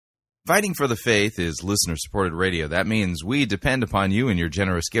Fighting for the Faith is listener-supported radio. That means we depend upon you and your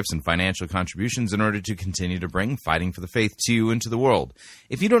generous gifts and financial contributions in order to continue to bring Fighting for the Faith to you and to the world.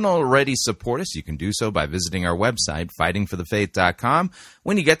 If you don't already support us, you can do so by visiting our website, fightingforthefaith.com.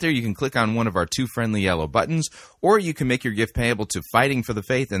 When you get there, you can click on one of our two friendly yellow buttons, or you can make your gift payable to Fighting for the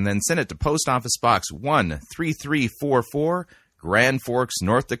Faith and then send it to Post Office Box 13344, Grand Forks,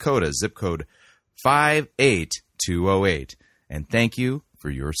 North Dakota, zip code 58208. And thank you for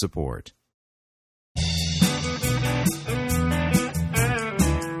your support.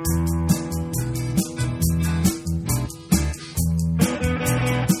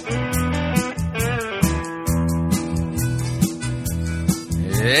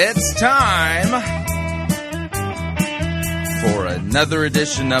 It's time for another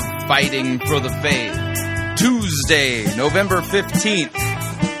edition of Fighting for the Faith. Tuesday, November 15th,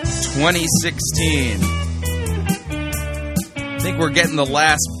 2016. I think we're getting the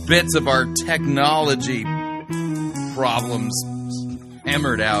last bits of our technology problems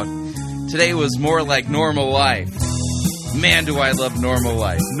hammered out. Today was more like normal life. Man, do I love normal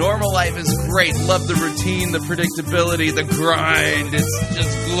life. Normal life is great. Love the routine, the predictability, the grind. It's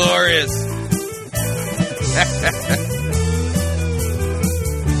just glorious.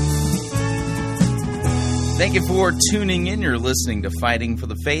 Thank you for tuning in. You're listening to Fighting for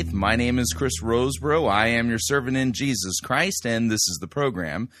the Faith. My name is Chris Roseborough. I am your servant in Jesus Christ, and this is the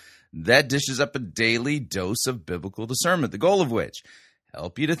program that dishes up a daily dose of biblical discernment, the goal of which,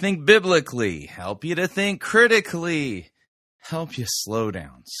 help you to think biblically, help you to think critically, help you slow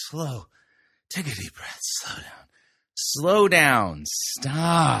down. Take a deep breath, slow down,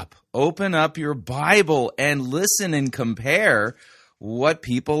 stop, open up your Bible and listen and compare what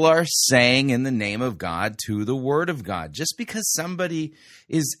people are saying in the name of God to the Word of God. Just because somebody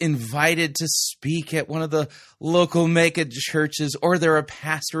is invited to speak at one of the local mega churches, or they're a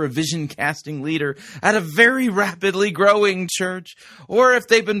pastor, a vision casting leader at a very rapidly growing church, or if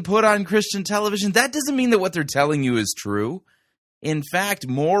they've been put on Christian television, that doesn't mean that what they're telling you is true. In fact,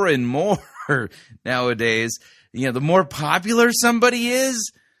 more and more nowadays, the more popular somebody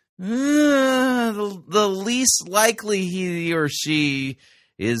is, the least likely he or she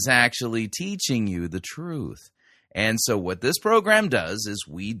is actually teaching you the truth. And so what this program does is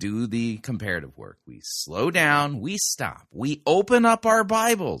we do the comparative work. We slow down, we stop, we open up our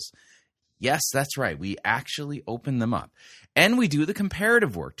Bibles. Yes, that's right. We actually open them up. And we do the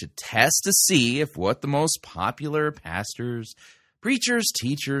comparative work to test to see if what the most popular pastors, preachers,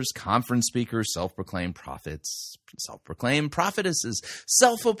 teachers, conference speakers, self-proclaimed prophets, self-proclaimed prophetesses,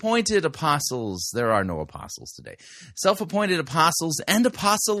 self-appointed apostles. There are no apostles today. Self-appointed apostles and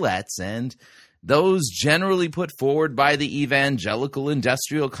apostolettes, and those generally put forward by the evangelical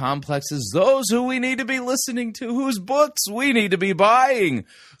industrial complexes, those who we need to be listening to, whose books we need to be buying,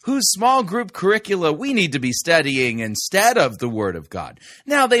 whose small group curricula we need to be studying instead of the Word of God.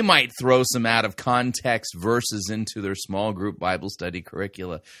 Now, they might throw some out-of-context verses into their small group Bible study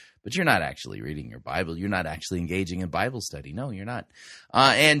curricula, but you're not actually reading your Bible. You're not actually engaging in Bible study. No, you're not.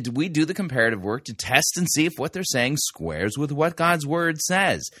 And we do the comparative work to test and see if what they're saying squares with what God's Word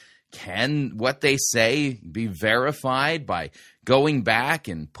says. Can what they say be verified by going back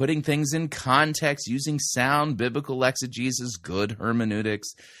and putting things in context, using sound biblical exegesis, good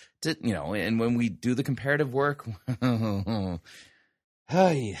hermeneutics? And when we do the comparative work,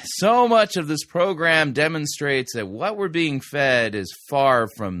 so much of this program demonstrates that what we're being fed is far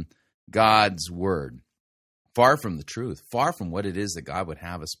from God's Word. Far from the truth, far from what it is that God would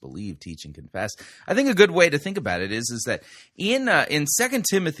have us believe, teach, and confess. I think a good way to think about it is that in 2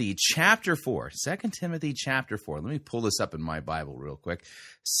 Timothy chapter 4, let me pull this up in my Bible real quick.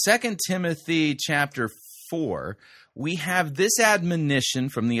 2 Timothy chapter 4, we have this admonition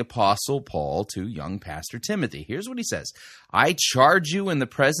from the Apostle Paul to young Pastor Timothy. Here's what he says: I charge you in the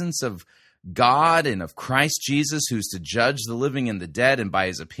presence of God and of Christ Jesus, who's to judge the living and the dead, and by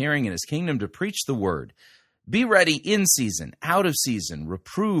his appearing in his kingdom to preach the word. Be ready in season, out of season,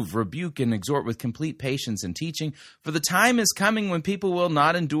 reprove, rebuke, and exhort with complete patience and teaching, for the time is coming when people will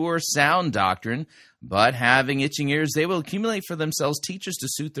not endure sound doctrine, but having itching ears, they will accumulate for themselves teachers to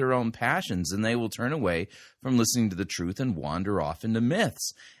suit their own passions, and they will turn away from listening to the truth and wander off into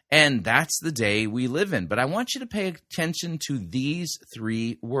myths. And that's the day we live in. But I want you to pay attention to these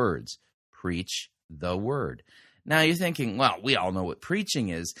three words: preach the word. Now, you're thinking, well, we all know what preaching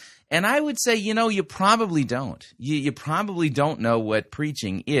is. And I would say, you probably don't. You probably don't know what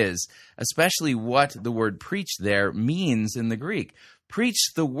preaching is, especially what the word preach there means in the Greek.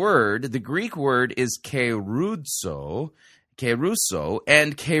 Preach the word, the Greek word is kerudzo, Keruso,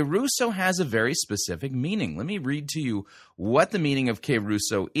 and keruso has a very specific meaning. Let me read to you what the meaning of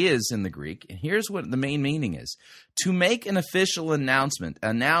keruso is in the Greek. And here's what the main meaning is. To make an official announcement,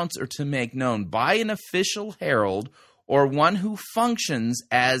 announce or to make known by an official herald or one who functions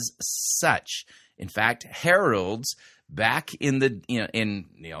as such. In fact, heralds back in the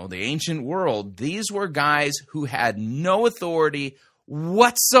the ancient world, these were guys who had no authority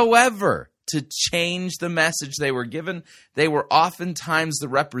whatsoever to change the message they were given. They were oftentimes the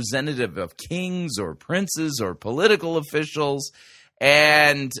representative of kings or princes or political officials.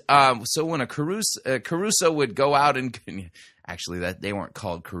 And so when a Caruso would go out and actually that they weren't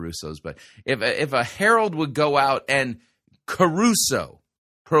called Carusos, but if a herald would go out and Caruso,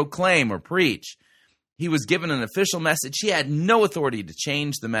 proclaim or preach, he was given an official message. He had no authority to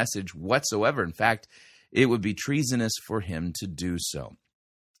change the message whatsoever. In fact, it would be treasonous for him to do so.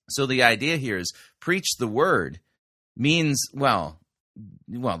 So the idea here is preach the word means, well,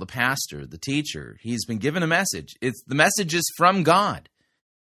 the pastor, the teacher, he's been given a message. The message is from God.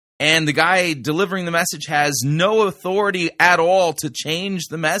 And the guy delivering the message has no authority at all to change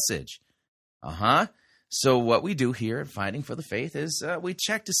the message. So what we do here at Fighting for the Faith is we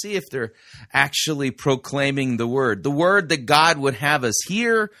check to see if they're actually proclaiming the word that God would have us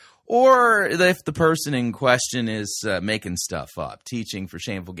hear, or if the person in question is making stuff up, teaching for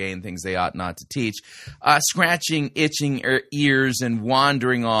shameful gain, things they ought not to teach, scratching, itching ears, and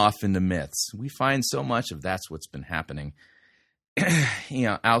wandering off into myths. We find so much of that's what's been happening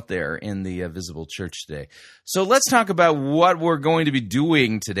out there in the visible church today. So let's talk about what we're going to be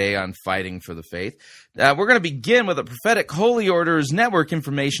doing today on Fighting for the Faith. We're going to begin with a Prophetic Holy Orders Network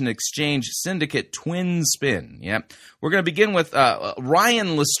Information Exchange Syndicate Twin Spin. Yep. We're going to begin with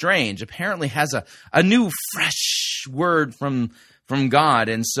Ryan Lestrange. Apparently has a new fresh word from God,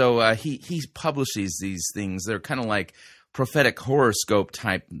 and so he publishes these things. They're kind of like prophetic horoscope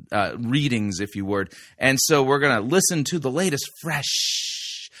type readings, if you would. And so we're going to listen to the latest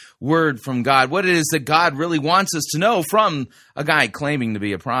fresh word from God, what it is that God really wants us to know from a guy claiming to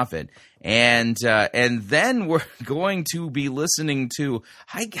be a prophet. And then we're going to be listening to,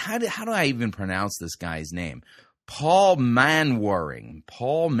 how do I even pronounce this guy's name? Paul Manwaring.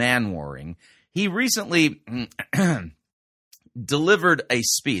 He recently delivered a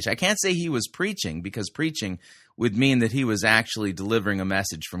speech. I can't say he was preaching, because preaching would mean that he was actually delivering a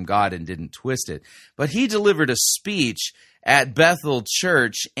message from God and didn't twist it. But he delivered a speech at Bethel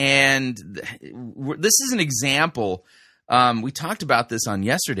Church, and this is an example. We talked about this on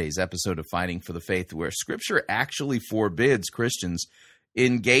yesterday's episode of Fighting for the Faith, where Scripture actually forbids Christians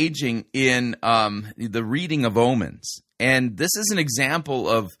engaging in the reading of omens. And this is an example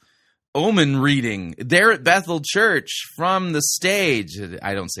of omen reading there at Bethel Church from the stage.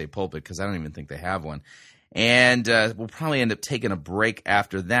 I don't say pulpit because I don't even think they have one. And we'll probably end up taking a break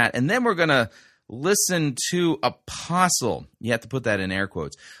after that. And then we're going to listen to Apostle, you have to put that in air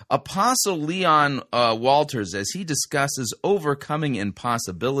quotes, Apostle Leon Walters, as he discusses overcoming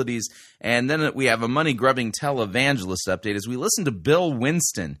impossibilities. And then we have a money-grubbing televangelist update as we listen to Bill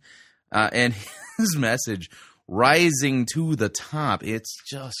Winston and his message, Rising to the Top. It's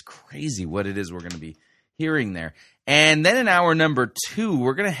just crazy what it is we're going to be hearing there. And then in hour number 2,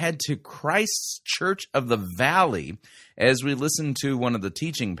 we're going to head to Christ's Church of the Valley as we listen to one of the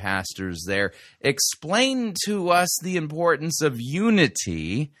teaching pastors there explain to us the importance of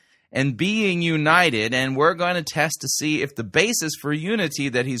unity and being united. And we're going to test to see if the basis for unity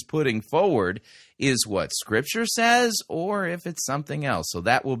that he's putting forward is what Scripture says or if it's something else. So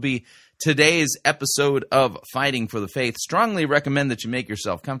that will be today's episode of Fighting for the Faith. Strongly recommend that you make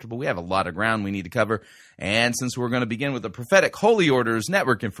yourself comfortable. We have a lot of ground we need to cover. And since we're going to begin with the Prophetic Holy Orders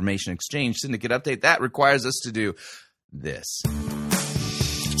Network Information Exchange Syndicate Update, that requires us to do this. So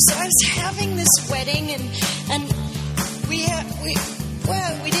I was having this wedding, and we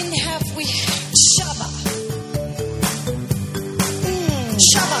didn't have Shabbat.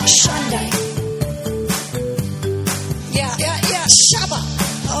 Shabbat Sunday. Yeah, Shabbat.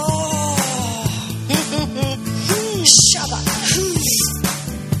 Shabbat.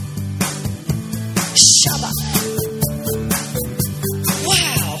 Shabbat.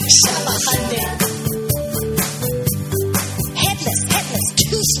 Wow, Shabbat Sunday. Headless,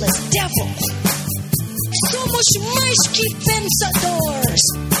 toothless devil. So much mice pensadors.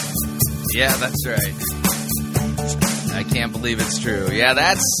 Yeah, that's right. I can't believe it's true. Yeah,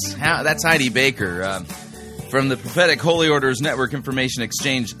 that's Heidi Baker from the Prophetic Holy Orders Network Information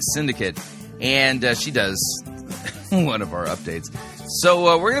Exchange Syndicate, and she does one of our updates.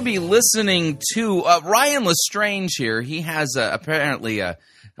 So we're going to be listening to Ryan Lestrange here. He has apparently a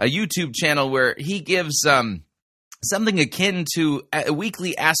YouTube channel where he gives something akin to a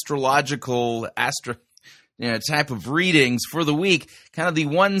weekly astrological type of readings for the week, kind of the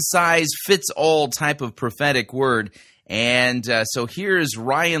one-size-fits-all type of prophetic word. And so here's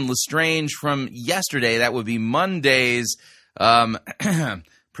Ryan Lestrange from yesterday. That would be Monday's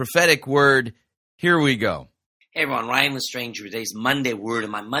prophetic word. Here we go. Hey everyone, Ryan Lestrange, today's Monday word,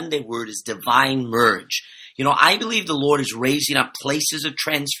 and my Monday word is divine merge. You know, I believe the Lord is raising up places of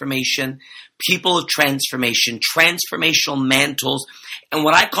transformation, people of transformation, transformational mantles, and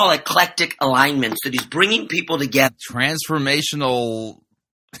what I call eclectic alignments, that He's bringing people together. Transformational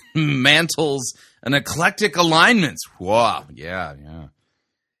mantles and eclectic alignments. Wow, yeah.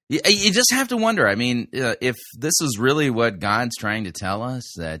 You just have to wonder. I mean, if this is really what God's trying to tell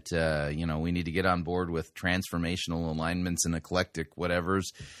us, that we need to get on board with transformational alignments and eclectic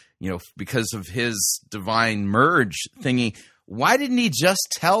whatevers, because of His divine merge thingy. Why didn't He just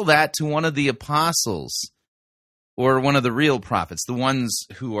tell that to one of the apostles or one of the real prophets, the ones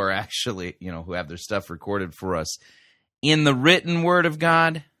who are actually, who have their stuff recorded for us in the written Word of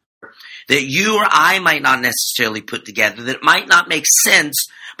God? That you or I might not necessarily put together, that it might not make sense,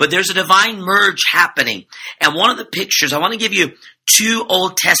 but there's a divine merge happening. And one of the pictures, I want to give you two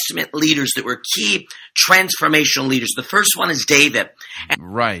Old Testament leaders that were key transformational leaders. The first one is David.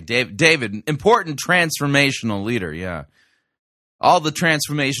 Right, David, important transformational leader, yeah. All the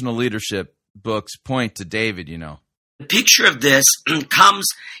transformational leadership books point to David, The picture of this comes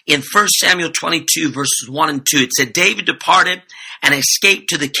in 1 Samuel 22, verses 1 and 2. It said, David departed and escaped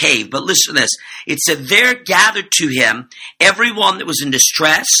to the cave. But listen to this. It said, there gathered to him everyone that was in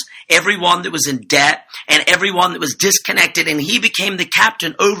distress, everyone that was in debt, and everyone that was disconnected, and he became the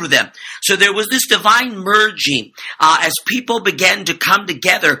captain over them. So there was this divine merging as people began to come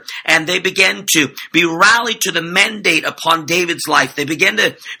together, and they began to be rallied to the mandate upon David's life. They began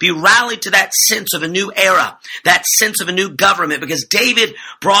to be rallied to that sense of a new era, that sense of a new government, because David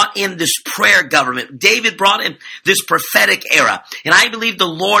brought in this prayer government. David brought in this prophetic era. And I believe the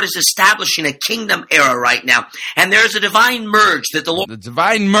Lord is establishing a kingdom era right now. And there's a divine merge that the Lord... The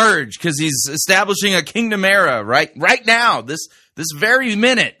divine merge, because He's establishing a kingdom era right now, this very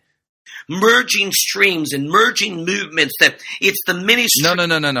minute. Merging streams and merging movements, that it's the ministry...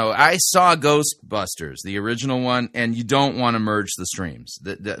 No. I saw Ghostbusters, the original one, and you don't want to merge the streams.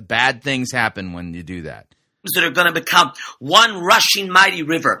 The bad things happen when you do that. That are going to become one rushing mighty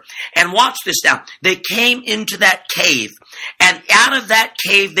river. And watch this now. They came into that cave, and out of that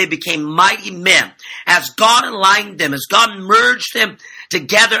cave they became mighty men. As God aligned them, as God merged them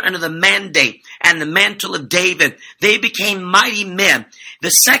together under the mandate and the mantle of David, they became mighty men. The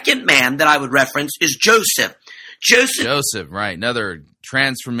second man that I would reference is Joseph. Joseph, right. Another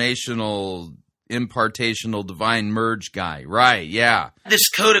transformational, impartational, divine merge guy. Right, yeah. This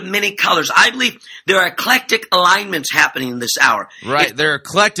coat of many colors. I believe there are eclectic alignments happening in this hour. Right, there are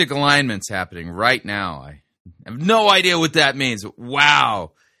eclectic alignments happening right now. I have no idea what that means.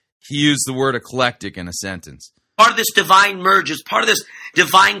 Wow. He used the word eclectic in a sentence. Part of this divine merge is part of this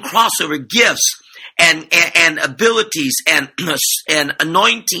divine crossover, gifts and abilities and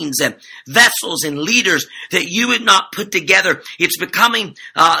anointings and vessels and leaders that you would not put together. It's becoming,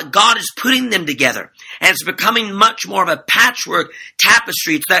 God is putting them together, and it's becoming much more of a patchwork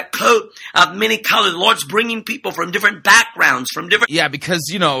tapestry. It's that coat of many colors. The Lord's bringing people from different backgrounds, from different... Yeah, because,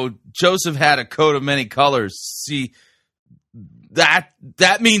 Joseph had a coat of many colors. See, that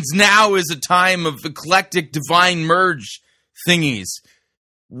means now is a time of eclectic divine merge thingies.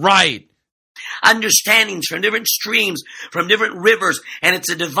 Right. Understandings from different streams, from different rivers, and it's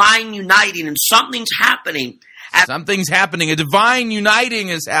a divine uniting, and something's happening. Something's happening. A divine uniting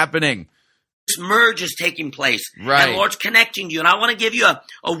is happening. This merge is taking place. Right. And the Lord's connecting you. And I want to give you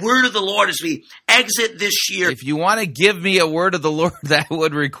a word of the Lord as we exit this year. If you want to give me a word of the Lord, that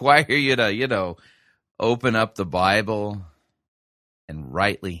would require you to, open up the Bible and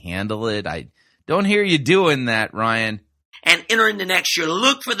rightly handle it. I don't hear you doing that, Ryan. And enter into next year.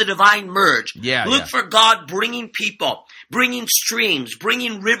 Look for the divine merge. Look for God bringing people, bringing streams,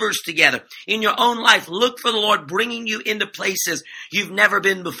 bringing rivers together in your own life. Look for the Lord bringing you into places you've never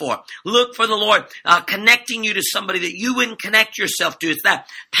been before. Look for the Lord connecting you to somebody that you wouldn't connect yourself to. It's that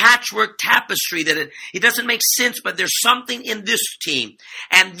patchwork tapestry that it doesn't make sense, but there's something in this team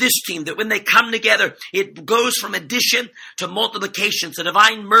and this team that when they come together, it goes from addition to multiplication. It's a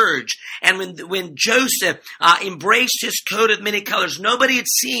divine merge. And when Joseph embraced his coat of many colors, nobody had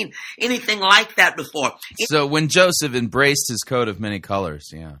seen anything like that before. So when Joseph embraced his coat of many colors,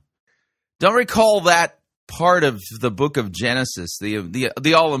 yeah. Don't recall that part of the book of Genesis,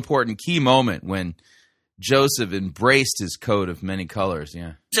 the all-important key moment when Joseph embraced his coat of many colors.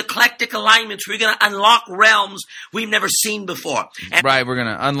 Yeah. These eclectic alignments, we're going to unlock realms we've never seen before. And Right, we're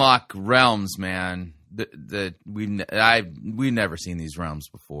gonna unlock realms, man. That we've never seen these realms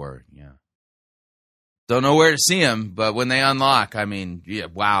before. Yeah, don't know where to see them, but when they unlock, I mean, yeah,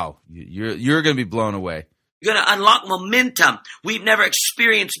 wow, you're gonna be blown away. we're going to unlock momentum we've never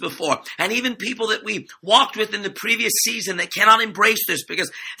experienced before. And even people that we walked with in the previous season that cannot embrace this,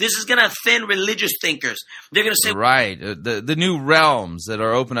 because this is going to offend religious thinkers. They're going to say, Right, the new realms that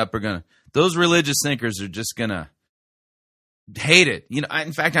are open up are gonna. Those religious thinkers are just gonna hate it. You know,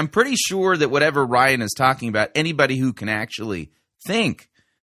 in fact, I'm pretty sure that whatever Ryan is talking about, anybody who can actually think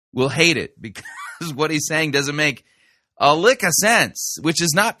will hate it, because what he's saying doesn't make a lick of sense, which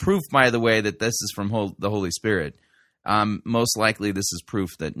is not proof, by the way, that this is from the Holy Spirit. Most likely this is proof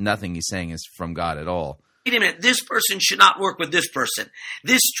that nothing he's saying is from God at all. wait a minute, this person should not work with this person.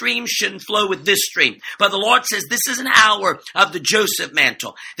 This stream shouldn't flow with this stream. But the Lord says this is an hour of the Joseph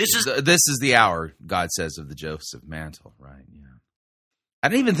mantle. This is the hour, God says, of the Joseph mantle, right? Yeah. I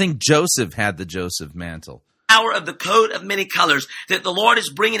don't even think Joseph had the Joseph mantle. hour of the coat of many colors, that the Lord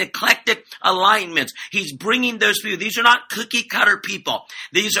is bringing eclectic alignments. He's bringing those people. These are not cookie cutter people.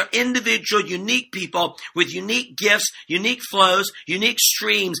 These are individual, unique people with unique gifts, unique flows, unique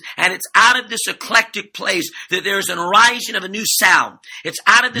streams. And it's out of this eclectic place that there's an arising of a new sound. It's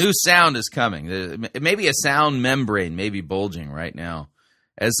out of this New sound is coming. Maybe a sound membrane may be bulging right now,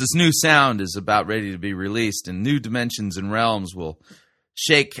 as this new sound is about ready to be released, and new dimensions and realms will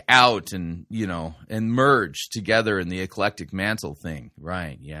shake out and merge together in the eclectic mantle thing.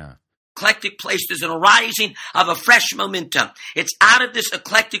 Right, yeah. eclectic place. There's an arising of a fresh momentum. It's out of this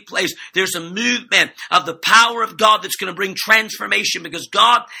eclectic place. There's a movement of the power of God that's going to bring transformation, because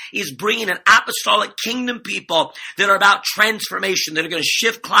God is bringing an apostolic kingdom people that are about transformation, that are going to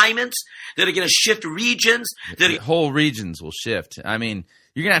shift climates, that are going to shift regions. Whole regions will shift. I mean,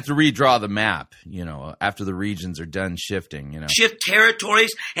 you're going to have to redraw the map, after the regions are done shifting, Shift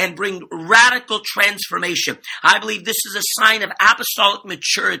territories and bring radical transformation. I believe this is a sign of apostolic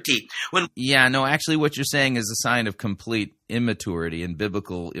maturity. Actually what you're saying is a sign of complete immaturity and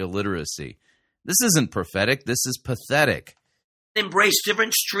biblical illiteracy. This isn't prophetic. This is pathetic. Embrace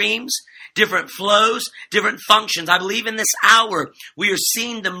different streams, different flows, different functions. I believe in this hour we are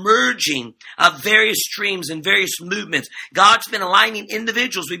seeing the merging of various streams and various movements. God's been aligning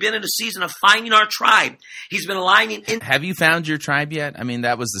individuals. We've been in a season of finding our tribe. He's been aligning Have you found your tribe yet? I mean,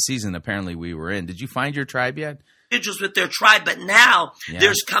 that was the season apparently we were in. Did you find your tribe yet? individuals with their tribe, but now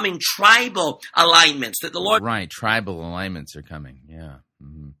there's coming tribal alignments that the Lord... Right, tribal alignments are coming, yeah.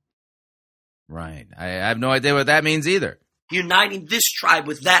 Mm-hmm. Right, I have no idea what that means either. Uniting this tribe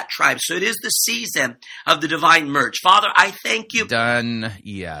with that tribe. So it is the season of the divine merge. Father, I thank you. Done.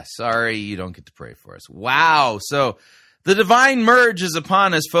 Yeah, sorry you don't get to pray for us. Wow, so the divine merge is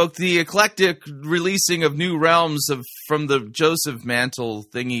upon us, folk. The eclectic releasing of new realms from the Joseph mantle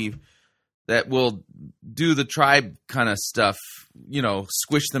thingy that will do the tribe kind of stuff,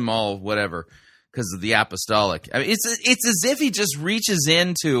 squish them all, whatever, because of the apostolic. I mean, it's as if he just reaches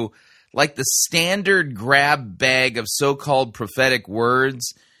into like the standard grab bag of so-called prophetic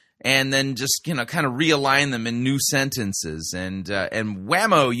words and then just, kind of realign them in new sentences. And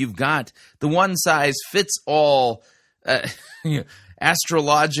whammo, you've got the one-size-fits-all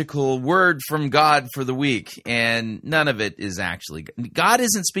astrological word from God for the week. And none of it is actually... God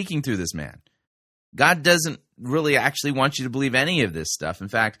isn't speaking through this man. God doesn't really actually want you to believe any of this stuff. In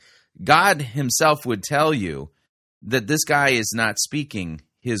fact, God himself would tell you that this guy is not speaking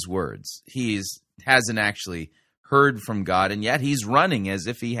his words. He hasn't actually heard from God, and yet he's running as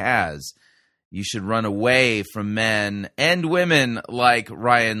if he has. You should run away from men and women like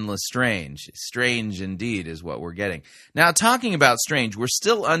Ryan Lestrange. Strange indeed is what we're getting. Now, talking about strange, we're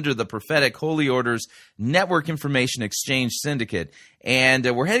still under the Prophetic Holy Orders Network Information Exchange Syndicate, and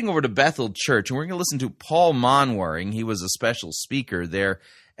we're heading over to Bethel Church, and we're going to listen to Paul Monwaring. He was a special speaker there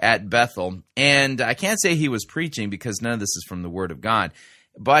at Bethel, and I can't say he was preaching because none of this is from the Word of God.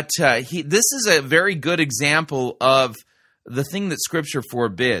 But this is a very good example of the thing that Scripture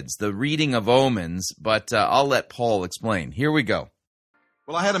forbids, the reading of omens, but I'll let Paul explain. Here we go.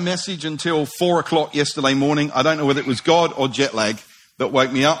 Well, I had a message until 4 o'clock yesterday morning. I don't know whether it was God or jet lag that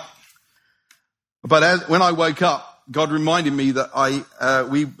woke me up. But when I woke up, God reminded me that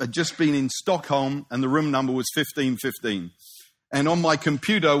we had just been in Stockholm and the room number was 1515. And on my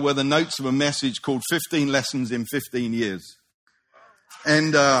computer were the notes of a message called 15 Lessons in 15 Years.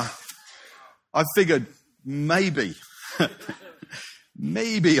 And I figured maybe I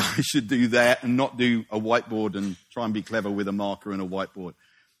should do that and not do a whiteboard and try and be clever with a marker and a whiteboard.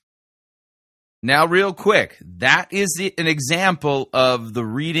 Now, real quick, that is an example of the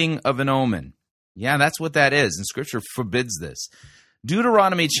reading of an omen. Yeah, that's what that is, and Scripture forbids this.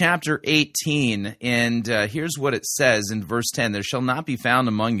 Deuteronomy chapter 18, and here's what it says in verse 10. There shall not be found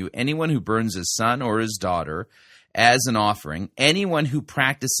among you anyone who burns his son or his daughter as an offering, anyone who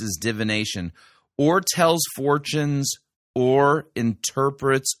practices divination or tells fortunes or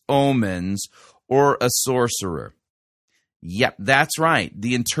interprets omens or a sorcerer. Yep, that's right.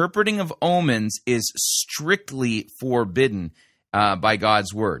 The interpreting of omens is strictly forbidden by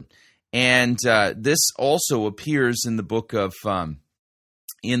God's word. And this also appears in the book of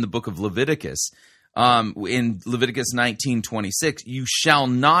Leviticus. In Leviticus 19:26, you shall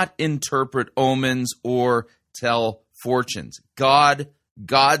not interpret omens or tell fortunes.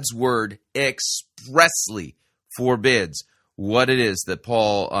 God's word expressly forbids what it is that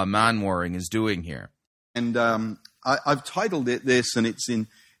Paul Manwaring is doing here. And I've titled it this, and it's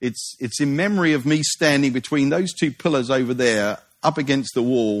in memory of me standing between those two pillars over there, up against the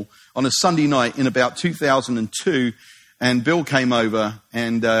wall, on a Sunday night in about 2002. And Bill came over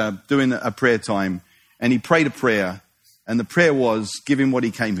and doing a prayer time, and he prayed a prayer, and the prayer was, give him what he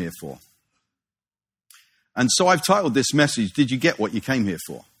came here for. And so I've titled this message, Did You Get What You Came Here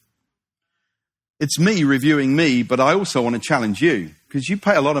For? It's me reviewing me, but I also want to challenge you, because you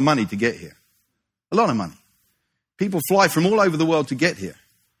pay a lot of money to get here. A lot of money. People fly from all over the world to get here.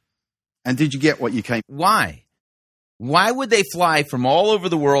 And did you get what you came for? Why? Why would they fly from all over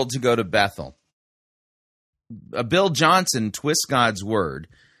the world to go to Bethel? Bill Johnson twists God's word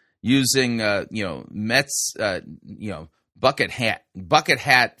using, Mets, bucket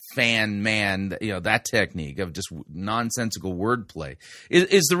hat fan man, that technique of just nonsensical wordplay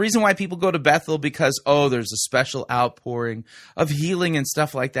is the reason why people go to Bethel, because, there's a special outpouring of healing and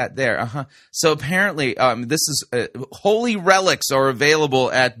stuff like that there. So apparently, this is holy relics are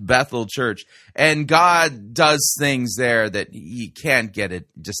available at Bethel Church, and God does things there that you can't get at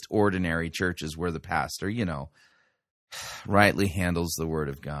just ordinary churches where the pastor, rightly handles the word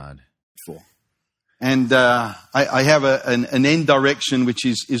of God. And I have an end direction which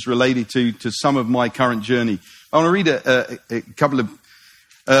is related to some of my current journey. I want to read a couple of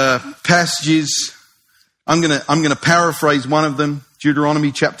passages. I'm gonna paraphrase one of them.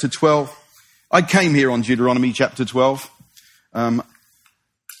 Deuteronomy chapter 12. I came here on Deuteronomy chapter 12.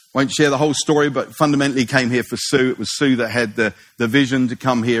 Won't share the whole story, but fundamentally came here for Sue. It was Sue that had the vision to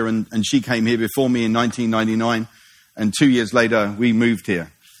come here, and she came here before me in 1999. And 2 years later, we moved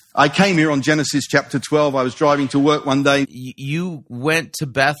here. I came here on Genesis chapter 12. I was driving to work one day. You went to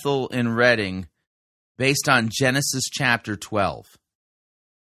Bethel in Redding based on Genesis chapter 12.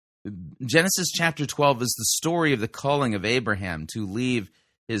 Genesis chapter 12 is the story of the calling of Abraham to leave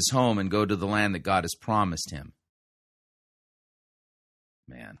his home and go to the land that God has promised him.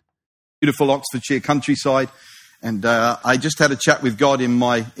 Man. Beautiful Oxfordshire countryside. And I just had a chat with God in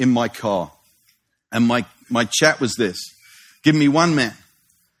my car. And my chat was this. Give me one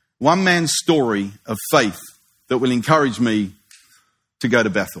man's story of faith that will encourage me to go to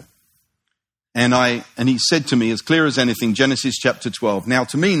Bethel. And he said to me, as clear as anything, Genesis chapter 12. Now,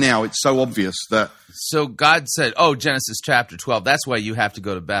 to me now, it's so obvious that... So God said, Genesis chapter 12, that's why you have to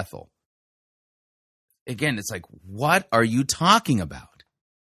go to Bethel. Again, it's like, what are you talking about?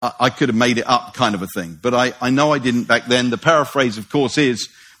 I could have made it up kind of a thing, but I know I didn't back then. The paraphrase, of course, is,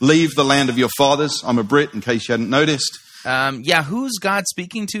 leave the land of your fathers. I'm a Brit, in case you hadn't noticed. Who's God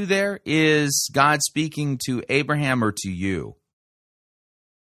speaking to there? Is God speaking to Abraham or to you?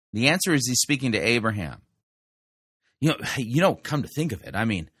 The answer is he's speaking to Abraham. Come to think of it,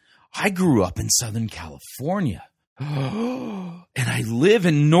 I grew up in Southern California, and I live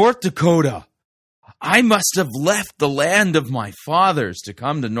in North Dakota. I must have left the land of my fathers to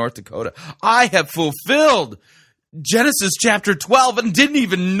come to North Dakota. I have fulfilled Genesis chapter 12 and didn't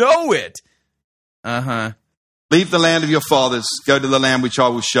even know it. Leave the land of your fathers, go to the land which I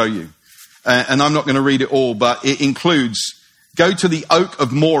will show you. And I'm not going to read it all, but it includes, go to the oak of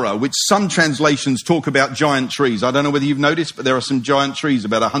Morah, which some translations talk about giant trees. I don't know whether you've noticed, but there are some giant trees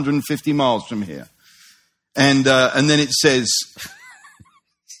about 150 miles from here. And then it says...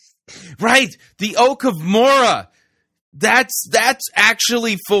 Right, the oak of Morah. That's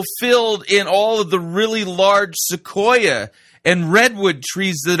actually fulfilled in all of the really large sequoia and redwood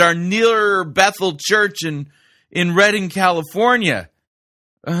trees that are near Bethel Church in Redding, California.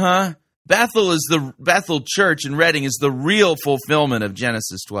 Bethel Church in Redding is the real fulfillment of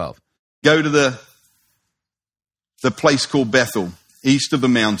Genesis 12. Go to the place called Bethel, east of the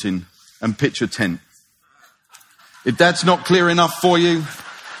mountain, and pitch a tent. If that's not clear enough for you,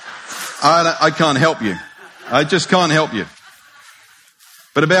 I can't help you. I just can't help you.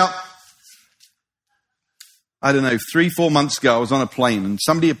 But about I don't know, 3-4 months ago, I was on a plane and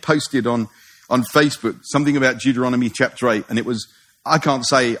somebody had posted on Facebook something about Deuteronomy chapter 8. And it was, I can't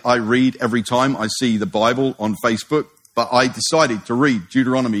say I read every time I see the Bible on Facebook, but I decided to read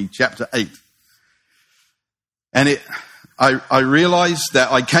Deuteronomy chapter 8. And I realized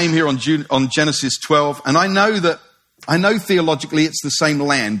that I came here on Genesis 12, and I know theologically it's the same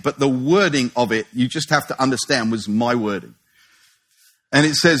land, but the wording of it, you just have to understand, was my wording. And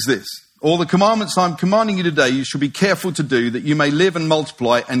it says this: all the commandments I'm commanding you today, you shall be careful to do, that you may live and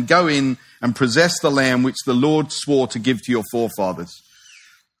multiply and go in and possess the land which the Lord swore to give to your forefathers.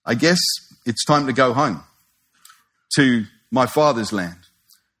 I guess it's time to go home to my father's land.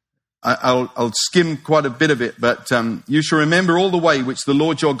 I'll skim quite a bit of it, but you shall remember all the way which the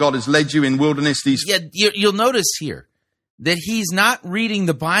Lord your God has led you in wilderness. You'll notice here that he's not reading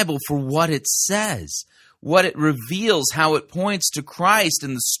the Bible for what it says, what it reveals, how it points to Christ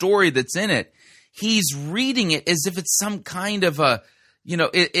and the story that's in it. He's reading it as if it's some kind of a,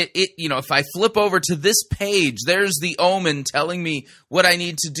 if I flip over to this page, there's the omen telling me what I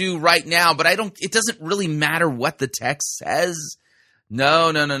need to do right now, but it doesn't really matter what the text says.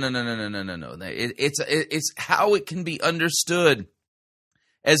 No. It's how it can be understood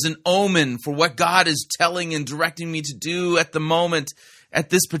as an omen for what God is telling and directing me to do at the moment, at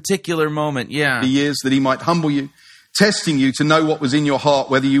this particular moment. Yeah. He is that he might humble you, testing you to know what was in your heart,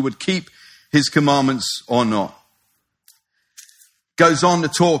 whether you would keep his commandments or not. Goes on to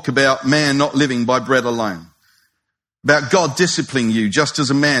talk about man not living by bread alone, about God disciplining you just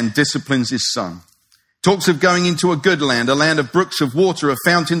as a man disciplines his son. Talks of going into a good land, a land of brooks of water, of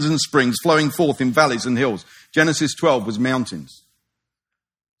fountains and springs flowing forth in valleys and hills. Genesis 12 was mountains.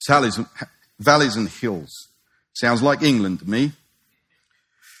 Valleys and hills. Sounds like England to me.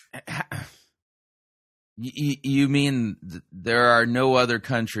 You mean there are no other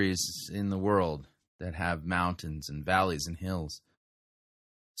countries in the world that have mountains and valleys and hills?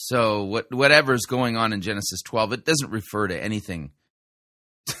 So whatever's going on in Genesis 12, it doesn't refer to anything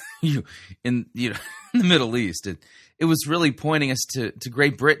in the Middle East. It was really pointing us to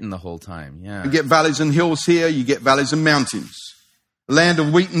Great Britain the whole time. Yeah. You get valleys and hills here, you get valleys and mountains. Land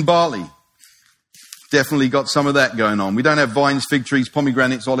of wheat and barley. Definitely got some of that going on. We don't have vines, fig trees,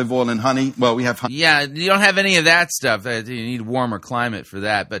 pomegranates, olive oil, and honey. Well, we have honey. Yeah, you don't have any of that stuff. You need warmer climate for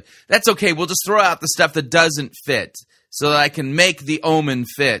that. But that's okay. We'll just throw out the stuff that doesn't fit so that I can make the omen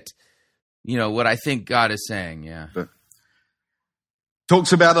fit. What I think God is saying, yeah. But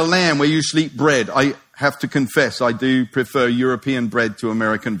talks about a land where you shall eat bread. I have to confess, I do prefer European bread to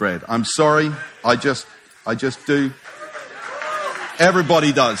American bread. I'm sorry. I just do.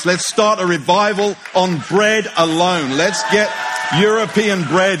 Everybody does. Let's start a revival on bread alone. Let's get European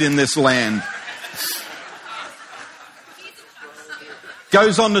bread in this land.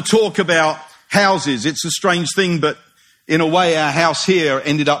 Goes on to talk about houses. It's a strange thing, but in a way our house here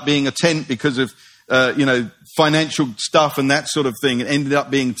ended up being a tent because of, financial stuff and that sort of thing. It ended up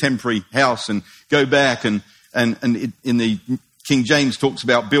being a temporary house, and go back and it, in the King James talks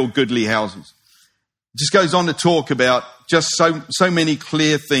about build goodly houses. Just goes on to talk about just so many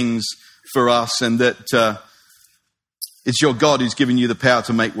clear things for us, and that it's your God who's given you the power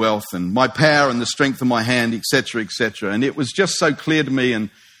to make wealth, and my power and the strength of my hand, etc., etc. And it was just so clear to me. And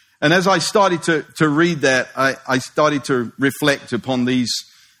as I started to read that, I started to reflect upon these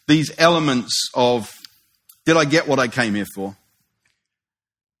elements of, did I get what I came here for?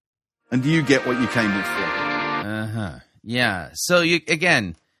 And do you get what you came here for? Yeah. So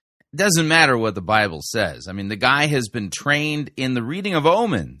again, it doesn't matter what the Bible says. I mean, the guy has been trained in the reading of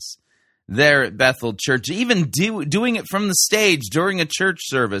omens there at Bethel Church, even doing it from the stage during a church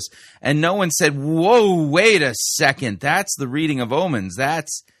service. And no one said, whoa, wait a second. That's the reading of omens.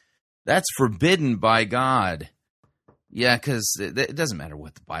 That's forbidden by God. Yeah, because it doesn't matter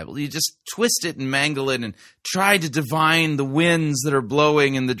what the Bible. You just twist it and mangle it and try to divine the winds that are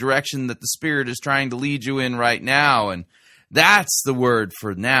blowing in the direction that the Spirit is trying to lead you in right now. And that's the word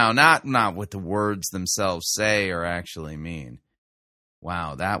for now, not what the words themselves say or actually mean.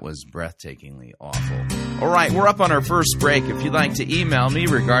 Wow, that was breathtakingly awful. All right, we're up on our first break. If you'd like to email me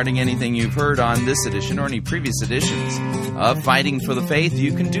regarding anything you've heard on this edition or any previous editions of Fighting for the Faith,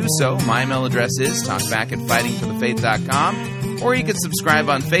 you can do so. My email address is talkback@fightingforthefaith.com, or you can subscribe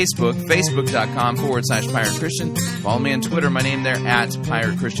on Facebook, facebook.com/Pirate Christian. Follow me on Twitter, my name there,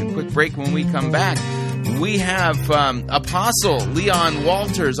 @Pirate Christian. Quick break. When we come back, we have Apostle Leon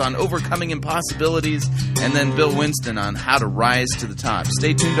Walters on overcoming impossibilities, and then Bill Winston on how to rise to the top.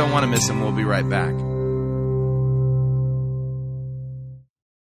 Stay tuned, don't want to miss him. We'll be right back.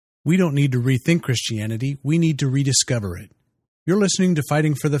 We don't need to rethink Christianity. We need to rediscover it. You're listening to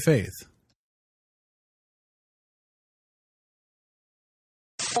Fighting for the Faith.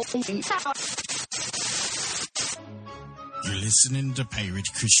 You're listening to Pirate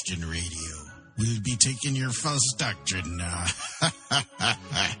Christian Radio. We'll be taking your false doctrine now.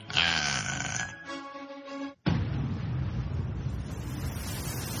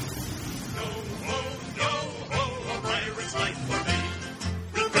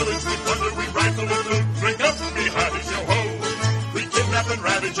 And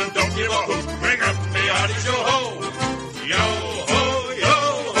ravage and don't give a hoot. Bring up the oddies, yo ho, yo ho,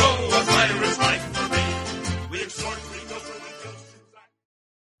 a pirate's life for me. We exhort, we go for we go.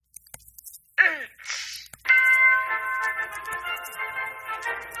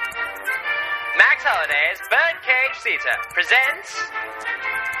 Max Holliday's Birdcage Theater presents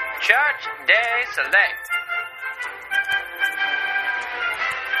Church Day Select.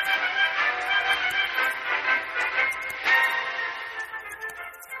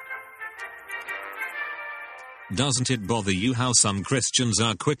 Doesn't it bother you how some Christians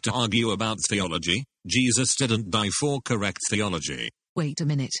are quick to argue about theology? Jesus didn't die for correct theology. Wait a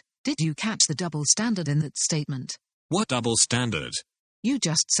minute. Did you catch the double standard in that statement? What double standard? You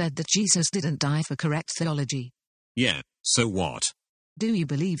just said that Jesus didn't die for correct theology. Yeah, so what? Do you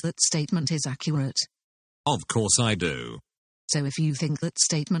believe that statement is accurate? Of course I do. So if you think that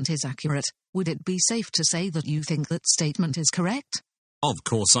statement is accurate, would it be safe to say that you think that statement is correct? Of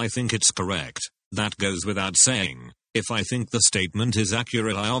course I think it's correct. That goes without saying. If I think the statement is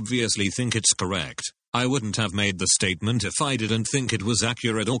accurate, I obviously think it's correct. I wouldn't have made the statement if I didn't think it was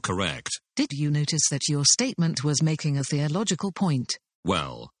accurate or correct. Did you notice that your statement was making a theological point?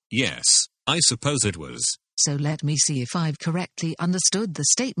 Well, yes, I suppose it was. So let me see if I've correctly understood the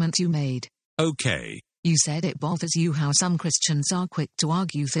statement you made. Okay. You said it bothers you how some Christians are quick to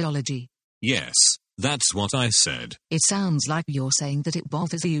argue theology. Yes, that's what I said. It sounds like you're saying that it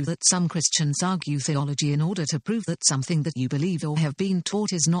bothers you that some Christians argue theology in order to prove that something that you believe or have been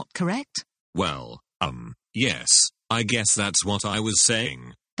taught is not correct? Well, yes, I guess that's what I was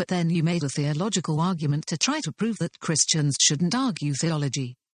saying. But then you made a theological argument to try to prove that Christians shouldn't argue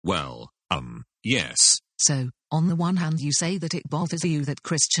theology. Well, yes. So, on the one hand you say that it bothers you that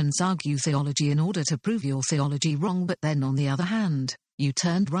Christians argue theology in order to prove your theology wrong, but then on the other hand, you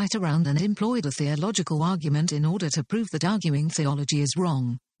turned right around and employed a theological argument in order to prove that arguing theology is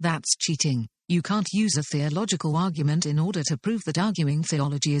wrong. That's cheating. You can't use a theological argument in order to prove that arguing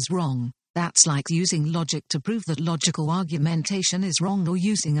theology is wrong. That's like using logic to prove that logical argumentation is wrong, or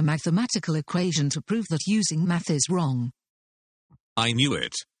using a mathematical equation to prove that using math is wrong. I knew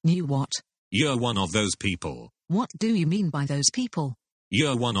it. Knew what? You're one of those people. What do you mean by those people?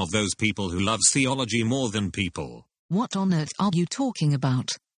 You're one of those people who loves theology more than people. What on earth are you talking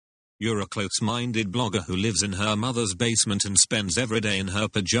about? You're a close-minded blogger who lives in her mother's basement and spends every day in her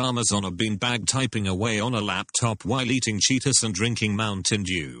pajamas on a beanbag typing away on a laptop while eating Cheetos and drinking Mountain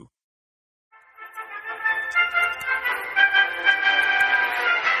Dew.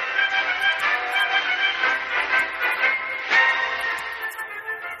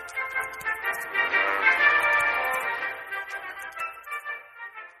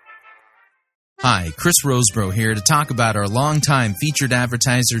 Hi, Chris Roseborough here to talk about our longtime featured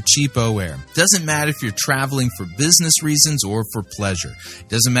advertiser, Cheapo Air. Doesn't matter if you're traveling for business reasons or for pleasure.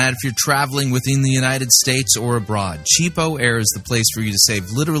 Doesn't matter if you're traveling within the United States or abroad. Cheapo Air is the place for you to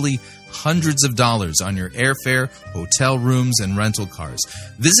save literally hundreds of dollars on your airfare, hotel rooms, and rental cars.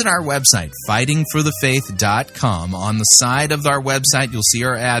 Visit our website, fightingforthefaith.com. On the side of our website, you'll see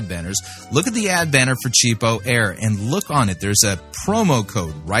our ad banners. Look at the ad banner for Cheapo Air and look on it. There's a promo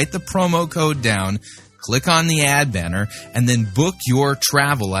code. Write the promo code down. Click on the ad banner and then book your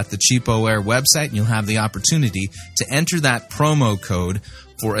travel at the Cheapo Air website, and you'll have the opportunity to enter that promo code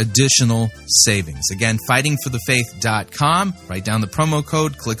for additional savings. Again, fightingforthefaith.com. Write down the promo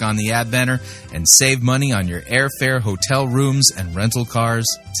code, click on the ad banner, and save money on your airfare, hotel rooms, and rental cars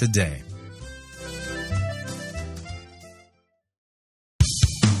today.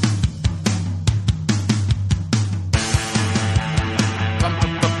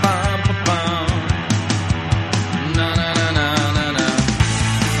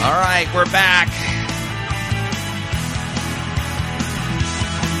 All right, we're back.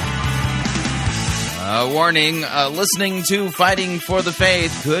 Warning, listening to Fighting for the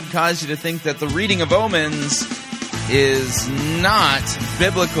Faith could cause you to think that the reading of Omens is not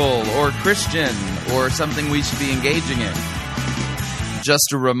biblical or Christian or something we should be engaging in.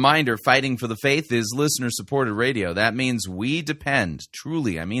 Just a reminder, Fighting for the Faith is listener-supported radio. That means we depend,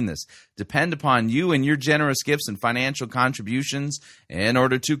 truly, I mean this, depend upon you and your generous gifts and financial contributions in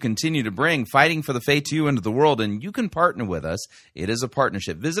order to continue to bring Fighting for the Faith to you into the world. And you can partner with us. It is a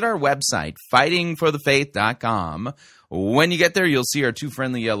partnership. Visit our website, fightingforthefaith.com, When you get there, you'll see our two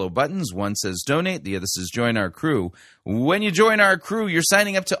friendly yellow buttons. One says donate, the other says join our crew. When you join our crew, you're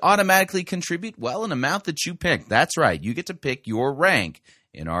signing up to automatically contribute, well, an amount that you pick. That's right, you get to pick your rank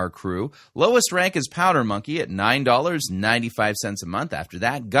in our crew. Lowest rank is Powder Monkey at $9.95 a month. After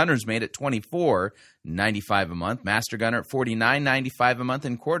that, Gunner's Mate at $24.95 a month, Master Gunner at $49.95 a month,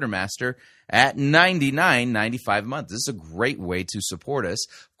 and Quartermaster at $99.95 a month. This is a great way to support us.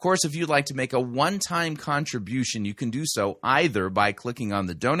 Of course, if you'd like to make a one-time contribution, you can do so either by clicking on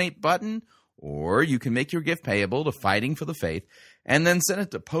the donate button, or you can make your gift payable to Fighting for the Faith and then send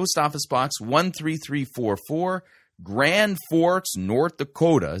it to Post Office Box 13344, Grand Forks, North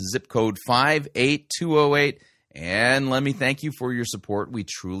Dakota, zip code 58208. And let me thank you for your support. We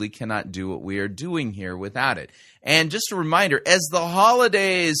truly cannot do what we are doing here without it. And just a reminder, as the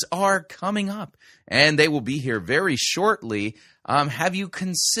holidays are coming up, and they will be here very shortly, have you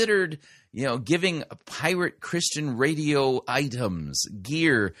considered giving Pirate Christian Radio items,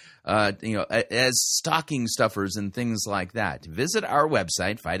 gear, as stocking stuffers and things like that? Visit our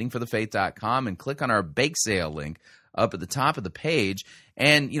website, fightingforthefaith.com, and click on our bake sale link up at the top of the page.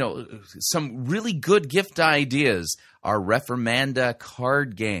 And, some really good gift ideas. Our Reformanda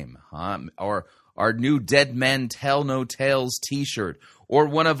card game, or our new Dead Men Tell No Tales t-shirt, or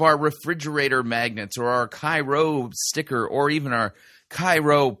one of our refrigerator magnets, or our Cairo sticker, or even our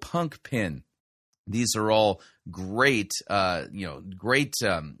Cairo punk pin. These are all great,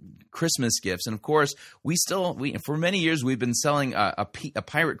 Christmas gifts. And of course, we for many years we've been selling a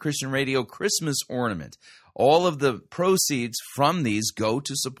Pirate Christian Radio Christmas ornament. All of the proceeds from these go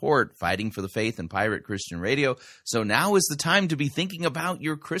to support Fighting for the Faith and Pirate Christian Radio. So now is the time to be thinking about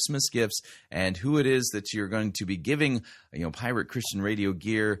your Christmas gifts and who it is that you're going to be giving, Pirate Christian Radio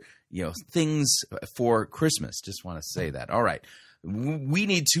gear, things for Christmas. Just want to say that. All right. We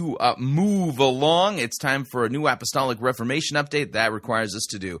need to move along. It's time for a new Apostolic Reformation update. That requires us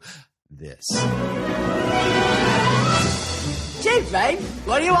to do this. Chief, mate,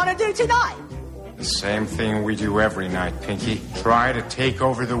 what do you want to do tonight? The same thing we do every night, Pinky. Try to take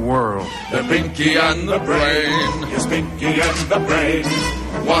over the world. The Pinky and the Brain. Yes, Pinky and the Brain.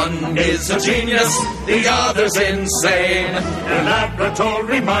 One is a genius, the other's insane. They're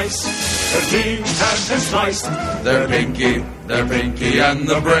laboratory mice. Their genes have been spliced. They're Pinky and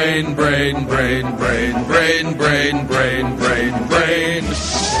the Brain. Brain, brain, brain, brain, brain, brain, brain, brain.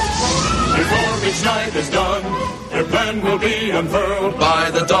 Before each night is done, their plan will be unfurled.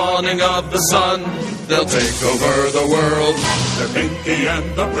 By the dawning of the sun, they'll take over the world. They're Pinky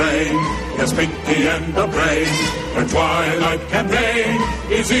and the Brain. Yes, Pinky and the Brain. Their twilight campaign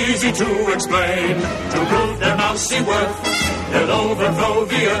is easy to explain. To prove their mousy worth, they'll overthrow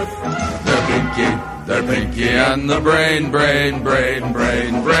the earth. They're Pinky and the Brain. Brain, brain,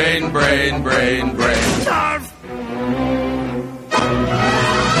 brain, brain, brain, brain, brain.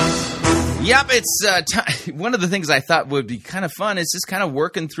 Yep, it's one of the things I thought would be kind of fun is just kind of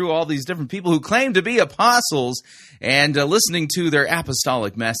working through all these different people who claim to be apostles and listening to their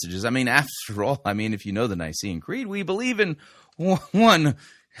apostolic messages. I mean, after all, if you know the Nicene Creed, we believe in one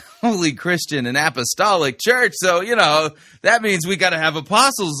holy Christian and apostolic church. So, that means we got to have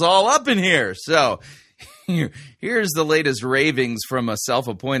apostles all up in here. So here's the latest ravings from a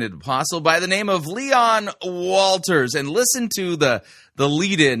self-appointed apostle by the name of Leon Walters. And listen to the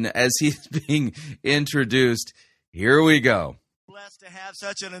lead-in as he's being introduced. Here we go. Blessed to have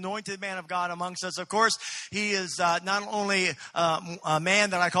such an anointed man of God amongst us. Of course, he is not only a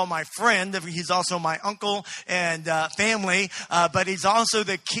man that I call my friend, he's also my uncle and family, but he's also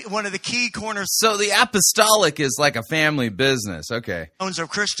one of the key corners. So the apostolic is like a family business. Okay. Of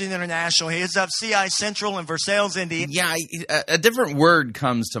Christian International. He is of CI Central in Versailles, Indiana. Yeah, a different word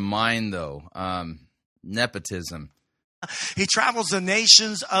comes to mind, though. Nepotism. He travels the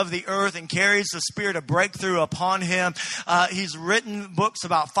nations of the earth and carries the spirit of breakthrough upon him. He's written books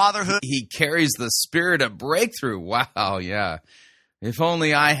about fatherhood. He carries the spirit of breakthrough. Wow, yeah. If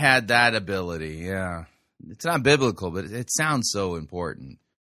only I had that ability, yeah. It's not biblical, but it sounds so important.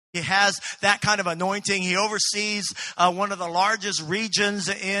 He has that kind of anointing. He oversees one of the largest regions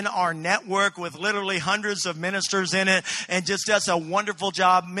in our network with literally hundreds of ministers in it and just does a wonderful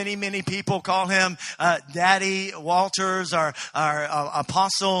job. Many, many people call him Daddy Walters, our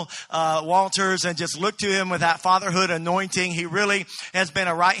Apostle Walters, and just look to him with that fatherhood anointing. He really has been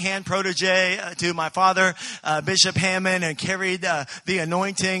a right-hand protege to my father, Bishop Hammond, and carried the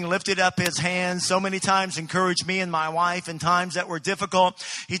anointing, lifted up his hands so many times, encouraged me and my wife in times that were difficult.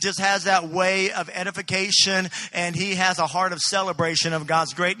 He just has that way of edification, and he has a heart of celebration of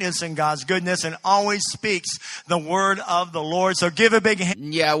God's greatness and God's goodness, and always speaks the word of the Lord. So give a big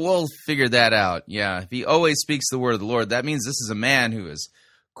hand. Yeah, we'll figure that out. Yeah, if he always speaks the word of the Lord, that means this is a man who is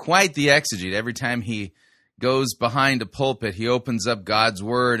quite the exegete. Every time he goes behind a pulpit, he opens up God's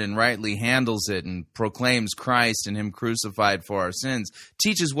word and rightly handles it and proclaims Christ and him crucified for our sins,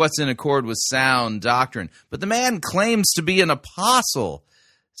 teaches what's in accord with sound doctrine. But the man claims to be an apostle,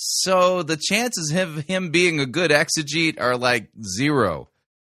 so the chances of him being a good exegete are like zero.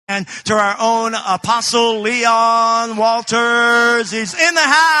 And to our own Apostle Leon Walters, he's in the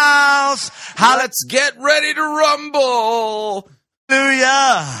house. Let's get ready to rumble.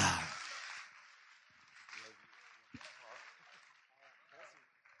 Hallelujah.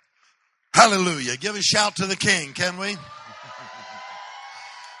 Hallelujah. Give a shout to the King, can we?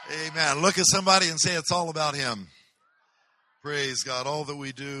 Amen. Look at somebody and say it's all about him. Praise God. All that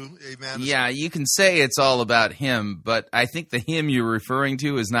we do. Amen. Yeah, you can say it's all about him, but I think the him you're referring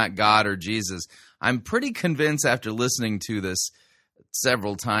to is not God or Jesus. I'm pretty convinced after listening to this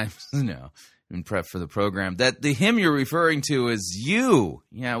several times now in prep for the program that the him you're referring to is you.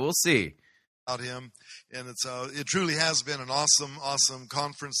 Yeah, we'll see. About him. And it truly has been an awesome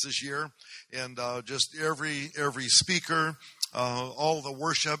conference this year. And just every speaker, all the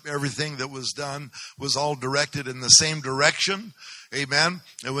worship, everything that was done was all directed in the same direction. Amen.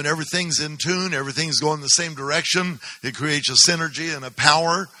 And when everything's in tune, everything's going the same direction, it creates a synergy and a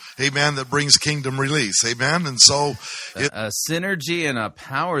power, amen, that brings kingdom release. Amen. And so a synergy and a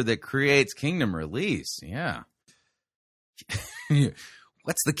power that creates kingdom release. Yeah.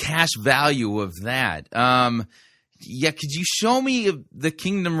 What's the cash value of that? Yeah, could you show me the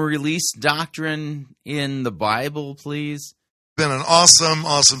kingdom release doctrine in the Bible, please? Been an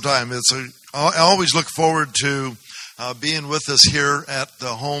awesome time. I always look forward to being with us here at the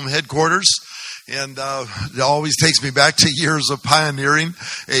home headquarters, and it always takes me back to years of pioneering.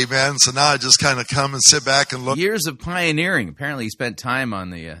 Amen. So now I just kind of come and sit back and look. Years of pioneering. Apparently, you spent time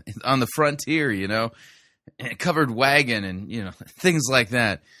on the frontier. Covered wagon and things like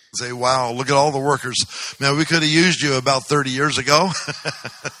that. Say, wow, look at all the workers. Man, we could have used you about 30 years ago.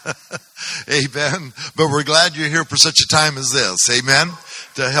 Amen. But we're glad you're here for such a time as this. Amen.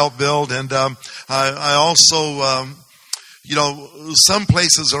 To help build. And I also, some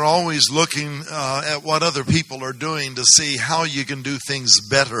places are always looking at what other people are doing to see how you can do things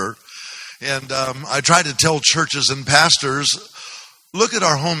better. And I try to tell churches and pastors, look at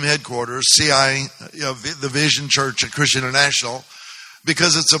our home headquarters, CI, the Vision Church at Christian International,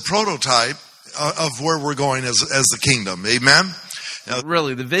 because it's a prototype of where we're going as the kingdom. Amen?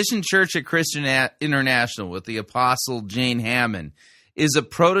 Really, the Vision Church at Christian International with the Apostle Jane Hammond is a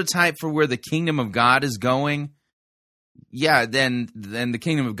prototype for where the kingdom of God is going. Yeah, then the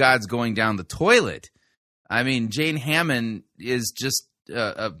kingdom of God's going down the toilet. I mean, Jane Hammond is just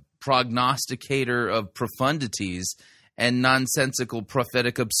a prognosticator of profundities and nonsensical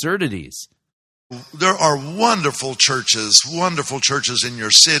prophetic absurdities. There are wonderful churches in your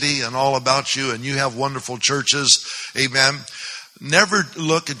city and all about you, and you have wonderful churches. Amen. Never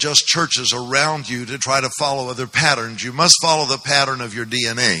look at just churches around you to try to follow other patterns. You must follow the pattern of your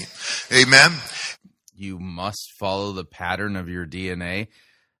DNA. Amen. You must follow the pattern of your DNA.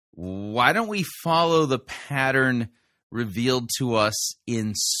 Why don't we follow the pattern revealed to us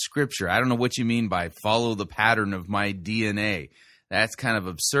in Scripture? I don't know what you mean by follow the pattern of my DNA. That's kind of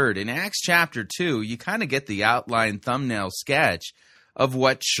absurd. In Acts chapter 2, you kind of get the outline thumbnail sketch of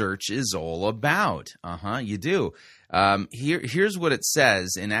what church is all about. You do. Here's what it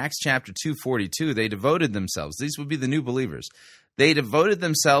says in Acts chapter 2:42. They devoted themselves. These would be the new believers. They devoted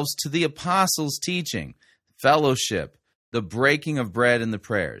themselves to the apostles' teaching, fellowship, the breaking of bread, and the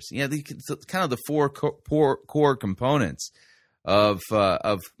prayers. Kind of the four core components of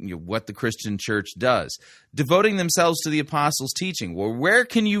what the Christian church does. Devoting themselves to the apostles' teaching. Well, where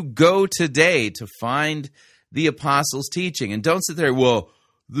can you go today to find the apostles' teaching? And don't sit there, the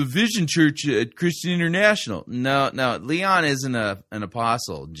Vision Church at Christian International. No, Leon isn't an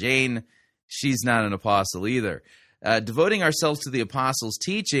apostle. Jane, she's not an apostle either. Devoting ourselves to the apostles'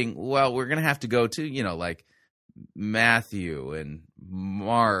 teaching, well, we're going to have to go to, like Matthew and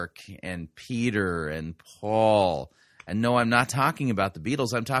Mark and Peter and Paul. And no, I'm not talking about the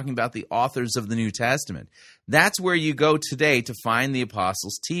Beatles. I'm talking about the authors of the New Testament. That's where you go today to find the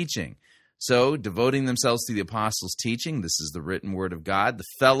apostles' teaching. So, devoting themselves to the apostles' teaching, this is the written word of God, the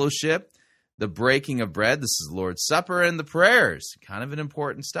fellowship, the breaking of bread, this is the Lord's Supper, and the prayers, kind of an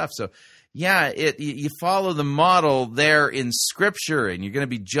important stuff. So, yeah, you follow the model there in Scripture, and you're going to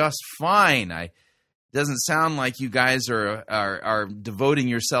be just fine. Doesn't sound like you guys are devoting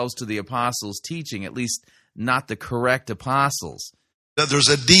yourselves to the apostles' teaching, at least not the correct apostles. There's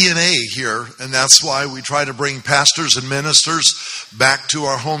a DNA here, and that's why we try to bring pastors and ministers back to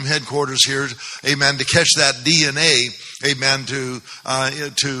our home headquarters here, amen, to catch that DNA, amen,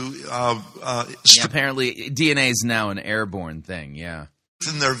 apparently DNA is now an airborne thing, yeah.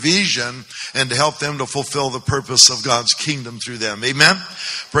 In their vision and to help them to fulfill the purpose of God's kingdom through them. Amen?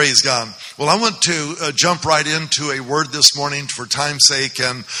 Praise God. Well, I want to jump right into a word this morning for time's sake,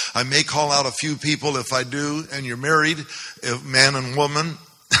 and I may call out a few people if I do, and you're married, man and woman.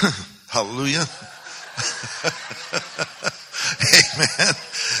 Hallelujah. Amen.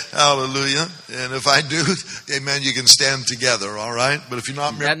 Hallelujah. And if I do, amen, you can stand together, all right? But if you're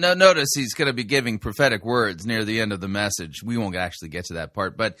not married... Now, notice he's going to be giving prophetic words near the end of the message. We won't actually get to that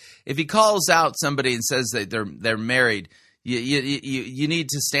part. But if he calls out somebody and says that they're married, you need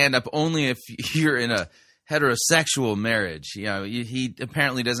to stand up only if you're in a heterosexual marriage. You know, he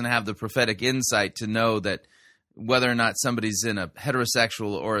apparently doesn't have the prophetic insight to know that whether or not somebody's in a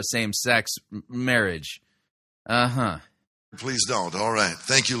heterosexual or a same-sex marriage. Uh-huh. Please don't. All right.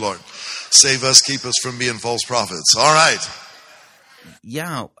 Thank you, Lord. Save us, keep us from being false prophets. All right.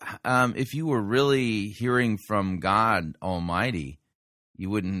 Yeah. If you were really hearing from God Almighty, you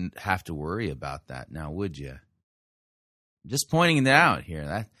wouldn't have to worry about that now, would you? Just pointing that out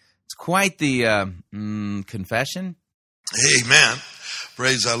here. It's quite the confession. Amen.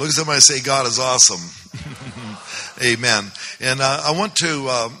 Praise God. Look at somebody say, God is awesome. Amen. And I want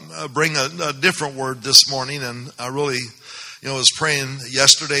to bring a different word this morning, and I really... was praying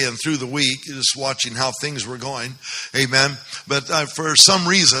yesterday and through the week, just watching how things were going. Amen. But for some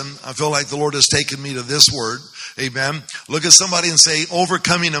reason, I feel like the Lord has taken me to this word. Amen. Look at somebody and say,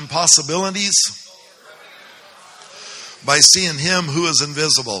 overcoming impossibilities by seeing Him who is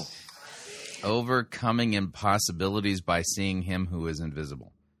invisible. Overcoming impossibilities by seeing Him who is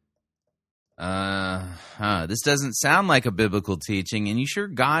invisible. This doesn't sound like a biblical teaching. And you sure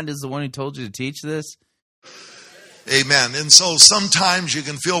God is the one who told you to teach this? Amen. And so sometimes you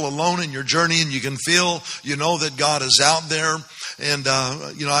can feel alone in your journey, and you can feel, that God is out there. And,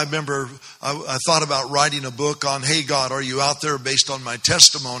 I remember I thought about writing a book on, hey, God, are you out there, based on my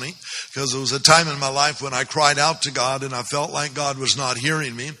testimony? Because there was a time in my life when I cried out to God and I felt like God was not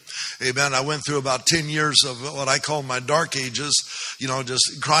hearing me. Amen. I went through about 10 years of what I call my dark ages,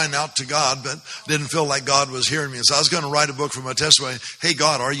 just crying out to God, but didn't feel like God was hearing me. So I was going to write a book for my testimony. Hey,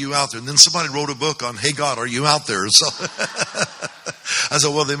 God, are you out there? And then somebody wrote a book on, hey, God, are you out there? So I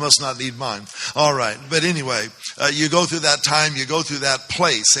said, well, they must not need mine. All right. But anyway, you go through that time, you go through that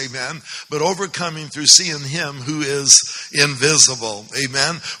place. Amen. But overcoming through seeing Him who is invisible.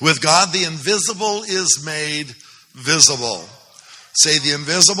 Amen. With God, the invisible is made visible. Say, the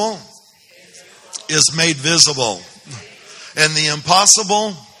invisible is made visible, and the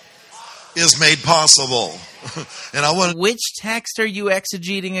impossible is made possible. And I want Which text are you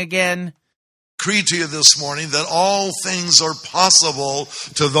exegeting again? Decree to you this morning that all things are possible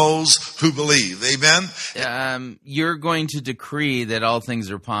to those who believe. Amen. You're going to decree that all things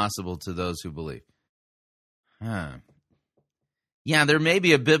are possible to those who believe. Yeah, there may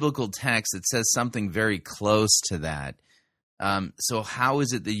be a biblical text that says something very close to that. So how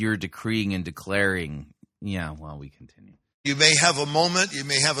is it that you're decreeing and declaring? Yeah, well, we continue. You may have a moment, you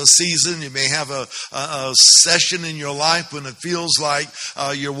may have a season, you may have a session in your life when it feels like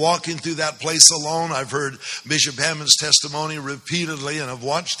you're walking through that place alone. I've heard Bishop Hammond's testimony repeatedly, and I've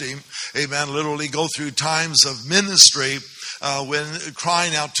watched him, amen, literally go through times of ministry when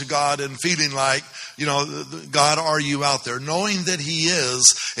crying out to God and feeling like, God, are you out there? Knowing that He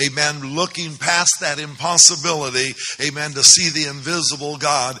is, amen, looking past that impossibility, amen, to see the invisible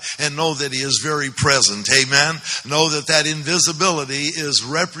God and know that He is very present, amen. Know that that invisibility is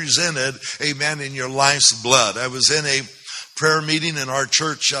represented, amen, in your life's blood. I was in a prayer meeting in our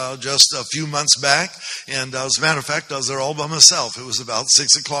church just a few months back, and as a matter of fact, I was there all by myself. It was about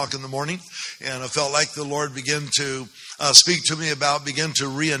 6 o'clock in the morning, and I felt like the Lord began to speak to me about begin to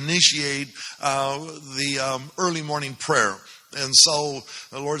reinitiate the early morning prayer. And so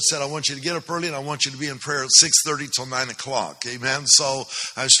the Lord said, I want you to get up early, and I want you to be in prayer at 6:30 till 9 o'clock. Amen. So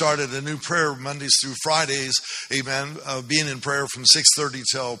I started a new prayer Mondays through Fridays. Amen. Being in prayer from 6:30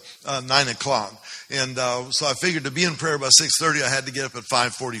 till 9 o'clock. And so I figured to be in prayer by 6:30, I had to get up at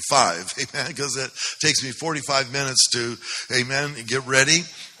 5:45. Amen. Because it takes me 45 minutes to, amen, get ready.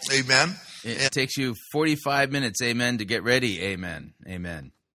 Amen. It takes you 45 minutes, amen, to get ready, amen,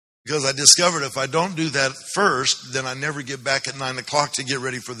 amen. Because I discovered if I don't do that first, then I never get back at 9 o'clock to get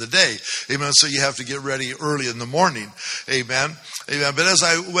ready for the day. Amen. So you have to get ready early in the morning. Amen. Amen. But as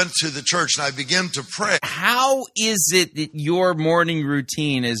I went to the church and I began to pray. How is it that your morning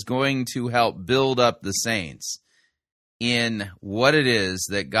routine is going to help build up the saints in what it is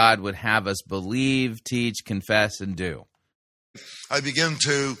that God would have us believe, teach, confess, and do? I begin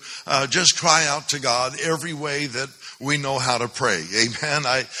to just cry out to God every way that we know how to pray. Amen.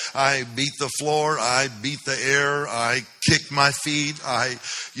 I beat the floor. I beat the air. I kick my feet.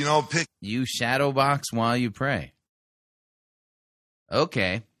 Pick. You shadow box while you pray.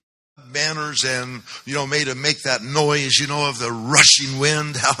 Okay. Banners and, made to make that noise, of the rushing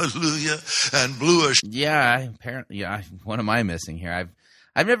wind. Hallelujah. And blew a. What am I missing here?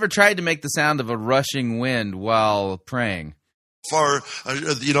 I've never tried to make the sound of a rushing wind while praying.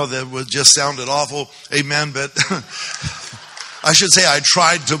 That was just sounded awful. Amen. But I should say I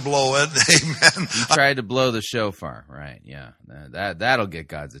tried to blow it. Amen. You tried to blow the shofar, right? Yeah. That'll get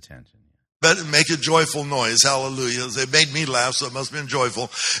God's attention. But make a joyful noise. Hallelujah. They made me laugh, so it must have been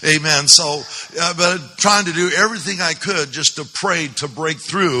joyful. Amen. So, but trying to do everything I could just to pray to break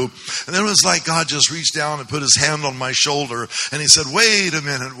through. And then it was like God just reached down and put his hand on my shoulder. And he said, wait a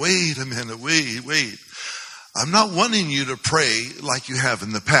minute, wait. I'm not wanting you to pray like you have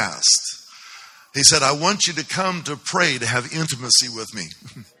in the past. He said, I want you to come to pray to have intimacy with me.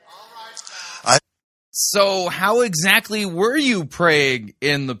 So how exactly were you praying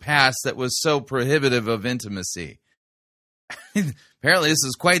in the past that was so prohibitive of intimacy? Apparently this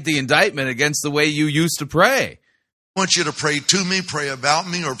is quite the indictment against the way you used to pray. I want you to pray to me, pray about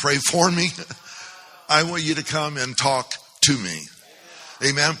me, or pray for me. I want you to come and talk to me.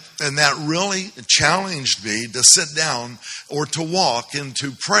 Amen. And that really challenged me to sit down or to walk and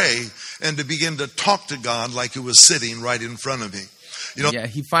to pray and to begin to talk to God like it was sitting right in front of me. Yeah,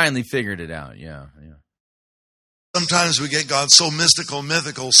 he finally figured it out. Yeah. Sometimes we get God so mystical,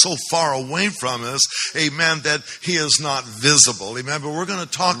 mythical, so far away from us, amen, that he is not visible. Amen. But we're going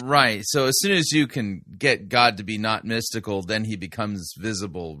to talk. Right. So as soon as you can get God to be not mystical, then he becomes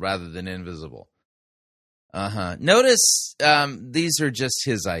visible rather than invisible. Notice these are just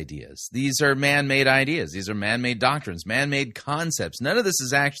his ideas. These are man-made ideas. These are man-made doctrines, man-made concepts. None of this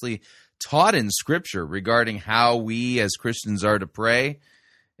is actually taught in Scripture regarding how we as Christians are to pray.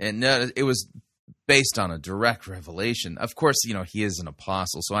 And it was based on a direct revelation. Of course, he is an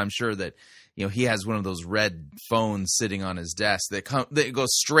apostle, so I'm sure that he has one of those red phones sitting on his desk that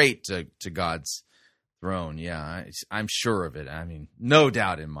goes straight to God's throne. Yeah, I'm sure of it. I mean, no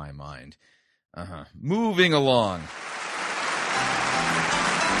doubt in my mind. Moving along.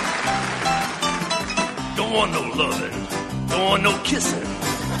 Don't want no loving. Don't want no kissing.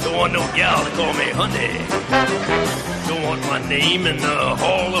 Don't want no gal to call me honey. Don't want my name in the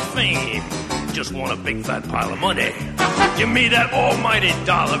Hall of Fame. Just want a big fat pile of money. Give me that almighty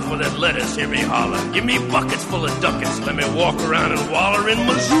dollar for that lettuce, hear me holler. Give me buckets full of ducats. Let me walk around and waller in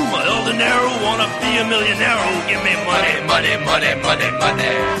Mazuma, El Dinero. Wanna be a millionaire. Give me money.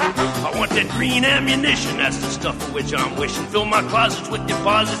 I want that green ammunition. That's the stuff for which I'm wishing. Fill my closets with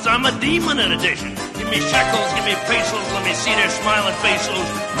deposits. I'm a demon in addition. Give me shekels, give me pesos. Let me see their smiling faces.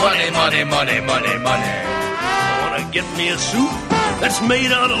 Money. I wanna get me a suit that's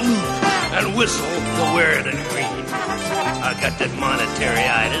made out of loot and whistle for wearing it green. I got that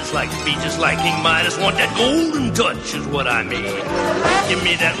monetary-itis, like to be just like King Midas. Want that golden touch is what I mean. Give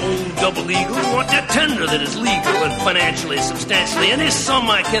me that old double eagle. Want that tender that is legal and financially, substantially, and is some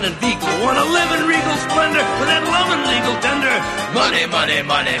I can inveigle. Want to live in regal splendor with that loving legal tender. Money.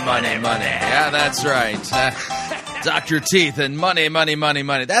 Yeah, that's right. Dr. Teeth and money.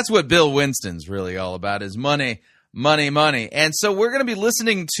 That's what Bill Winston's really all about, is money. And so we're going to be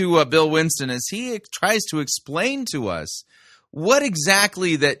listening to Bill Winston as he tries to explain to us what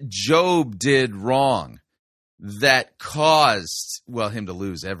exactly that Job did wrong that caused, him to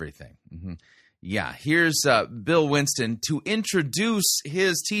lose everything. Mm-hmm. Yeah, here's Bill Winston to introduce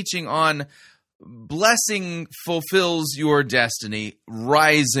his teaching on blessing fulfills your destiny,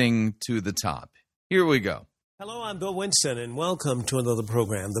 rising to the top. Here we go. Hello, I'm Bill Winston, and welcome to another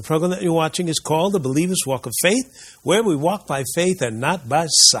program. The program that you're watching is called The Believer's Walk of Faith, where we walk by faith and not by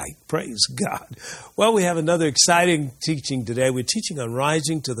sight. Praise God. Well, we have another exciting teaching today. We're teaching on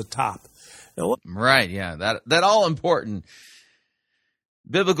rising to the top. Right, yeah, that all important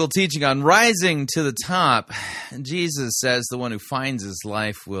biblical teaching on rising to the top. Jesus says the one who finds his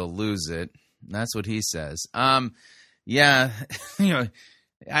life will lose it. That's what he says.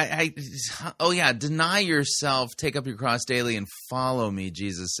 Deny yourself, take up your cross daily, and follow me,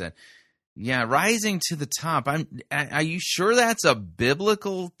 Jesus said. Yeah, rising to the top. Are you sure that's a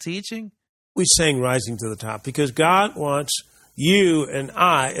biblical teaching? We sang rising to the top because God wants you and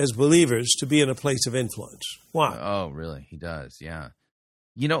I as believers to be in a place of influence. Why? Oh, really? He does, yeah.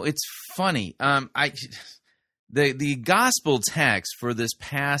 You know, it's funny. The gospel text for this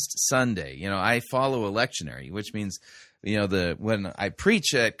past Sunday, you know, I follow a lectionary, which means, you know, when I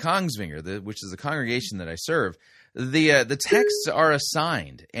preach at Kongsvinger, which is the congregation that I serve, the texts are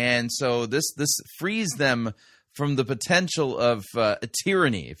assigned, and so this frees them from the potential of a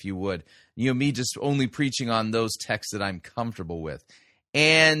tyranny, if you would. You know, me just only preaching on those texts that I'm comfortable with.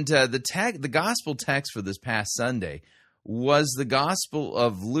 And the gospel text for this past Sunday was the Gospel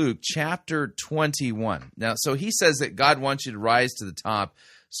of Luke, chapter 21. Now, so he says that God wants you to rise to the top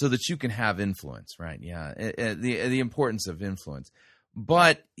so that you can have influence, right? Yeah, the importance of influence.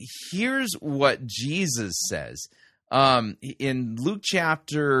 But here's what Jesus says in Luke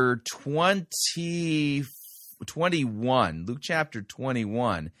chapter 21. Luke chapter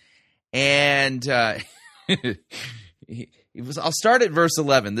 21, and I'll start at verse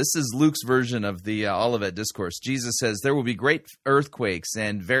 11. This is Luke's version of the Olivet Discourse. Jesus says, there will be great earthquakes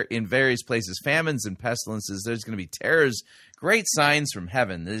and in various places, famines and pestilences. There's going to be terrors, great signs from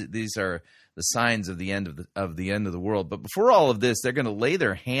heaven. These are the signs of the end of the world. But before all of this, they're going to lay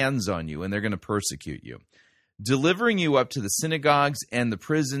their hands on you and they're going to persecute you, delivering you up to the synagogues and the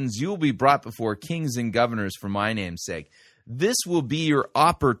prisons. You will be brought before kings and governors for my name's sake. This will be your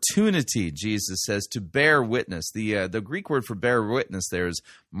opportunity, Jesus says, to bear witness. The Greek word for bear witness there is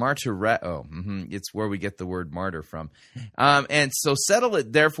martyreo. It's where we get the word martyr from. And so settle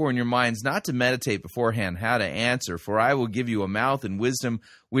it, therefore, in your minds, not to meditate beforehand how to answer, for I will give you a mouth and wisdom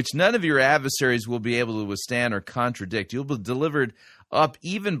which none of your adversaries will be able to withstand or contradict. You'll be delivered up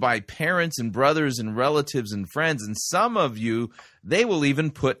even by parents and brothers and relatives and friends, and some of you they will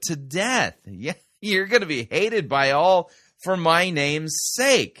even put to death. Yeah, you're going to be hated by all for my name's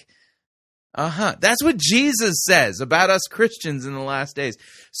sake. That's what Jesus says about us Christians in the last days.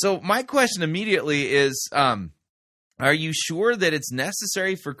 So my question immediately is, are you sure that it's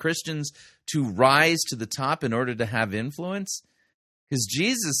necessary for Christians to rise to the top in order to have influence? Because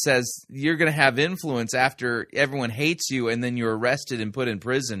Jesus says you're going to have influence after everyone hates you and then you're arrested and put in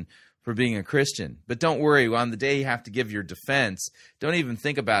prison for being a Christian. But don't worry, on the day you have to give your defense, don't even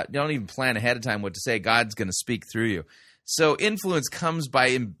plan ahead of time what to say. God's going to speak through you. So influence comes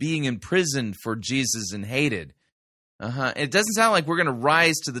by being imprisoned for Jesus and hated. It doesn't sound like we're going to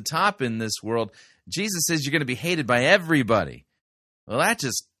rise to the top in this world. Jesus says you're going to be hated by everybody. Well, that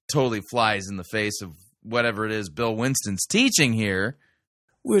just totally flies in the face of whatever it is Bill Winston's teaching here.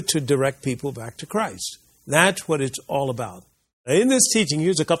 We're to direct people back to Christ. That's what it's all about. In this teaching,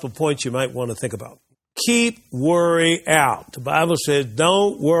 here's a couple of points you might want to think about. Keep worry out. The Bible says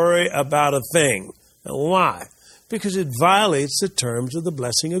don't worry about a thing. Now, why? Because it violates the terms of the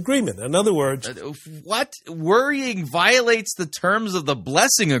blessing agreement. In other words... What? Worrying violates the terms of the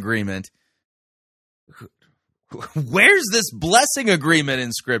blessing agreement? Where's this blessing agreement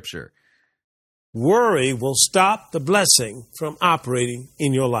in Scripture? Worry will stop the blessing from operating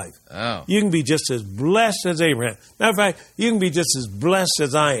in your life. Oh. You can be just as blessed as Abraham. Matter of fact, you can be just as blessed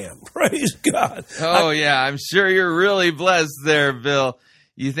as I am. Praise God. Yeah, I'm sure you're really blessed there, Bill.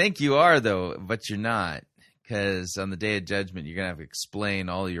 You think you are, though, but you're not. Because on the day of judgment, you're going to have to explain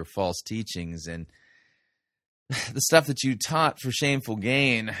all your false teachings and the stuff that you taught for shameful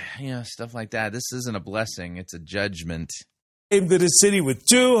gain, stuff like that. This isn't a blessing. It's a judgment. Came to the city with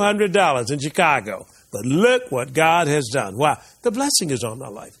 $200 in Chicago. But look what God has done. Wow, the blessing is on my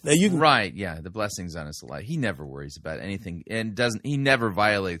life. Now you can... Right, yeah, the blessing's on his life. He never worries about anything and he never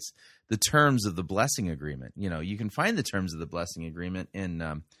violates the terms of the blessing agreement. You can find the terms of the blessing agreement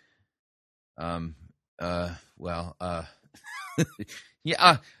in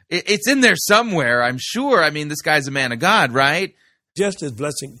it's in there somewhere, I'm sure. I mean, this guy's a man of God, right? Just as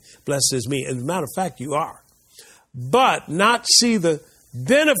blessed as me. As a matter of fact, you are. But not see the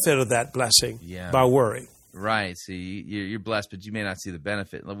benefit of that blessing by worry. Right. See, you're blessed, but you may not see the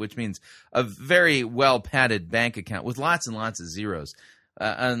benefit, which means a very well-padded bank account with lots and lots of zeros,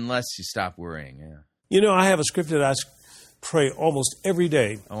 unless you stop worrying. Yeah. I have a script that I pray almost every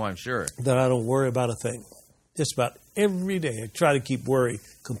day. Oh, I'm sure. That I don't worry about a thing. Just about every day. I try to keep worry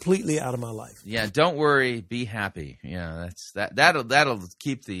completely out of my life. Yeah, don't worry, be happy. Yeah, that'll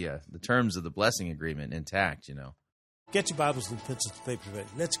keep the terms of the blessing agreement intact, Get your Bibles and pencils and paper ready.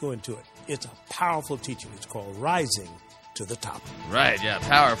 Let's go into it. It's a powerful teaching. It's called Rising to to the top. Right, yeah,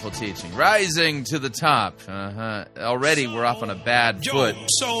 powerful teaching. Rising to the top. Already we're off on a bad foot.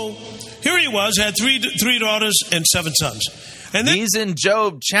 So here he was, had three daughters and 7 sons. And then, he's in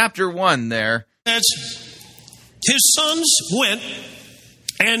Job chapter 1 there. His sons went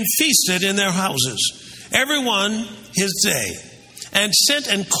and feasted in their houses, everyone his day, and sent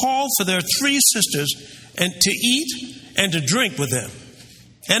and called for their 3 sisters and to eat and to drink with them.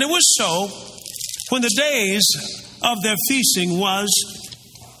 And it was so, when the days of their feasting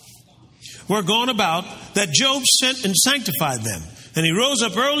were gone about, that Job sent and sanctified them. And he rose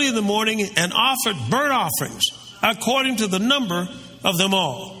up early in the morning and offered burnt offerings according to the number of them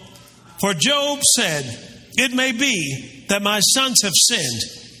all. For Job said, "It may be that my sons have sinned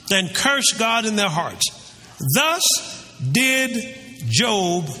and cursed God in their hearts." Thus did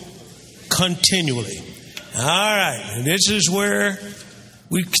Job continually. All right, and this is where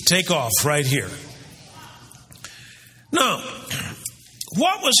we take off right here. Now,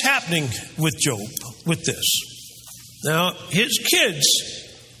 what was happening with Job with this? Now, his kids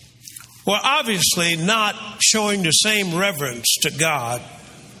were obviously not showing the same reverence to God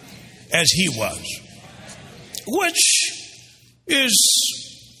as he was, which is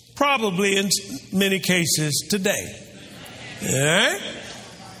probably in many cases today. All right?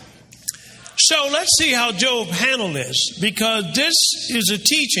 So let's see how Job handled this, because this is a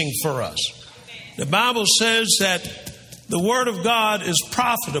teaching for us. The Bible says that the Word of God is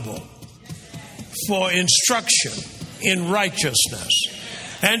profitable for instruction in righteousness.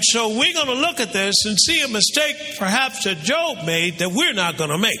 And so we're going to look at this and see a mistake perhaps that Job made that we're not going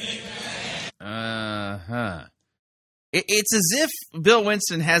to make. It's as if Bill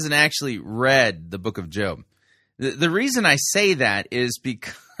Winston hasn't actually read the book of Job. The reason I say that is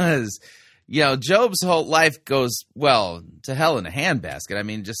because, Job's whole life goes, to hell in a handbasket. I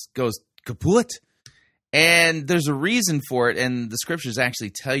mean, just goes kaput. And there's a reason for it, and the scriptures actually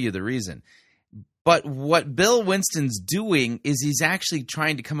tell you the reason. But what Bill Winston's doing is he's actually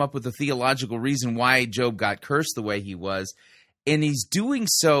trying to come up with a theological reason why Job got cursed the way he was. And he's doing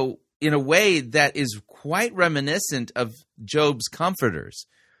so in a way that is quite reminiscent of Job's comforters,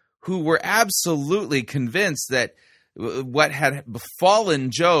 who were absolutely convinced that what had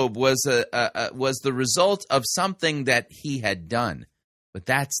befallen Job was the result of something that he had done. But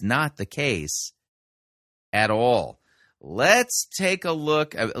that's not the case at all. Let's take a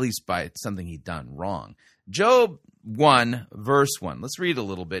look, at least by something he'd done wrong. Job 1, verse 1. Let's read a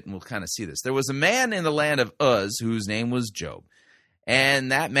little bit and we'll kind of see this. There was a man in the land of Uz whose name was Job.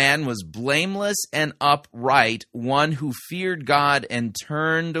 And that man was blameless and upright, one who feared God and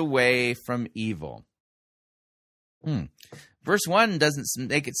turned away from evil. Verse 1 doesn't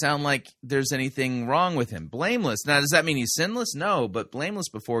make it sound like there's anything wrong with him. Blameless. Now, does that mean he's sinless? No, but blameless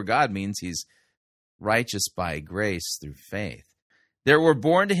before God means he's righteous by grace through faith. There were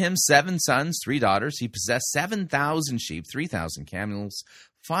born to him 7 sons, 3 daughters. He possessed 7,000 sheep, 3,000 camels,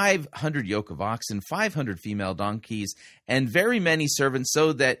 500 yoke of oxen, 500 female donkeys, and very many servants,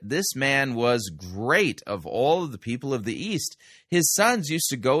 so that this man was great of all of the people of the east. His sons used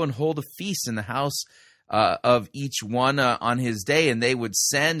to go and hold a feast in the house of each one on his day, and they would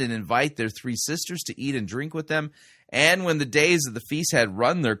send and invite their 3 sisters to eat and drink with them. And when the days of the feast had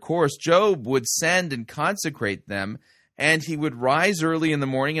run their course, Job would send and consecrate them, and he would rise early in the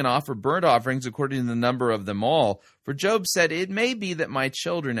morning and offer burnt offerings according to the number of them all. For Job said, "It may be that my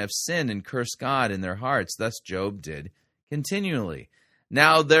children have sinned and cursed God in their hearts." Thus Job did continually.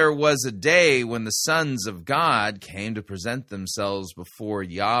 Now there was a day when the sons of God came to present themselves before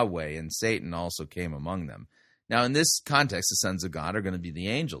Yahweh, and Satan also came among them. Now in this context, the sons of God are going to be the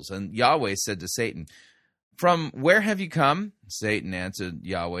angels. And Yahweh said to Satan, "From where have you come?" Satan answered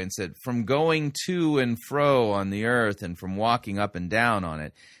Yahweh and said, "From going to and fro on the earth and from walking up and down on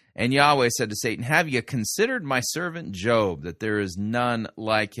it." And Yahweh said to Satan, "Have you considered my servant Job, that there is none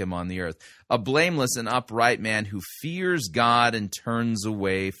like him on the earth, a blameless and upright man who fears God and turns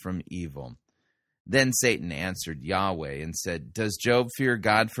away from evil?" Then Satan answered Yahweh and said, "Does Job fear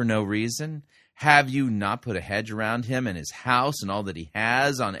God for no reason? Have you not put a hedge around him and his house and all that he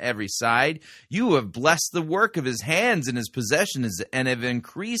has on every side? You have blessed the work of his hands and his possessions, and have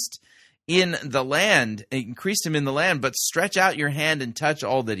increased him in the land, but stretch out your hand and touch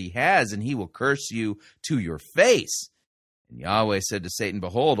all that he has, and he will curse you to your face." And Yahweh said to Satan,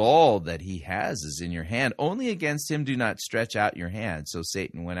 "Behold, all that he has is in your hand. Only against him do not stretch out your hand." So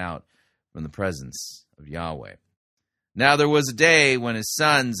Satan went out from the presence of Yahweh. Now there was a day when his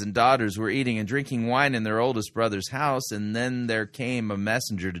sons and daughters were eating and drinking wine in their oldest brother's house, and then there came a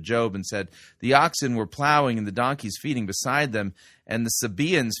messenger to Job and said, "The oxen were plowing and the donkeys feeding beside them, and the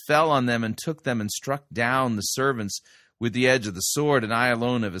Sabaeans fell on them and took them and struck down the servants with the edge of the sword, and I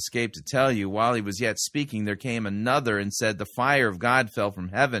alone have escaped to tell you. While he was yet speaking, there came another and said, the fire of God fell from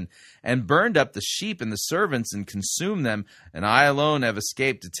heaven and burned up the sheep and the servants and consumed them, and I alone have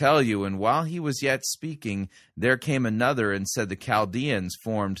escaped to tell you. And while he was yet speaking, there came another and said, the Chaldeans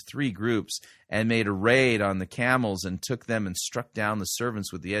formed 3 groups and made a raid on the camels and took them and struck down the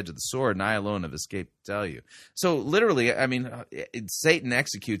servants with the edge of the sword, and I alone have escaped to tell you. So literally, I mean, Satan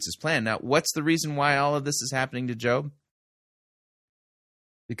executes his plan. Now, what's the reason why all of this is happening to Job?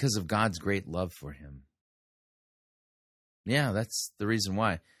 Because of God's great love for him. Yeah, that's the reason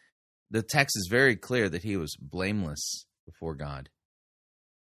why. The text is very clear that he was blameless before God.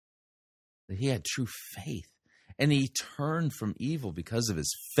 That he had true faith. And he turned from evil because of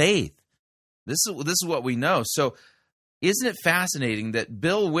his faith. This is what we know. So isn't it fascinating that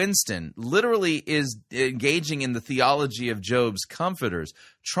Bill Winston literally is engaging in the theology of Job's comforters,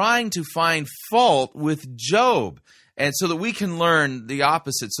 trying to find fault with Job, and so that we can learn the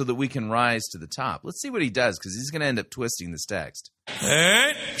opposite so that we can rise to the top. Let's see what he does, because he's going to end up twisting this text. All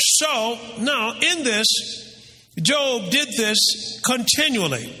right. So, now, in this, Job did this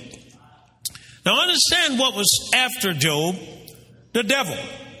continually. Now, understand what was after Job. The devil.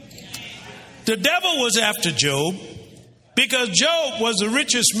 The devil was after Job because Job was the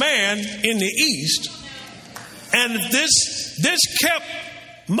richest man in the East. And this kept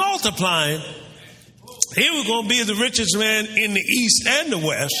multiplying. He was going to be the richest man in the East and the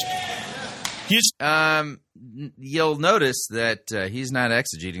West. You'll notice that he's not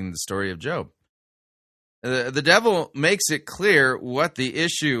exegeting the story of Job. The devil makes it clear what the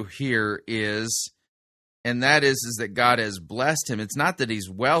issue here is, and that is that God has blessed him. It's not that he's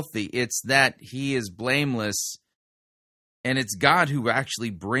wealthy, it's that he is blameless, and it's God who actually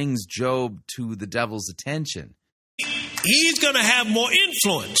brings Job to the devil's attention. He's going to have more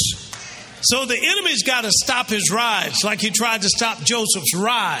influence. So the enemy's got to stop his rise, like he tried to stop Joseph's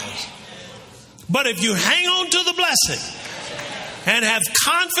rise. But if you hang on to the blessing and have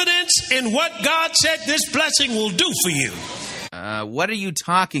confidence in what God said this blessing will do for you. What are you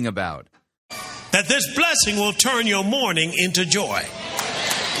talking about? That this blessing will turn your mourning into joy.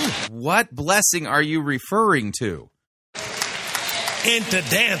 What blessing are you referring to? Into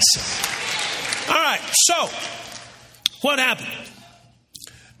dancing. All right, so what happened?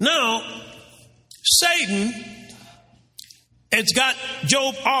 Now, Satan has got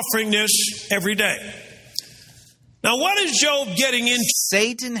Job offering this every day. Now, what is Job getting into?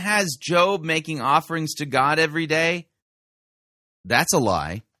 Satan has Job making offerings to God every day? That's a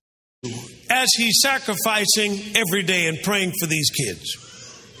lie. As he's sacrificing every day and praying for these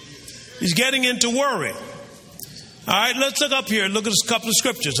kids. He's getting into worry. All right, let's look up here. Look at a couple of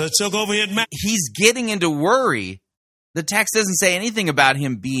scriptures. Let's look over here at He's getting into worry. The text doesn't say anything about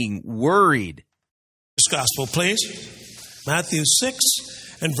him being worried. This gospel, please. Matthew 6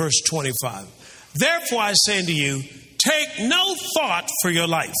 and verse 25. Therefore I say unto you, take no thought for your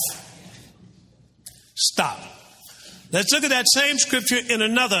life. Stop. Let's look at that same scripture in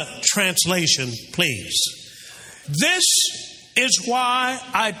another translation, please. This is why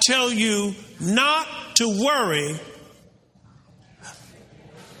I tell you not to worry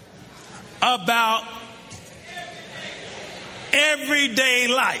about everyday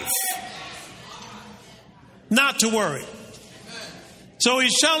life. Not to worry. So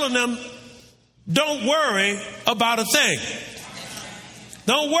he's telling them, don't worry about a thing.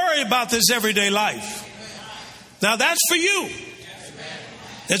 Don't worry about this everyday life. Now that's for you.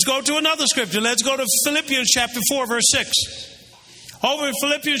 Let's go to another scripture. Let's go to Philippians chapter 4, verse 6. Over in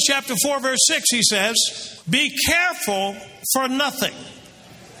Philippians chapter 4, verse 6, he says, be careful for nothing,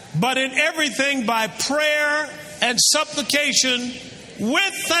 but in everything by prayer and supplication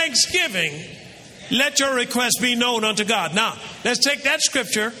with thanksgiving, let your requests be known unto God. Now, let's take that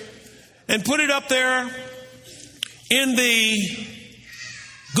scripture and put it up there in the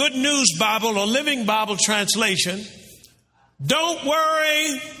Good News Bible or Living Bible translation. Don't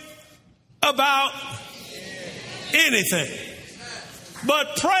worry about anything,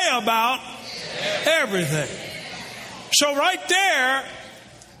 but pray about everything. So right there,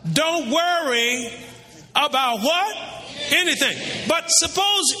 don't worry about what? Anything. But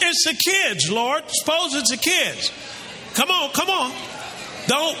suppose it's the kids, Lord. Suppose it's the kids. Come on.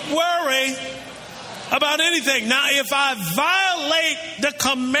 Don't worry about anything. Now, if I violate the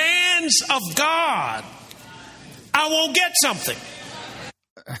commands of God, I won't get something.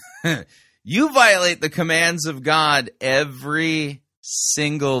 You violate the commands of God every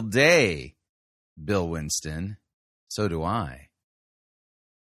single day, Bill Winston. So do I.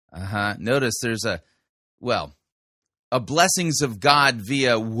 Notice there's a blessings of God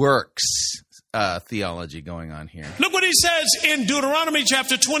via works theology going on here. Look what he says in Deuteronomy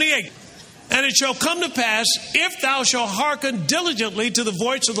chapter 28. And it shall come to pass, if thou shalt hearken diligently to the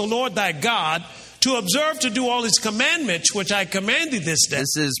voice of the Lord thy God, to observe to do all his commandments, which I command thee this day.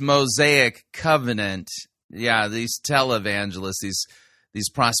 This is Mosaic covenant. Yeah, these televangelists, these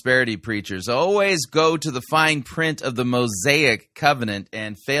prosperity preachers always go to the fine print of the Mosaic covenant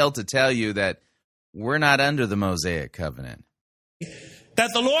and fail to tell you that we're not under the Mosaic covenant.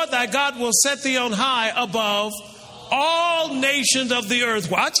 That the Lord thy God will set thee on high above all nations of the earth.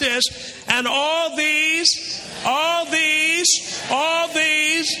 Watch this. And all these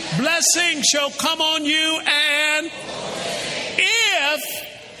blessings shall come on you, and if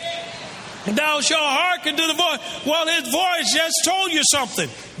thou shalt hearken to the voice. Well, his voice just told you something.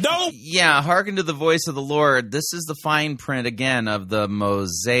 Yeah, hearken to the voice of the Lord. This is the fine print, again, of the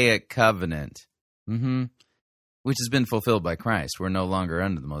Mosaic covenant. Which has been fulfilled by Christ. We're no longer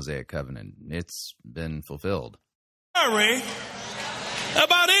under the Mosaic covenant. It's been fulfilled. Worry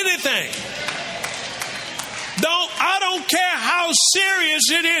about anything. I don't care how serious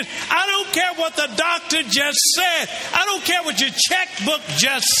it is. I don't care what the doctor just said. I don't care what your checkbook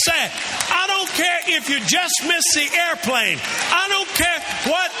just said. I don't care if you just missed the airplane. I don't care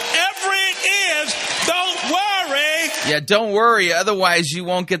whatever it is. Don't worry. Yeah, don't worry. Otherwise, you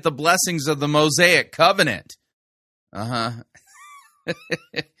won't get the blessings of the Mosaic covenant.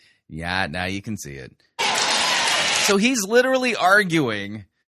 Yeah, now you can see it. So he's literally arguing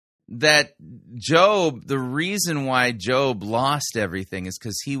that Job, the reason why Job lost everything is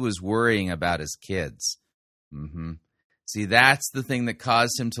because he was worrying about his kids. See, that's the thing that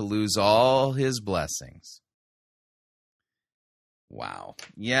caused him to lose all his blessings. Wow.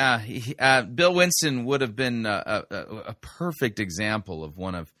 Yeah, Bill Winston would have been a perfect example of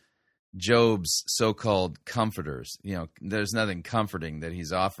one of Job's so-called comforters. You know, there's nothing comforting that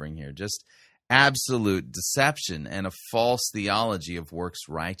he's offering here. Just absolute deception and a false theology of works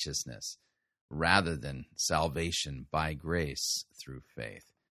righteousness rather than salvation by grace through faith.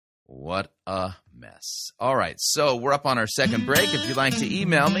 What a mess. All right, so we're up on our second break. If you'd like to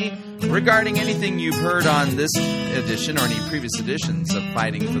email me regarding anything you've heard on this edition or any previous editions of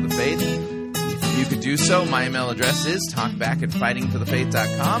Fighting for the Faith, you could do so. My email address is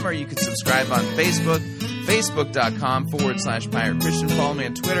talkback@fightingforthefaith.com, or you could subscribe on Facebook, facebook.com/Pirate Christian. Follow me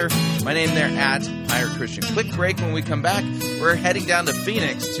on Twitter. My name there @Pirate Christian. Quick break. When we come back, we're heading down to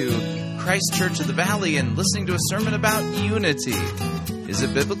Phoenix to Christ Church of the Valley and listening to a sermon about unity. Is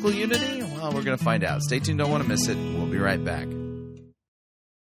it biblical unity? Well, we're going to find out. Stay tuned. Don't want to miss it. We'll be right back.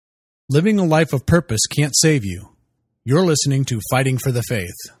 Living a life of purpose can't save you. You're listening to Fighting for the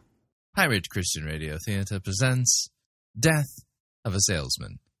Faith. Pirate Christian Radio Theater presents Death of a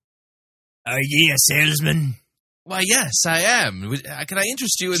Salesman. Are ye a salesman? Why, yes, I am. Can I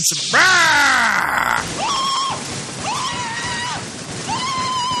interest you in some...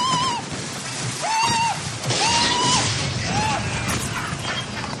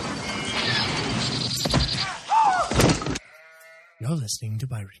 You're listening to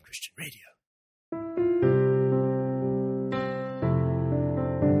Pirate Christian Radio.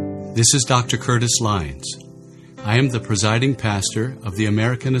 This is Dr. Curtis Lyons. I am the presiding pastor of the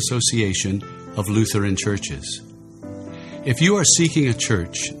American Association of Lutheran Churches. If you are seeking a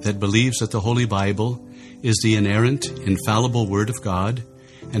church that believes that the Holy Bible is the inerrant, infallible Word of God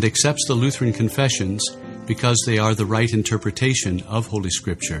and accepts the Lutheran confessions because they are the right interpretation of Holy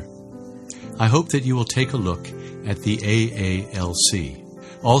Scripture, I hope that you will take a look at the AALC.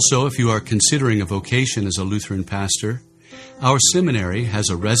 Also, if you are considering a vocation as a Lutheran pastor, our seminary has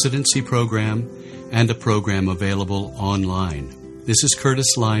a residency program and a program available online. This is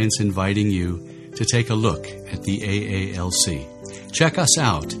Curtis Lyons inviting you to take a look at the AALC. Check us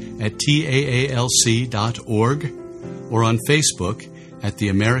out at taalc.org or on Facebook at the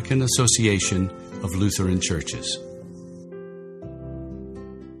American Association of Lutheran Churches.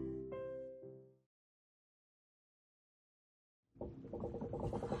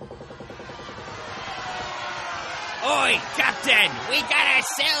 Oi, Captain! We got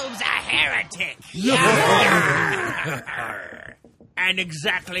ourselves a heretic! And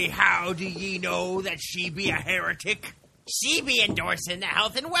exactly how do ye know that she be a heretic? She be endorsing the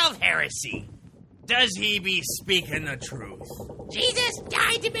health and wealth heresy. Does he be speaking the truth? Jesus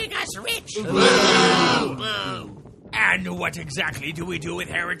died to make us rich! And what exactly do we do with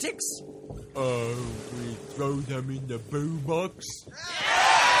heretics? We throw them in the boo box.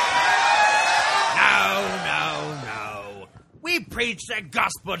 No. We preach the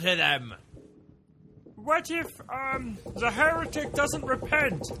gospel to them. What if, the heretic doesn't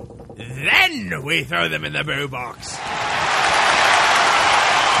repent? Then we throw them in the boo box.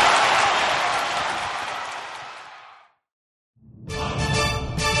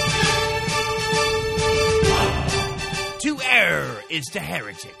 is to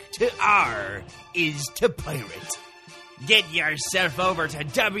heretic. To R is to pirate. Get yourself over to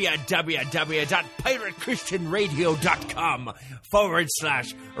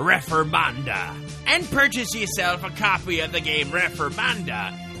www.piratechristianradio.com/Reformanda and purchase yourself a copy of the game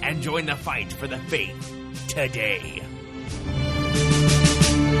Reformanda and join the fight for the faith today.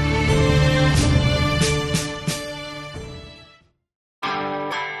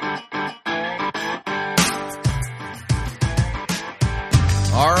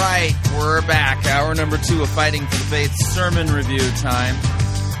 All right, we're back. Hour number 2 of Fighting for the Faith sermon review time.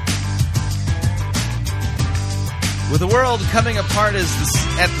 With the world coming apart at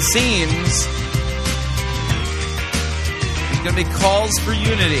the seams, there's going to be calls for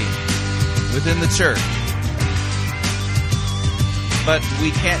unity within the church. But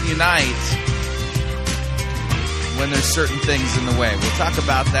we can't unite when there's certain things in the way. We'll talk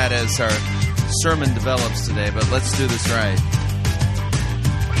about that as our sermon develops today, but let's do this right.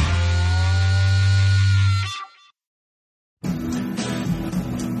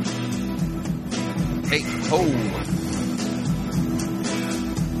 Hey, ho!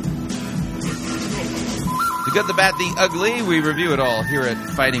 The good, the bad, the ugly, we review it all here at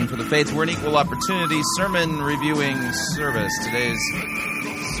Fighting for the Faith. We're an equal opportunity sermon reviewing service. Today's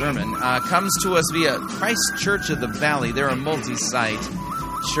sermon comes to us via Christ Church of the Valley. They're a multi-site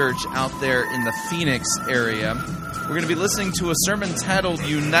church out there in the Phoenix area. We're going to be listening to a sermon titled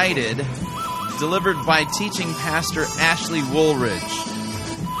United, delivered by teaching pastor Ashley Woolridge.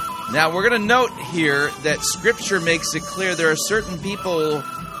 Now, we're going to note here that Scripture makes it clear there are certain people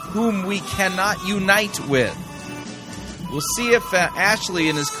whom we cannot unite with. We'll see if Ashley,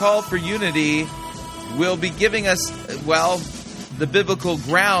 in his call for unity, will be giving us, the biblical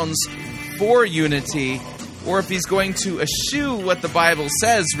grounds for unity, or if he's going to eschew what the Bible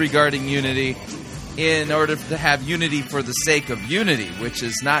says regarding unity in order to have unity for the sake of unity, which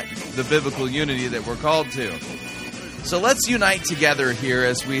is not the biblical unity that we're called to. So let's unite together here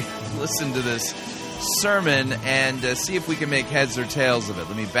as we listen to this sermon and see if we can make heads or tails of it.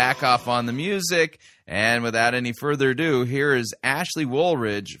 Let me back off on the music, and without any further ado, here is Ashley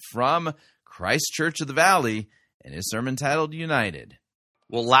Woolridge from Christ Church of the Valley and his sermon titled United.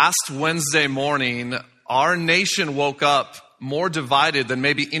 Well, last Wednesday morning, our nation woke up more divided than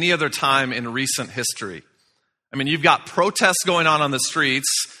maybe any other time in recent history. I mean, you've got protests going on the streets,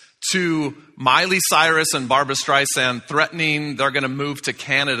 to Miley Cyrus and Barbra Streisand threatening they're going to move to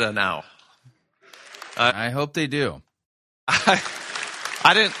Canada now. I hope they do. I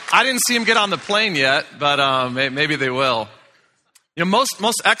didn't see them get on the plane yet, but maybe they will. You know,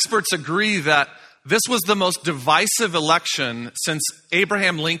 most experts agree that this was the most divisive election since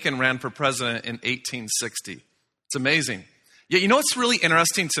Abraham Lincoln ran for president in 1860. It's amazing. Yet, you know what's really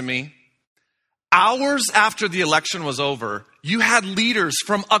interesting to me? Hours after the election was over, you had leaders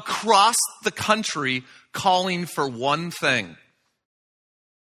from across the country calling for one thing.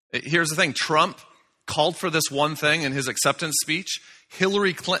 Here's the thing. Trump called for this one thing in his acceptance speech.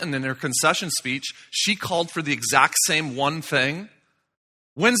 Hillary Clinton in her concession speech, she called for the exact same one thing.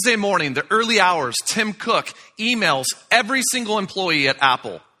 Wednesday morning, the early hours, Tim Cook emails every single employee at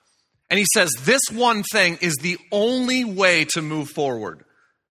Apple. And he says, this one thing is the only way to move forward.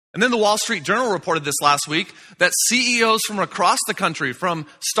 And then the Wall Street Journal reported this last week that CEOs from across the country, from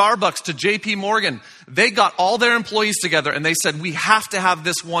Starbucks to JP Morgan, they got all their employees together and they said, we have to have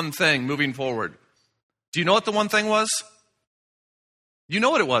this one thing moving forward. Do you know what the one thing was? You know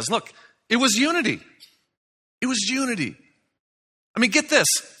what it was. Look, it was unity. It was unity. I mean, get this.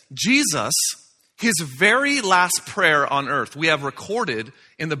 Jesus, his very last prayer on earth, we have recorded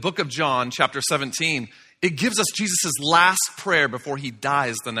in the book of John, chapter 17. It gives us Jesus' last prayer before he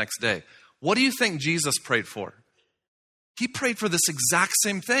dies the next day. What do you think Jesus prayed for? He prayed for this exact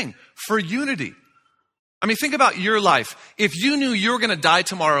same thing, for unity. I mean, think about your life. If you knew you were going to die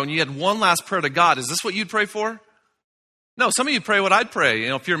tomorrow and you had one last prayer to God, is this what you'd pray for? No, some of you pray what I'd pray. You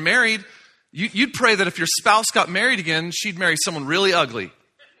know, if you're married, you'd pray that if your spouse got married again, she'd marry someone really ugly. All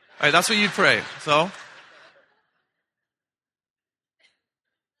right, that's what you'd pray. So,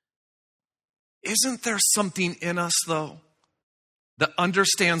 isn't there something in us, though, that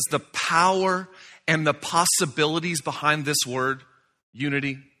understands the power and the possibilities behind this word,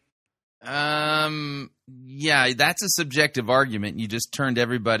 unity? Yeah, that's a subjective argument. You just turned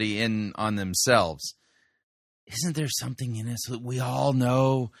everybody in on themselves. Isn't there something in us that we all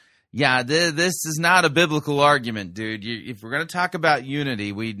know? Yeah, this is not a biblical argument, dude. If we're going to talk about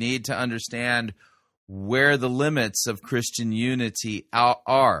unity, we need to understand where the limits of Christian unity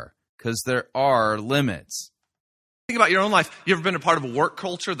are, because there are limits. Think about your own life. You ever been a part of a work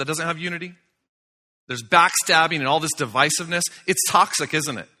culture that doesn't have unity? There's backstabbing and all this divisiveness. It's toxic,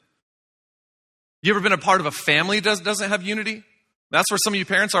 isn't it? You ever been a part of a family that doesn't have unity? That's where some of you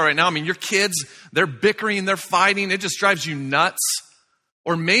parents are right now. I mean, your kids, they're bickering, they're fighting. It just drives you nuts.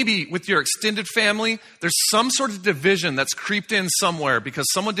 Or maybe with your extended family, there's some sort of division that's creeped in somewhere because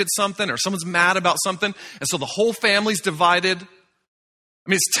someone did something or someone's mad about something. And so the whole family's divided. I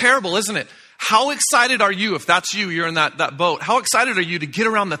mean, it's terrible, isn't it? How excited are you, if that's you, you're in that boat, how excited are you to get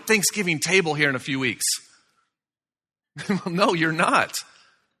around the Thanksgiving table here in a few weeks? No, you're not.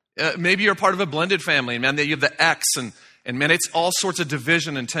 Maybe you're part of a blended family, and man, you have the X, and man, it's all sorts of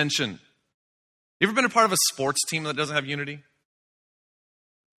division and tension. You ever been a part of a sports team that doesn't have unity?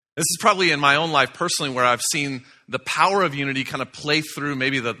 This is probably in my own life personally where I've seen the power of unity kind of play through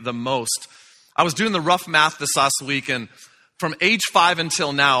maybe the most. I was doing the rough math this last week, and from age 5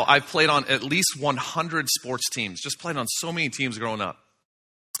 until now, I've played on at least 100 sports teams, just played on so many teams growing up.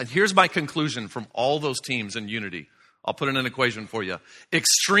 And here's my conclusion from all those teams in unity. I'll put in an equation for you.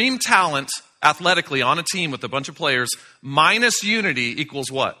 Extreme talent athletically on a team with a bunch of players minus unity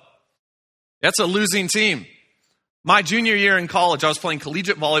equals what? That's a losing team. My junior year in college, I was playing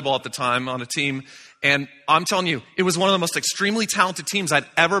collegiate volleyball at the time on a team, and I'm telling you, it was one of the most extremely talented teams I'd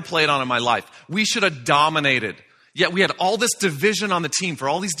ever played on in my life. We should have dominated. Yet we had all this division on the team for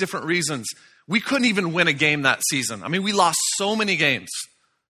all these different reasons. We couldn't even win a game that season. I mean, we lost so many games.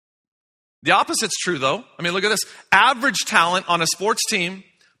 The opposite's true, though. I mean, look at this. Average talent on a sports team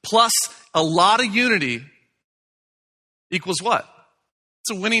plus a lot of unity equals what?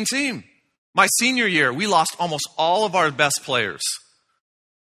 It's a winning team. My senior year, we lost almost all of our best players.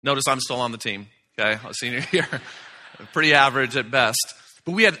 Notice I'm still on the team, okay? Senior year, pretty average at best.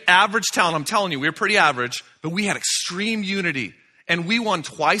 But we had average talent. I'm telling you, we were pretty average, but we had extreme unity. And we won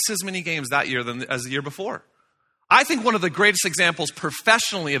twice as many games that year as the year before. I think one of the greatest examples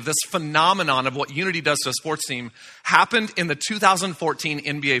professionally of this phenomenon of what unity does to a sports team happened in the 2014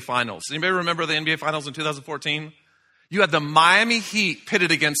 NBA Finals. Anybody remember the NBA Finals in 2014? You had the Miami Heat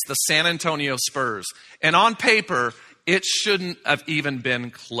pitted against the San Antonio Spurs. And on paper, it shouldn't have even been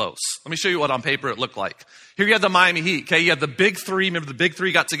close. Let me show you what on paper it looked like. Here you have the Miami Heat. Okay, you had the big three. Remember the big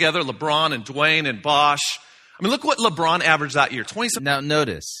three got together, LeBron and Dwayne and Bosh. I mean, look what LeBron averaged that year. 27. Now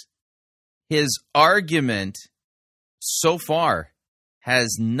notice, his argument so far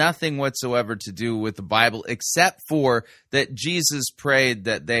has nothing whatsoever to do with the Bible except for that Jesus prayed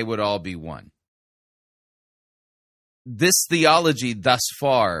that they would all be one. This theology thus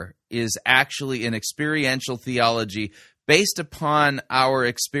far is actually an experiential theology based upon our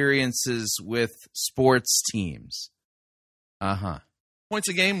experiences with sports teams. Points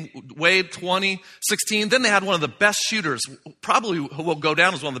a game, Wade, 20, 16. Then they had one of the best shooters, probably who will go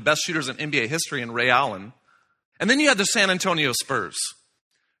down as one of the best shooters in NBA history, in Ray Allen. And then you had the San Antonio Spurs.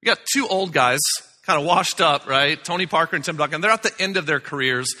 You got two old guys, kind of washed up, right? Tony Parker and Tim Duncan. They're at the end of their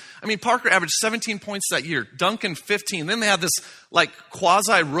careers. I mean, Parker averaged 17 points that year. Duncan, 15. Then they had this, like,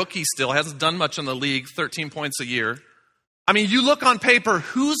 quasi-rookie still. Hasn't done much in the league, 13 points a year. I mean, you look on paper,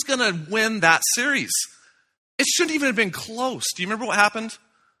 who's going to win that series? It shouldn't even have been close. Do you remember what happened?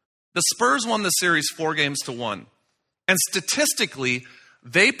 The Spurs won the series 4-1. And statistically,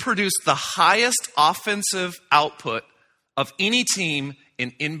 they produced the highest offensive output of any team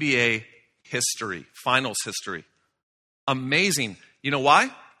in NBA history, finals history. Amazing. You know why?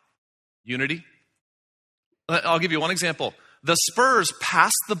 Unity. I'll give you one example. The Spurs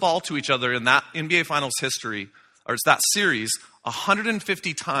passed the ball to each other in that NBA finals history, or it's that series,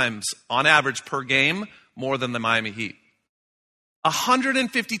 150 times on average per game, more than the Miami Heat.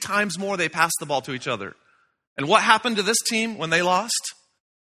 150 times more they passed the ball to each other. And what happened to this team when they lost?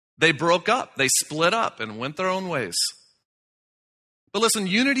 They broke up. They split up and went their own ways. But listen,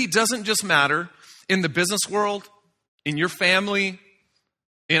 unity doesn't just matter in the business world, in your family,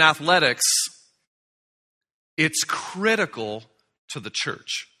 in athletics. It's critical to the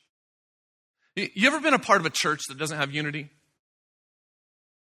church. You ever been a part of a church that doesn't have unity?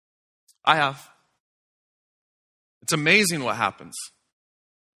 I have. It's amazing what happens.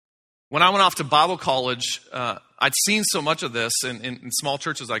 When I went off to Bible college, I'd seen so much of this in small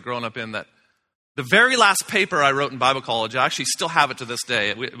churches I'd grown up in that the very last paper I wrote in Bible college, I actually still have it to this day.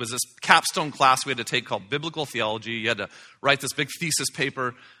 It was this capstone class we had to take called Biblical Theology. You had to write this big thesis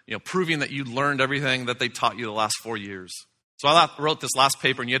paper, proving that you'd learned everything that they taught you the last 4 years. So I wrote this last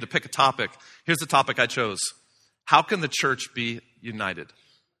paper, and you had to pick a topic. Here's the topic I chose. How can the church be united?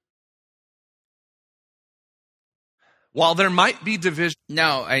 While there might be division.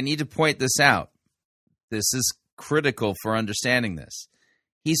 Now, I need to point this out. This is critical for understanding this.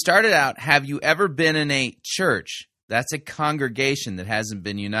 He started out, have you ever been in a church? That's a congregation that hasn't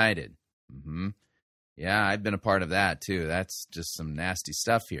been united. Yeah, I've been a part of that too. That's just some nasty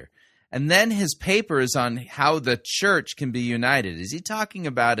stuff here. And then his paper is on how the church can be united. Is he talking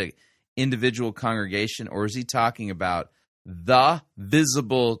about an individual congregation, or is he talking about the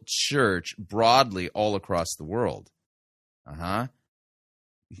visible church broadly all across the world?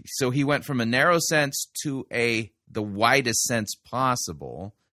 So he went from a narrow sense to the widest sense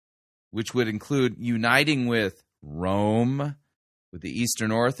possible, which would include uniting with Rome, with the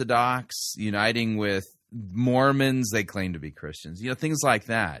Eastern Orthodox, uniting with Mormons, they claim to be Christians, things like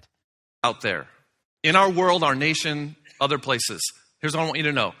that. Out there, in our world, our nation, other places, here's what I want you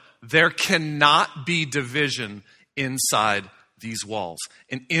to know. There cannot be division inside these walls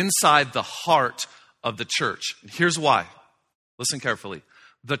and inside the heart of the church. And here's why. Listen carefully.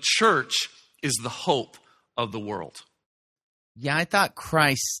 The church is the hope of the world. Yeah, I thought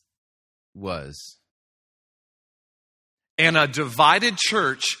Christ was. And a divided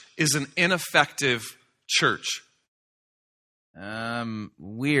church is an ineffective church.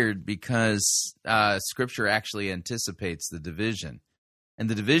 Weird, because Scripture actually anticipates the division. And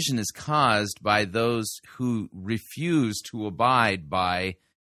the division is caused by those who refuse to abide by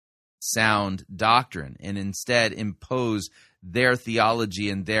sound doctrine and instead impose their theology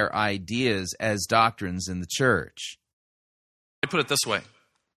and their ideas as doctrines in the church. I put it this way.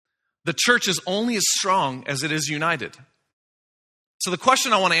 The church is only as strong as it is united. So the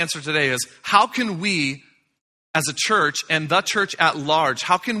question I want to answer today is, how can we as a church and the church at large,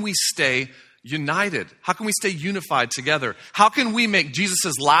 how can we stay united? How can we stay unified together? How can we make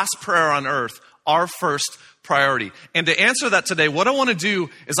Jesus' last prayer on earth our first priority? And to answer that today, what I want to do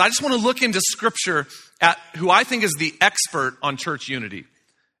is I just want to look into Scripture at who I think is the expert on church unity.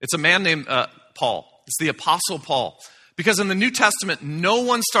 It's a man named Paul. It's the Apostle Paul. Because in the New Testament, no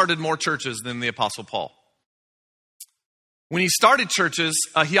one started more churches than the Apostle Paul. When he started churches,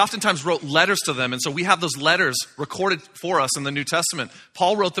 he oftentimes wrote letters to them. And so we have those letters recorded for us in the New Testament.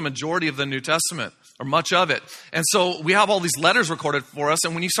 Paul wrote the majority of the New Testament, or much of it. And so we have all these letters recorded for us.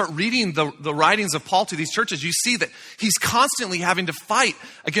 And when you start reading the writings of Paul to these churches, you see that he's constantly having to fight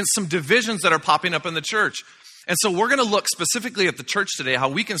against some divisions that are popping up in the church. And so we're going to look specifically at the church today, how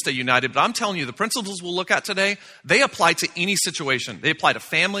we can stay united. But I'm telling you, the principles we'll look at today, they apply to any situation. They apply to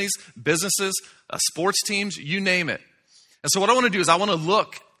families, businesses, sports teams, you name it. And so what I want to do is I want to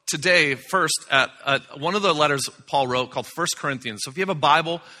look today first at one of the letters Paul wrote called 1 Corinthians. So if you have a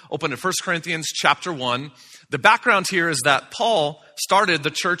Bible, open to 1 Corinthians chapter 1. The background here is that Paul started the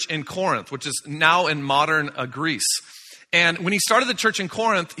church in Corinth, which is now in modern Greece. And when he started the church in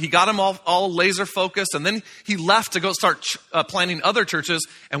Corinth, he got them all laser focused, and then he left to go start planning other churches.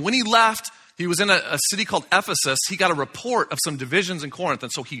 And when he left, he was in a city called Ephesus. He got a report of some divisions in Corinth.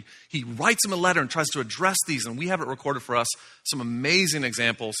 And so he writes him a letter and tries to address these. And we have it recorded for us, some amazing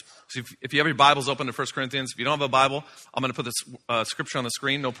examples. So if you have your Bibles open to 1 Corinthians, if you don't have a Bible, I'm going to put this scripture on the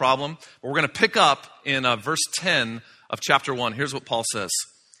screen, no problem. But we're going to pick up in verse 10 of chapter 1. Here's what Paul says.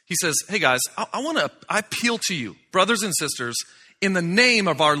 He says, hey guys, I appeal to you, brothers and sisters, in the name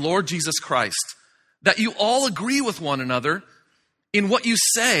of our Lord Jesus Christ, that you all agree with one another in what you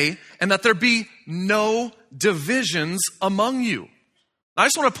say, and that there be no divisions among you. I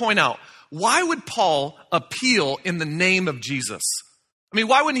just want to point out, why would Paul appeal in the name of Jesus? I mean,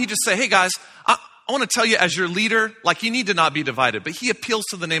 why wouldn't he just say, hey guys, I want to tell you as your leader, like you need to not be divided, but he appeals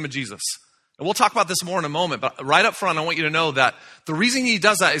to the name of Jesus. And we'll talk about this more in a moment, but right up front, I want you to know that the reason he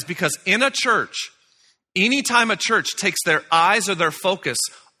does that is because in a church, anytime a church takes their eyes or their focus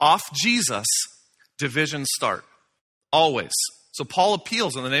off Jesus, divisions start. Always. So Paul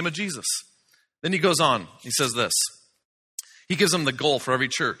appeals in the name of Jesus. Then he goes on. He says this. He gives them the goal for every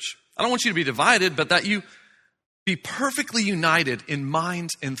church. I don't want you to be divided, but that you be perfectly united in mind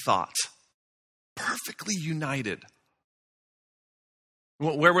and thought. Perfectly united.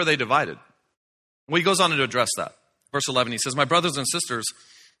 Where were they divided? Well, he goes on to address that. Verse 11, he says, my brothers and sisters,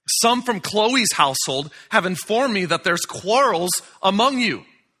 some from Chloe's household have informed me that there's quarrels among you.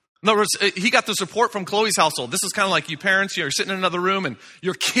 In other words, he got this report from Chloe's household. This is kind of like you parents, you're sitting in another room and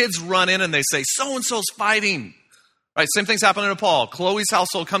your kids run in and they say, so-and-so's fighting. Right? Same thing's happening to Paul. Chloe's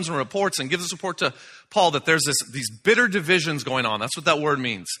household comes and reports and gives this report to Paul that there's these bitter divisions going on. That's what that word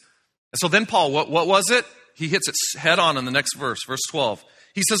means. And so then Paul, what was it? He hits it head on in the next verse, verse 12.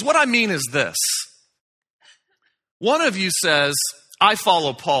 He says, what I mean is this. One of you says, I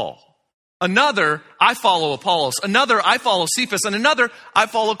follow Paul. Another, I follow Apollos. Another, I follow Cephas. And another, I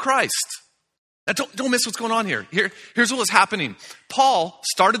follow Christ. Now, don't miss what's going on here. Here's what was happening. Paul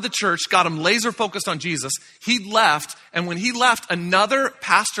started the church, got him laser focused on Jesus. He left, and when he left, another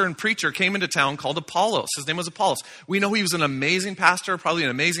pastor and preacher came into town called Apollos. His name was Apollos. We know he was an amazing pastor, probably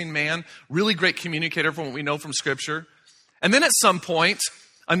an amazing man, really great communicator from what we know from Scripture. And then at some point,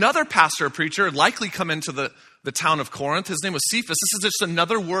 another pastor or preacher had likely come into the town of Corinth. His name was Cephas. This is just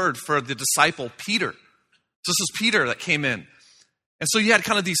another word for the disciple Peter. So this was Peter that came in. And so you had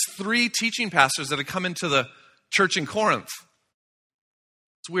kind of these three teaching pastors that had come into the church in Corinth.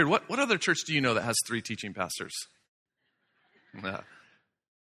 It's weird. What other church do you know that has three teaching pastors? Yeah.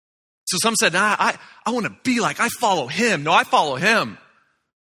 So some said, I want to be like, I follow him. No, I follow him.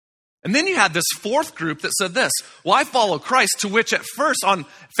 And then you had this fourth group that said this, well, I follow Christ, to which at first on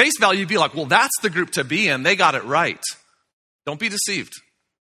face value you'd be like, well, that's the group to be in. They got it right. Don't be deceived.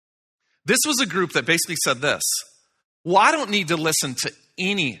 This was a group that basically said this, well, I don't need to listen to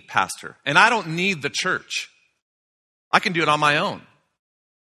any pastor, and I don't need the church. I can do it on my own.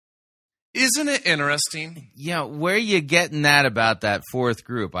 Isn't it interesting? Yeah, where are you getting that about that fourth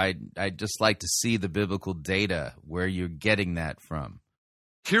group? I'd just like to see the biblical data where you're getting that from.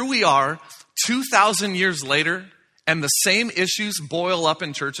 Here we are, 2,000 years later, and the same issues boil up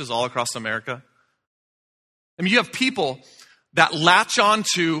in churches all across America. I mean, you have people that latch on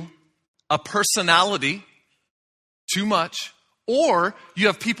to a personality too much, or you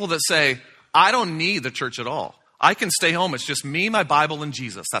have people that say, I don't need the church at all. I can stay home. It's just me, my Bible, and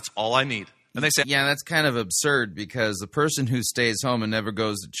Jesus. That's all I need. And they say, yeah, that's kind of absurd, because the person who stays home and never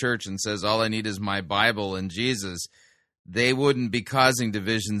goes to church and says, all I need is my Bible and Jesus, they wouldn't be causing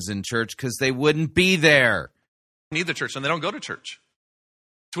divisions in church because they wouldn't be there. Need the church, and they don't go to church.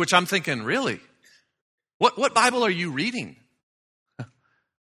 To which I'm thinking, really? What Bible are you reading?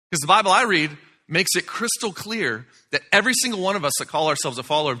 Because the Bible I read makes it crystal clear that every single one of us that call ourselves a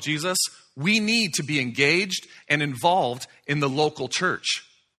follower of Jesus, we need to be engaged and involved in the local church.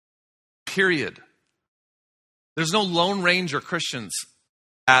 Period. There's no Lone Ranger Christians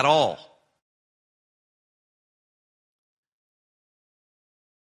at all.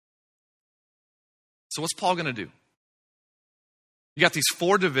 So what's Paul going to do? You got these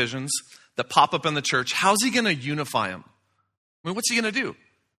four divisions that pop up in the church. How's he going to unify them? I mean, what's he going to do?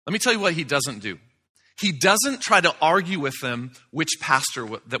 Let me tell you what he doesn't do. He doesn't try to argue with them which pastor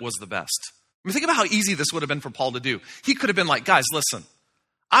that was the best. I mean, think about how easy this would have been for Paul to do. He could have been like, guys, listen,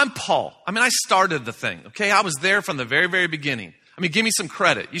 I'm Paul. I mean, I started the thing, okay? I was there from the very, very beginning. I mean, give me some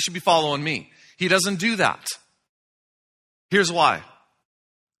credit. You should be following me. He doesn't do that. Here's why.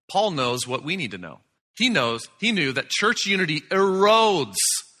 Paul knows what we need to know. He knew that church unity erodes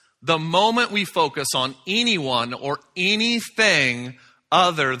the moment we focus on anyone or anything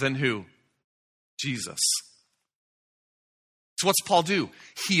other than who? Jesus. So what's Paul do?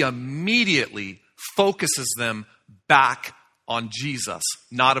 He immediately focuses them back on Jesus,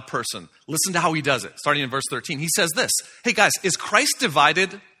 not a person. Listen to how he does it. Starting in verse 13, he says this, hey guys, is Christ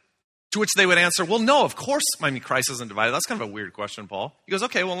divided? To which they would answer, well, no, of course, Christ isn't divided. That's kind of a weird question, Paul. He goes,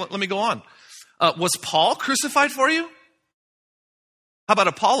 okay, well, let me go on. Was Paul crucified for you? How about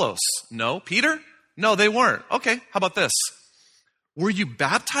Apollos? No. Peter? No, they weren't. Okay, how about this? Were you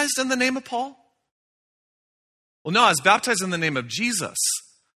baptized in the name of Paul? Well, no, I was baptized in the name of Jesus.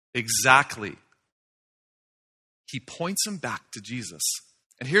 Exactly. He points them back to Jesus.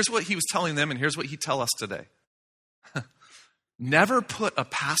 And here's what he was telling them, and here's what he tells us today. Never put a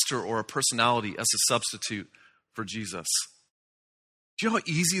pastor or a personality as a substitute for Jesus. Do you know how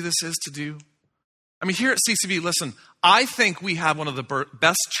easy this is to do? I mean, here at CCV, listen, I think we have one of the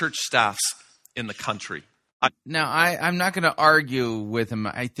best church staffs in the country. I'm not going to argue with him.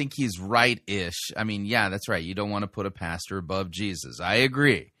 I think he's right-ish. I mean, yeah, that's right. You don't want to put a pastor above Jesus. I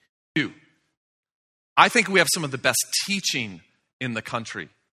agree. I think we have some of the best teaching in the country.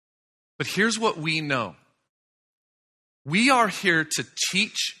 But here's what we know. We are here to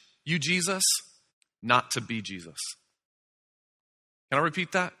teach you Jesus, not to be Jesus. Can I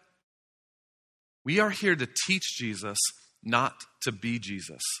repeat that? We are here to teach Jesus, not to be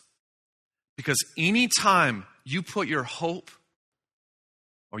Jesus. Because anytime you put your hope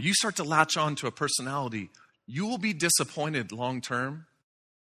or you start to latch on to a personality, you will be disappointed long term,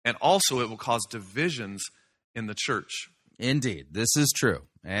 and also it will cause divisions in the church. Indeed, this is true.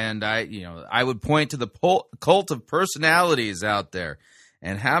 And I would point to the cult of personalities out there.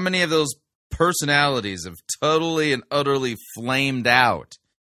 And how many of those personalities have totally and utterly flamed out?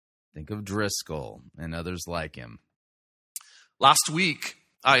 Think of Driscoll and others like him. Last week,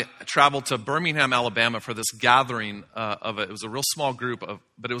 I traveled to Birmingham, Alabama for this gathering of it. It was a real small group,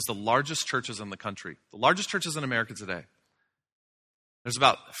 but it was the largest churches in the country, the largest churches in America today. There's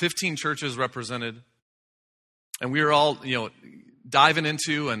about 15 churches represented. And we are all, diving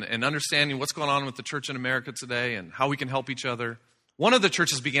into and understanding what's going on with the church in America today and how we can help each other. One of the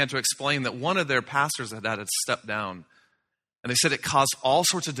churches began to explain that one of their pastors had stepped down. And they said it caused all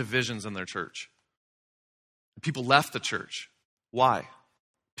sorts of divisions in their church. People left the church. Why?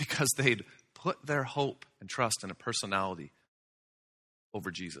 Because they'd put their hope and trust in a personality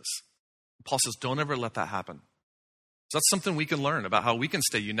over Jesus. Paul says, don't ever let that happen. So that's something we can learn about how we can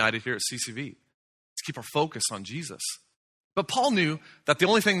stay united here at CCV. Let's keep our focus on Jesus. But Paul knew that the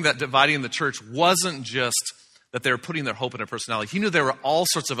only thing that dividing the church wasn't just that they were putting their hope in a personality. He knew there were all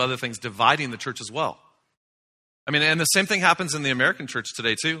sorts of other things dividing the church as well. I mean, and the same thing happens in the American church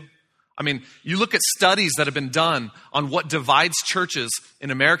today too. I mean, you look at studies that have been done on what divides churches in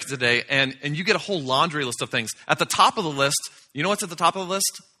America today, and you get a whole laundry list of things. At the top of the list, you know what's at the top of the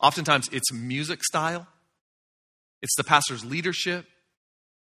list? Oftentimes it's music style. It's the pastor's leadership.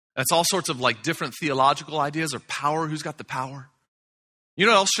 It's all sorts of like different theological ideas or power. Who's got the power? You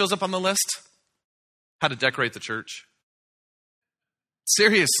know what else shows up on the list? How to decorate the church.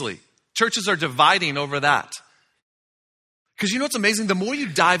 Seriously, churches are dividing over that. Because you know what's amazing? The more you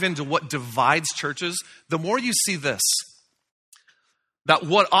dive into what divides churches, the more you see this. That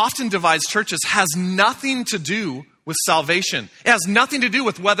what often divides churches has nothing to do with salvation. It has nothing to do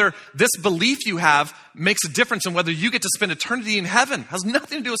with whether this belief you have makes a difference in whether you get to spend eternity in heaven. It has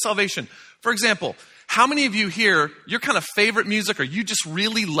nothing to do with salvation. For example, how many of you here, your kind of favorite music, or you just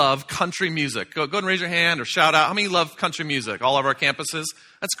really love country music? Go ahead and raise your hand or shout out. How many love country music? All of our campuses?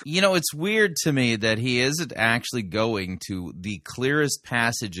 It's weird to me that he isn't actually going to the clearest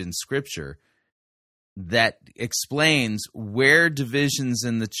passage in Scripture that explains where divisions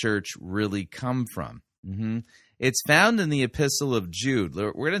in the church really come from. It's found in the Epistle of Jude.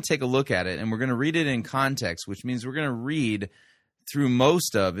 We're going to take a look at it, and we're going to read it in context, which means we're going to read through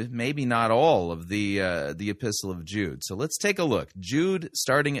most of it, maybe not all of the Epistle of Jude. So let's take a look. Jude,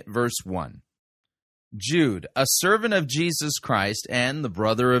 starting at verse 1. Jude, a servant of Jesus Christ and the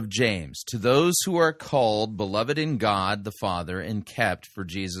brother of James, to those who are called, beloved in God the Father, and kept for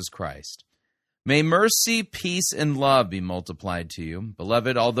Jesus Christ. May mercy, peace, and love be multiplied to you.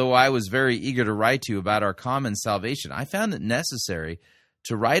 Beloved, although I was very eager to write to you about our common salvation, I found it necessary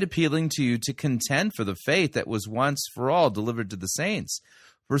to write appealing to you to contend for the faith that was once for all delivered to the saints.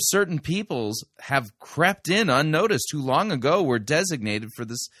 For certain peoples have crept in unnoticed who long ago were designated for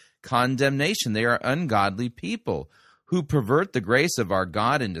this condemnation. They are ungodly people who pervert the grace of our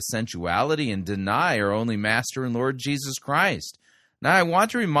God into sensuality and deny our only Master and Lord Jesus Christ. Now I want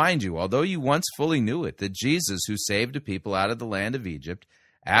to remind you, although you once fully knew it, that Jesus, who saved a people out of the land of Egypt,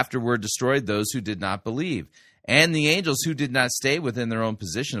 afterward destroyed those who did not believe, and the angels who did not stay within their own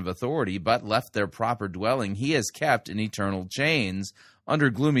position of authority, but left their proper dwelling, he has kept in eternal chains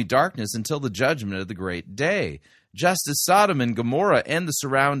under gloomy darkness until the judgment of the great day. Just as Sodom and Gomorrah and the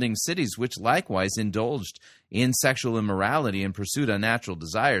surrounding cities, which likewise indulged in sexual immorality and pursued unnatural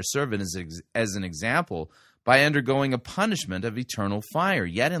desires, serve as an example by undergoing a punishment of eternal fire.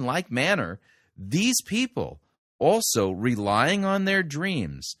 Yet in like manner, these people, also relying on their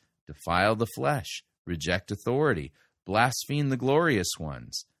dreams, defile the flesh, reject authority, blaspheme the glorious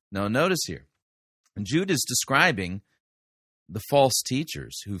ones. Now notice here, Jude is describing the false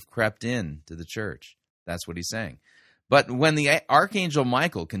teachers who've crept in to the church. That's what he's saying. But when the archangel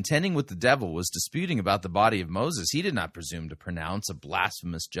Michael, contending with the devil, was disputing about the body of Moses, he did not presume to pronounce a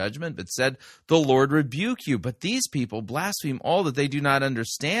blasphemous judgment, but said, "The Lord rebuke you." But these people blaspheme all that they do not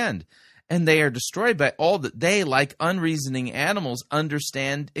understand, and they are destroyed by all that they, like unreasoning animals,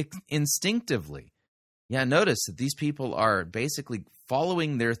 understand instinctively. Yeah, notice that these people are basically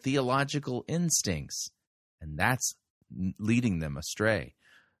following their theological instincts, and that's leading them astray.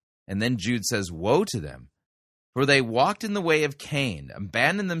 And then Jude says, "Woe to them, for they walked in the way of Cain,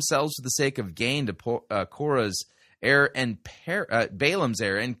 abandoned themselves for the sake of gain to Korah's error and Balaam's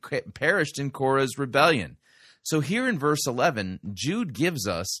error, and perished in Korah's rebellion." So here in verse 11, Jude gives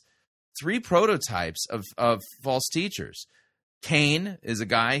us three prototypes of false teachers. Cain is a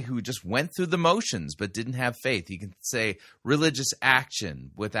guy who just went through the motions but didn't have faith. You can say religious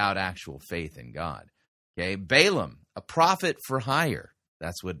action without actual faith in God. Okay, Balaam, a prophet for hire.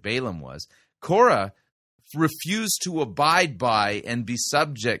 That's what Balaam was. Korah refused to abide by and be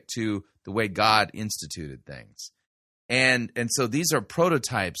subject to the way God instituted things. And so these are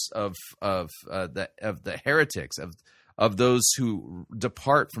prototypes of the heretics, of those who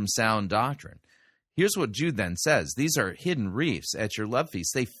depart from sound doctrine. Here's what Jude then says. These are hidden reefs at your love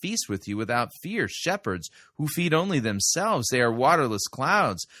feast. They feast with you without fear. Shepherds who feed only themselves. They are waterless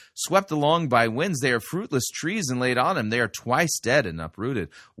clouds, swept along by winds. They are fruitless trees and laid on them. They are twice dead and uprooted.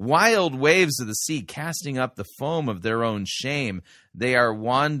 Wild waves of the sea, casting up the foam of their own shame. They are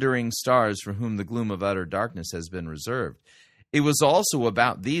wandering stars for whom the gloom of utter darkness has been reserved. It was also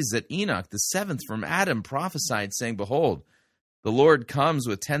about these that Enoch, the seventh from Adam, prophesied, saying, Behold, the Lord comes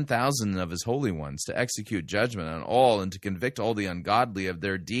with 10,000 of his holy ones to execute judgment on all and to convict all the ungodly of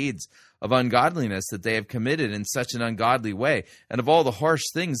their deeds of ungodliness that they have committed in such an ungodly way, and of all the harsh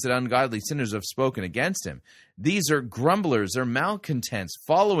things that ungodly sinners have spoken against him. These are grumblers, or malcontents,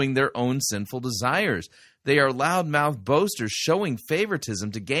 following their own sinful desires. They are loud-mouthed boasters, showing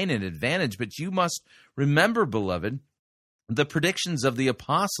favoritism to gain an advantage. But you must remember, beloved, the predictions of the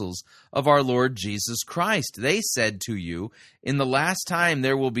apostles of our Lord Jesus Christ. They said to you, in the last time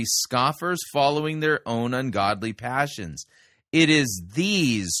there will be scoffers following their own ungodly passions. It is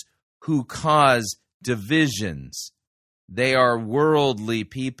these who cause divisions. They are worldly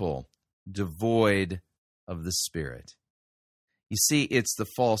people, devoid of the Spirit. You see, it's the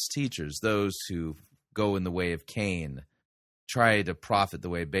false teachers, those who go in the way of Cain, try to profit the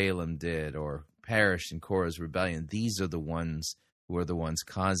way Balaam did, or perish in Korah's rebellion. These are the ones who are the ones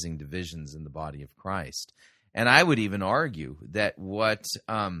causing divisions in the body of Christ. And I would even argue that what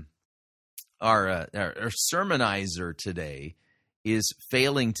our sermonizer today is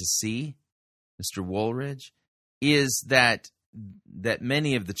failing to see, Mr. Woolridge, is that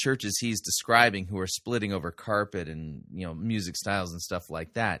many of the churches he's describing who are splitting over carpet and music styles and stuff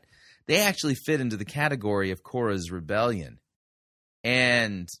like that, they actually fit into the category of Korah's rebellion.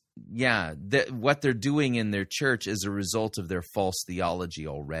 And what they're doing in their church is a result of their false theology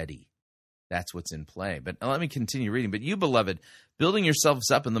already. That's what's in play. But let me continue reading. But you, beloved, building yourselves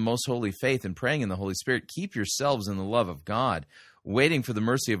up in the most holy faith and praying in the Holy Spirit, keep yourselves in the love of God, waiting for the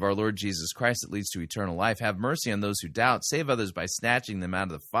mercy of our Lord Jesus Christ that leads to eternal life. Have mercy on those who doubt. Save others by snatching them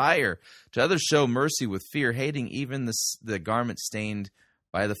out of the fire. To others show mercy with fear, hating even the garment stained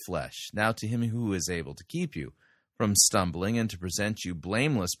by the flesh. Now to him who is able to keep you from stumbling and to present you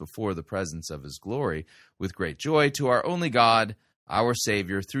blameless before the presence of his glory with great joy, to our only God, our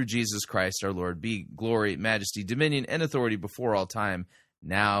Savior, through Jesus Christ our Lord, be glory, majesty, dominion, and authority before all time,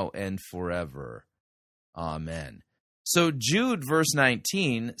 now and forever. Amen. So Jude, verse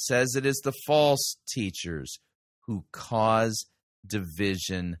 19, says it is the false teachers who cause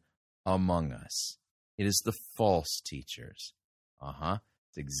division among us. It is the false teachers.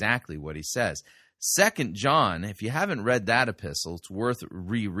 It's exactly what he says. 2 John, if you haven't read that epistle, it's worth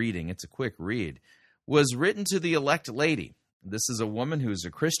rereading. It's a quick read. Was written to the elect lady. This is a woman who is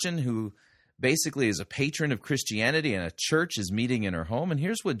a Christian who basically is a patron of Christianity, and a church is meeting in her home. And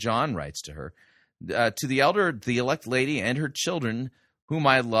here's what John writes to her. To the elder, the elect lady, and her children, whom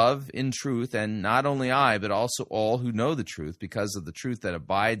I love in truth, and not only I, but also all who know the truth, because of the truth that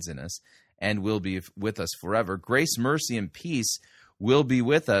abides in us and will be with us forever. Grace, mercy, and peace will be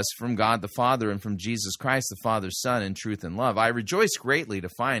with us from God the Father and from Jesus Christ, the Father's Son, in truth and love. I rejoice greatly to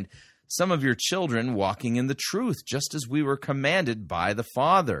find some of your children walking in the truth, just as we were commanded by the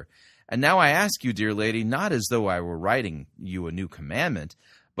Father. And now I ask you, dear lady, not as though I were writing you a new commandment,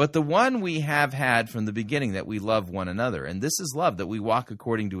 but the one we have had from the beginning, that we love one another. And this is love, that we walk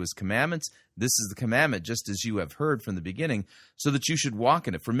according to his commandments. This is the commandment, just as you have heard from the beginning, so that you should walk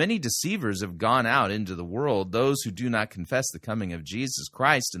in it. For many deceivers have gone out into the world, those who do not confess the coming of Jesus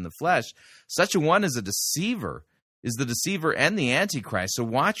Christ in the flesh. Such a one is the deceiver and the Antichrist. So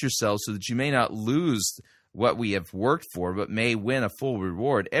watch yourselves so that you may not lose what we have worked for, but may win a full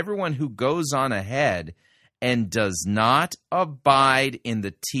reward. Everyone who goes on ahead and does not abide in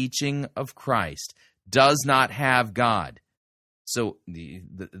the teaching of Christ does not have God. So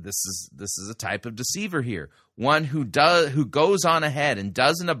this is a type of deceiver here. One who goes on ahead and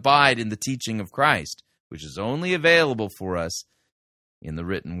doesn't abide in the teaching of Christ, which is only available for us in the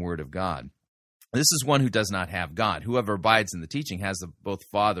written word of God. This is one who does not have God. Whoever abides in the teaching has both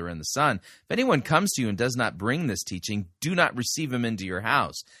Father and the Son. If anyone comes to you and does not bring this teaching, do not receive him into your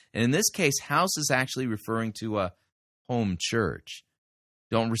house. And in this case, house is actually referring to a home church.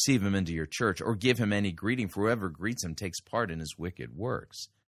 Don't receive him into your church or give him any greeting, for whoever greets him takes part in his wicked works.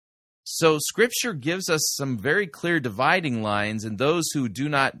 So Scripture gives us some very clear dividing lines, and those who do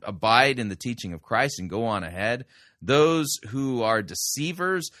not abide in the teaching of Christ and go on ahead, those who are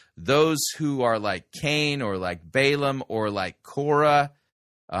deceivers, those who are like Cain or like Balaam or like Korah.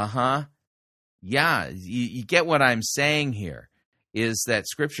 Yeah, you get what I'm saying here, is that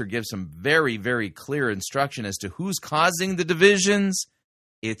Scripture gives some very, very clear instruction as to who's causing the divisions.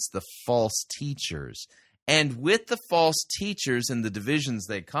 It's the false teachers. And with the false teachers and the divisions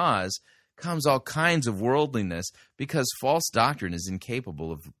they cause comes all kinds of worldliness, because false doctrine is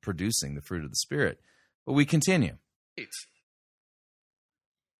incapable of producing the fruit of the Spirit. But we continue.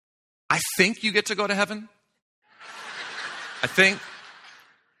 I think you get to go to heaven. I think.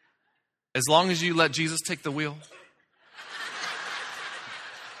 As long as you let Jesus take the wheel.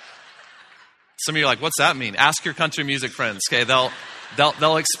 Some of you are like, what's that mean? Ask your country music friends. Okay,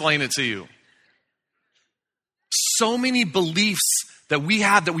 they'll explain it to you. So many beliefs that we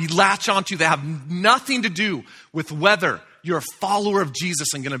have, that we latch onto, that have nothing to do with whether you're a follower of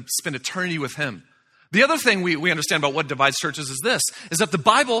Jesus and going to spend eternity with him. The other thing we understand about what divides churches is this, is that the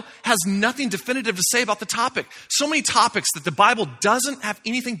Bible has nothing definitive to say about the topic. So many topics that the Bible doesn't have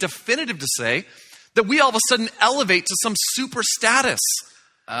anything definitive to say, that we all of a sudden elevate to some super status.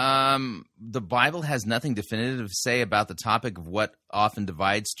 The Bible has nothing definitive to say about the topic of what often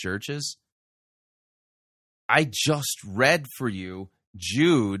divides churches. I just read for you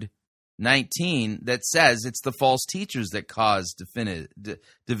Jude 19 that says it's the false teachers that cause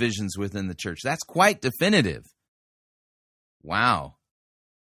divisions within the church. That's quite definitive. Wow.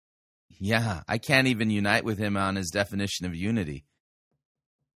 Yeah, I can't even unite with him on his definition of unity.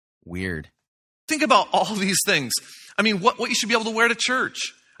 Weird. Think about all these things. I mean, what you should be able to wear to church.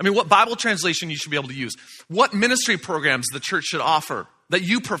 I mean, what Bible translation you should be able to use. What ministry programs the church should offer that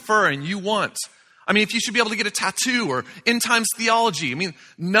you prefer and you want. I mean, if you should be able to get a tattoo or end times theology. I mean,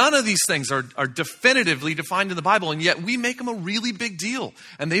 none of these things are definitively defined in the Bible, and yet we make them a really big deal,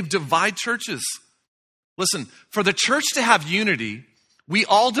 and they divide churches. Listen, for the church to have unity, we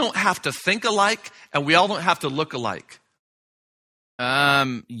all don't have to think alike, and we all don't have to look alike.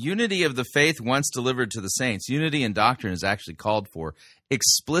 Unity of the faith once delivered to the saints. Unity in doctrine is actually called for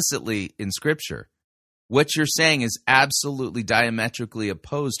explicitly in Scripture. What you're saying is absolutely diametrically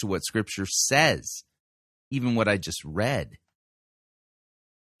opposed to what Scripture says, even what I just read.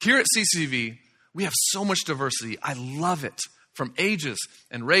 Here at CCV, we have so much diversity. I love it. From ages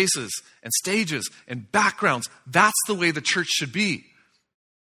and races and stages and backgrounds. That's the way the church should be.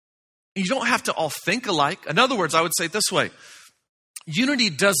 You don't have to all think alike. In other words, I would say it this way. Unity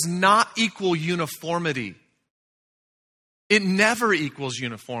does not equal uniformity. It never equals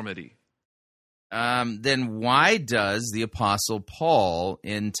uniformity. Then why does the Apostle Paul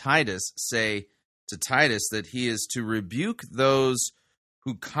in Titus say to Titus that he is to rebuke those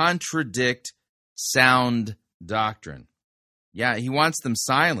who contradict sound doctrine? Yeah, he wants them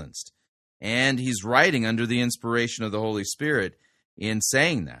silenced. And he's writing under the inspiration of the Holy Spirit in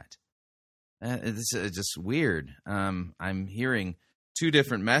saying that. It's just weird. I'm hearing two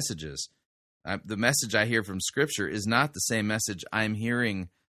different messages. The message I hear from Scripture is not the same message I'm hearing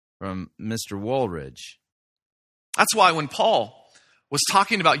from Mr. Woolridge. That's why when Paul was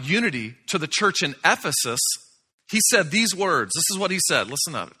talking about unity to the church in Ephesus, he said these words. This is what he said.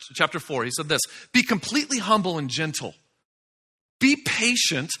 Listen up. Chapter 4, he said this. Be completely humble and gentle. Be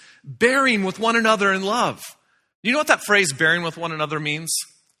patient, bearing with one another in love. You know what that phrase, bearing with one another, means?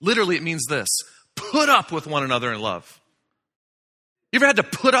 Literally, it means this. Put up with one another in love. You ever had to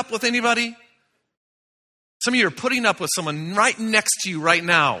put up with anybody? Some of you are putting up with someone right next to you right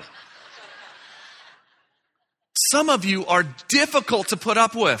now. Some of you are difficult to put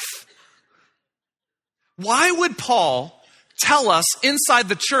up with. Why would Paul tell us inside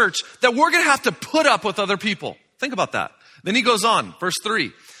the church that we're going to have to put up with other people? Think about that. Then he goes on, verse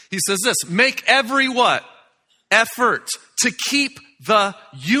 3. He says this, make every what? Effort to keep the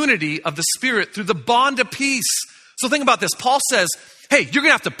unity of the Spirit through the bond of peace. So think about this. Paul says, hey, you're going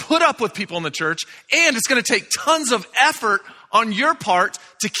to have to put up with people in the church, and it's going to take tons of effort on your part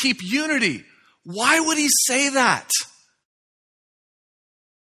to keep unity. Why would he say that?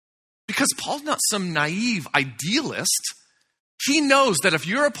 Because Paul's not some naive idealist. He knows that if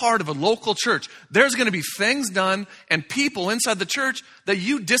you're a part of a local church, there's going to be things done and people inside the church that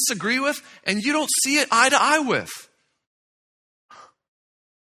you disagree with and you don't see it eye to eye with.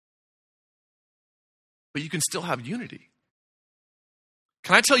 But you can still have unity.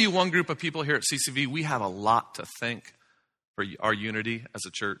 Can I tell you one group of people here at CCV, we have a lot to thank for our unity as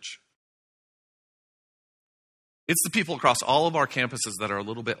a church. It's the people across all of our campuses that are a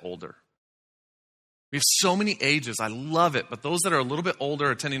little bit older. We have so many ages. I love it. But those that are a little bit older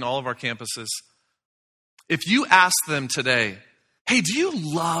attending all of our campuses, if you ask them today, hey, do you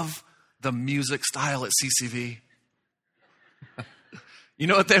love the music style at CCV? You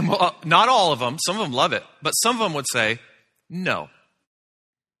know what? Not all of them. Some of them love it. But some of them would say, no.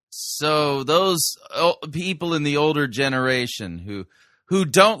 So those people in the older generation who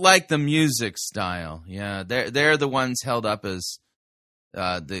don't like the music style, yeah, they're the ones held up as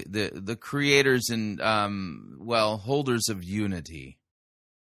the creators and holders of unity.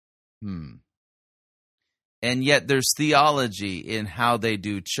 And yet there's theology in how they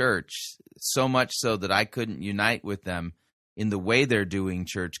do church, so much so that I couldn't unite with them in the way they're doing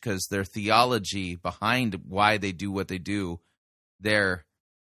church, because their theology behind why they do what they do,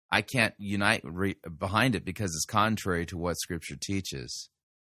 I can't unite behind it because it's contrary to what Scripture teaches.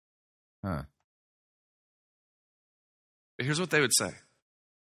 But here's what they would say.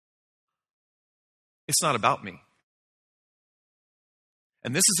 It's not about me.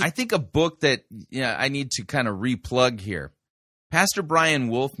 And this is, I think, a book that I need to kind of replug here. Pastor Brian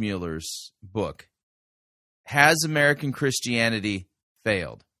Wolfmueller's book, Has American Christianity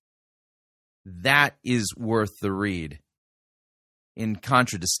Failed? That is worth the read, in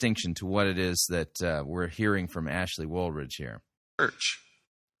contradistinction to what it is that we're hearing from Ashley Woolridge here. Church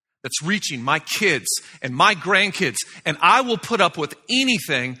that's reaching my kids and my grandkids, and I will put up with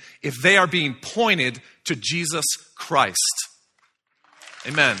anything if they are being pointed to Jesus Christ.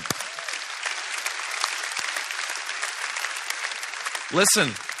 Amen. Listen,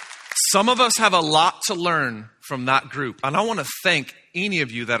 some of us have a lot to learn from that group. And I want to thank any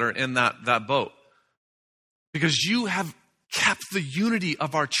of you that are in that boat, because you have kept the unity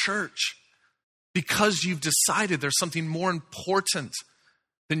of our church, because you've decided there's something more important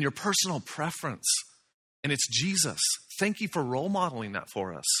than your personal preference, and it's Jesus. Thank you for role modeling that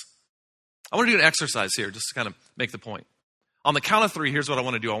for us. I want to do an exercise here just to kind of make the point. On the count of 3, here's what I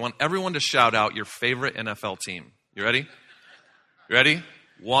want to do. I want everyone to shout out your favorite NFL team. You ready? You ready?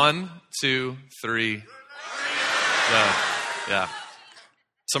 1, 2, 3. Yeah.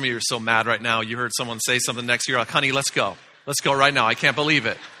 Some of you are so mad right now. You heard someone say something next year. Like, honey, let's go. Let's go right now. I can't believe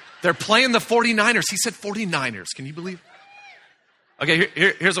it. They're playing the 49ers. He said 49ers. Can you believe it? Okay,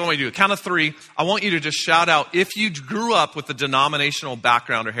 here's what I want you to do. Count of 3. I want you to just shout out, if you grew up with a denominational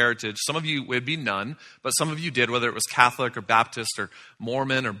background or heritage, some of you would be none, but some of you did, whether it was Catholic or Baptist or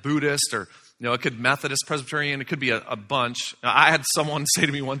Mormon or Buddhist, or it could Methodist, Presbyterian, it could be a bunch. I had someone say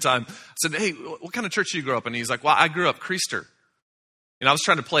to me one time, I said, hey, what kind of church did you grow up in? And he's like, well, I grew up Creaster. And I was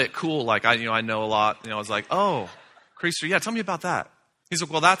trying to play it cool, like I know a lot. I was like, oh, Creaster, yeah, tell me about that. He's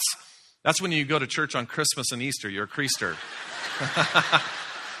like, well, that's when you go to church on Christmas and Easter. You're a Creaster. I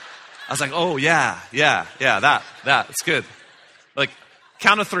was like, oh, yeah, it's good. Like,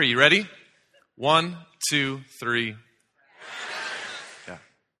 count of 3, you ready? 1, 2, 3. Yeah.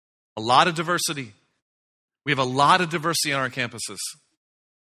 A lot of diversity. We have a lot of diversity on our campuses.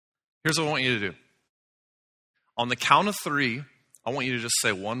 Here's what I want you to do. On the count of 3, I want you to just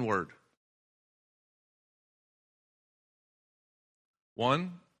say one word.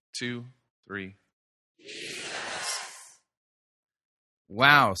 1, 2, 3.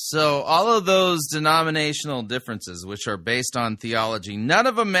 Wow. So all of those denominational differences, which are based on theology, none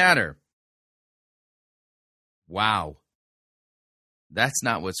of them matter. Wow. That's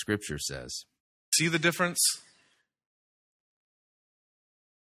not what Scripture says. See the difference?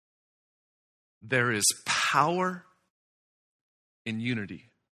 There is power in unity.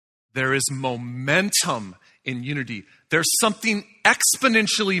 There is momentum in unity. There's something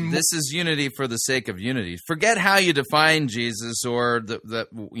exponentially more. This is unity for the sake of unity. Forget how you define Jesus or the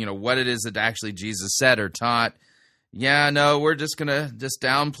what it is that actually Jesus said or taught. Yeah, no, we're just going to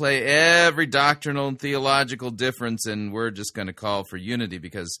downplay every doctrinal and theological difference, and we're just going to call for unity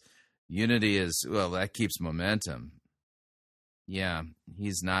because unity is, that keeps momentum. Yeah,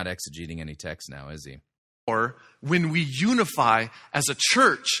 he's not exegeting any text now, is he? Or when we unify as a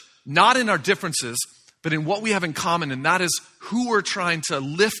church, not in our differences, but in what we have in common, and that is who we're trying to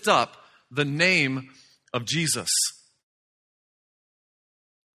lift up, the name of Jesus.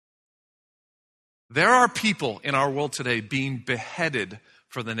 There are people in our world today being beheaded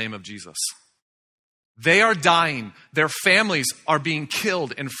for the name of Jesus. They are dying. Their families are being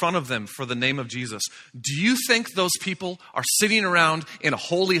killed in front of them for the name of Jesus. Do you think those people are sitting around in a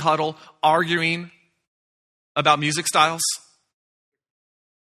holy huddle arguing about music styles?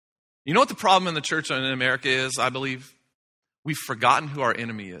 You know what the problem in the church in America is, I believe? We've forgotten who our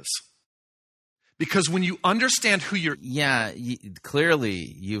enemy is. Because when you understand who you're... Yeah,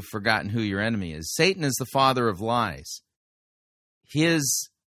 clearly you've forgotten who your enemy is. Satan is the father of lies.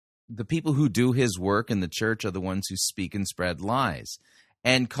 The people who do his work in the church are the ones who speak and spread lies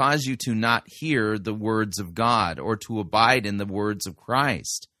and cause you to not hear the words of God or to abide in the words of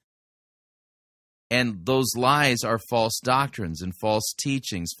Christ. And those lies are false doctrines and false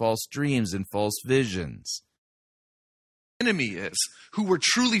teachings, false dreams and false visions. Enemy is, who we're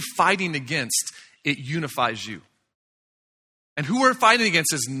truly fighting against, it unifies you. And who we're fighting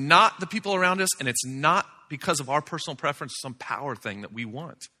against is not the people around us, and it's not because of our personal preference, some power thing that we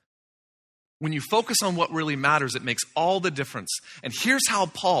want. When you focus on what really matters, it makes all the difference. And here's how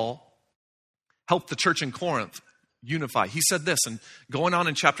Paul helped the church in Corinth unify. He said this, and going on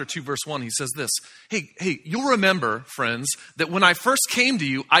in chapter 2, verse 1, he says this. Hey, you'll remember, friends, that when I first came to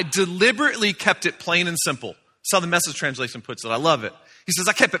you, I deliberately kept it plain and simple. That's how the Message translation puts it. I love it. He says,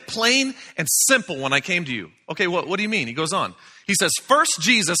 I kept it plain and simple when I came to you. Okay, what do you mean? He goes on. He says, first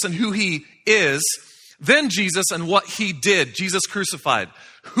Jesus and who he is, then Jesus and what he did, Jesus crucified.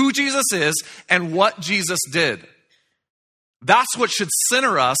 Who Jesus is and what Jesus did. That's what should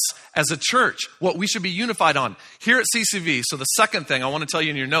center us as a church, what we should be unified on. Here at CCV, so the second thing I want to tell you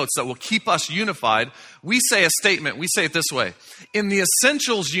in your notes that will keep us unified, we say a statement, we say it this way. In the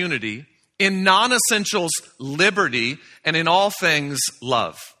essentials, unity. In non-essentials, liberty. And in all things,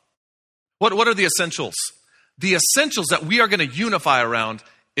 love. What are the essentials? The essentials that we are going to unify around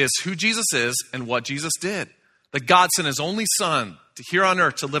is who Jesus is and what Jesus did. That God sent his only son here on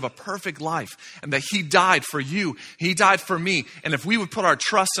earth to live a perfect life, and that he died for you. He died for me. And if we would put our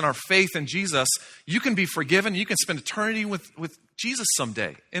trust and our faith in Jesus, you can be forgiven. You can spend eternity with Jesus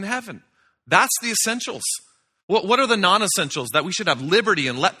someday in heaven. That's the essentials. What are the non-essentials? That we should have liberty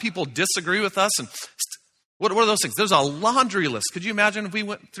and let people disagree with us. And what are those things? There's a laundry list. Could you imagine if we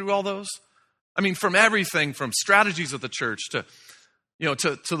went through all those? I mean, from everything, from strategies of the church to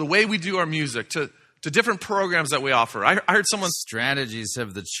the way we do our music, to different programs that we offer. I heard someone... Strategies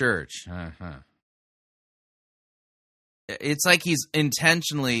of the church. Uh-huh. It's like he's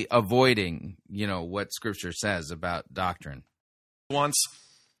intentionally avoiding, what Scripture says about doctrine. Once,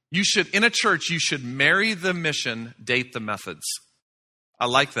 in a church, you should marry the mission, date the methods. I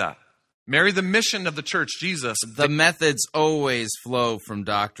like that. Marry the mission of the church, Jesus. The methods always flow from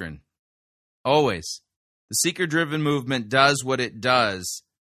doctrine. Always. The seeker-driven movement does what it does.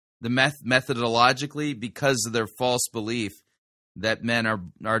 Methodologically, because of their false belief that men are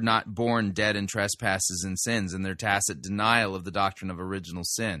not born dead in trespasses and sins, and their tacit denial of the doctrine of original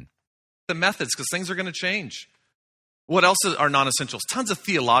sin. The methods, because things are going to change. What else are non-essentials? Tons of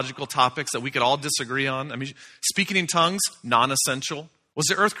theological topics that we could all disagree on. I mean, speaking in tongues, non-essential. Was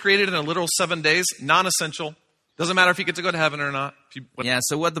the earth created in a literal 7 days? Non-essential. Doesn't matter if you get to go to heaven or not. Yeah,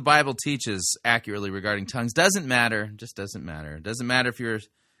 so what the Bible teaches accurately regarding tongues doesn't matter. Just doesn't matter. It doesn't matter if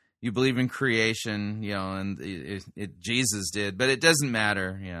you believe in creation, and Jesus did, but it doesn't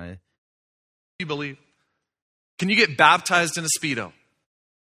matter. You believe? Can you get baptized in a Speedo?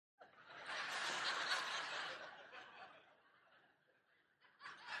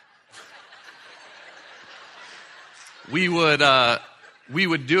 We would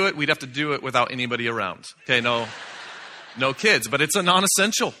do it. We'd have to do it without anybody around. Okay, no kids, but it's a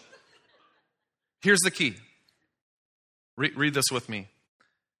non-essential. Here's the key. Read this with me.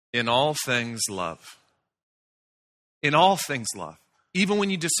 In all things, love. In all things, love. Even when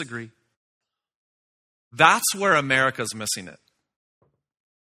you disagree. That's where America's missing it.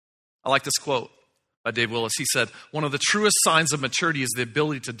 I like this quote by Dave Willis. He said, one of the truest signs of maturity is the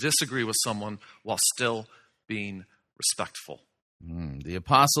ability to disagree with someone while still being respectful. The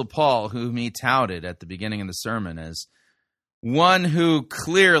Apostle Paul, whom he touted at the beginning of the sermon as one who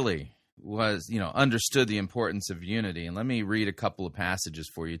clearly understood the importance of unity. And let me read a couple of passages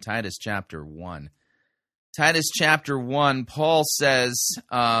for you. Titus chapter 1. Titus chapter 1, Paul says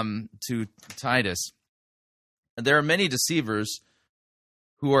to Titus, there are many deceivers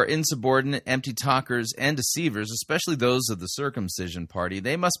who are insubordinate, empty talkers, and deceivers, especially those of the circumcision party.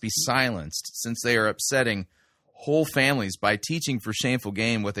 They must be silenced, since they are upsetting whole families by teaching for shameful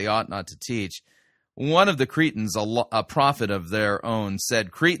gain what they ought not to teach. One of the Cretans, a prophet of their own,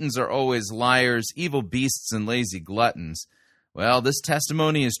 said, Cretans are always liars, evil beasts, and lazy gluttons. Well, this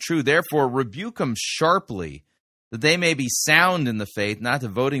testimony is true. Therefore, rebuke them sharply, that they may be sound in the faith, not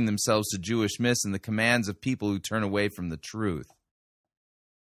devoting themselves to Jewish myths and the commands of people who turn away from the truth.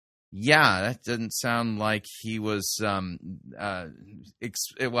 Yeah, that doesn't sound like he was,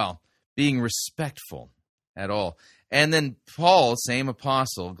 being respectful at all. And then Paul, same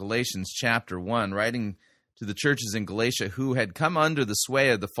apostle, Galatians chapter 1, writing to the churches in Galatia who had come under the sway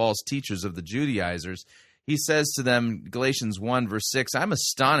of the false teachers of the Judaizers, he says to them, Galatians 1, verse 6, I'm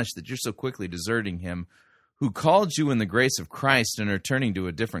astonished that you're so quickly deserting him who called you in the grace of Christ and are turning to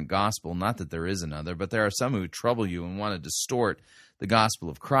a different gospel. Not that there is another, but there are some who trouble you and want to distort the gospel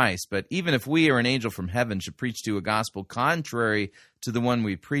of Christ. But even if we or an angel from heaven should preach to you a gospel contrary to the one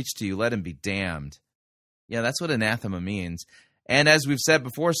we preach to you, let him be damned. Yeah, that's what anathema means. And as we've said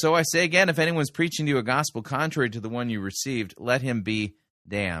before, so I say again, if anyone's preaching to you a gospel contrary to the one you received, let him be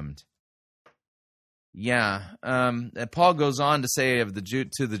damned. Yeah. Paul goes on to say of the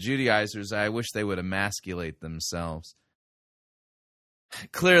to the Judaizers, I wish they would emasculate themselves.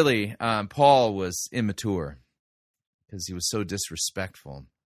 Clearly, Paul was immature because he was so disrespectful,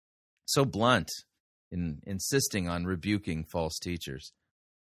 so blunt in insisting on rebuking false teachers.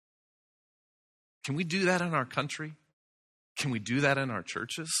 Can we do that in our country? Can we do that in our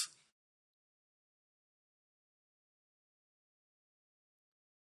churches?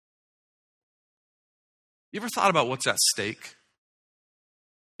 You ever thought about what's at stake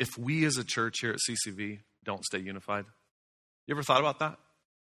if we as a church here at CCV don't stay unified? You ever thought about that?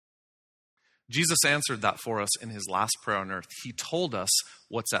 Jesus answered that for us in his last prayer on earth. He told us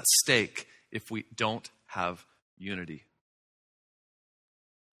what's at stake if we don't have unity.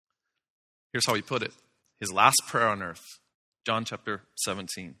 Here's how he put it. His last prayer on earth, John chapter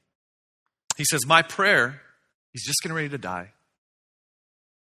 17. He says, my prayer, he's just getting ready to die.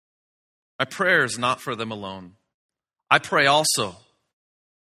 My prayer is not for them alone. I pray also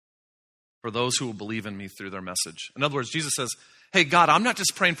for those who will believe in me through their message. In other words, Jesus says, hey, God, I'm not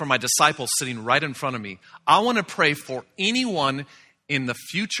just praying for my disciples sitting right in front of me. I want to pray for anyone in the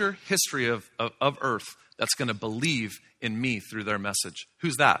future history of earth that's going to believe in me through their message.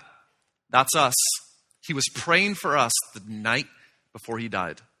 Who's that? That's us. He was praying for us the night before he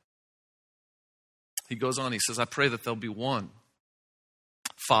died. He goes on, he says, I pray that there'll be one.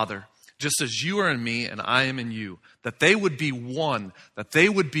 Father, just as you are in me and I am in you, that they would be one, that they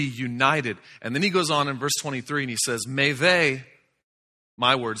would be united. And then he goes on in verse 23 and he says, may they,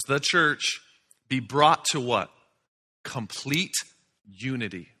 my words, the church, be brought to what? Complete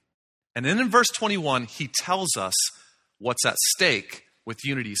unity. And then in verse 21, he tells us what's at stake with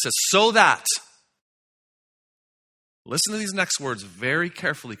unity. He says, so that, listen to these next words very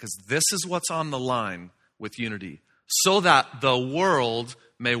carefully because this is what's on the line with unity. So that the world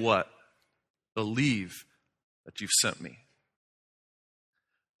may what? Believe that you've sent me.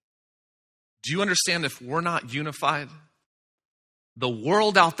 Do you understand if we're not unified, the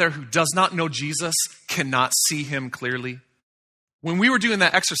world out there who does not know Jesus cannot see him clearly? When we were doing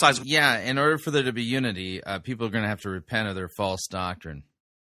that exercise... Yeah, in order for there to be unity, people are going to have to repent of their false doctrine.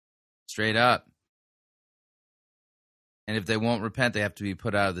 Straight up. And if they won't repent, they have to be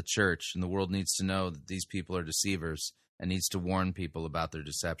put out of the church. And the world needs to know that these people are deceivers and needs to warn people about their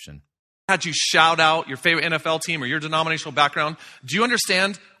deception. Had you shout out your favorite NFL team or your denominational background, do you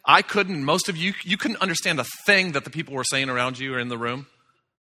understand? I couldn't, most of you couldn't understand a thing that the people were saying around you or in the room.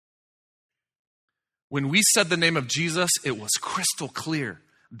 When we said the name of Jesus, it was crystal clear.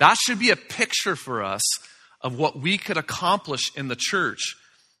 That should be a picture for us of what we could accomplish in the church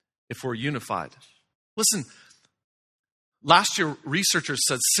if we're unified. Listen, last year, researchers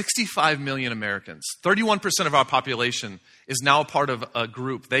said 65 million Americans, 31% of our population, is now a part of a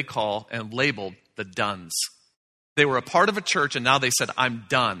group they call and labeled the Dones. They were a part of a church, and now they said, I'm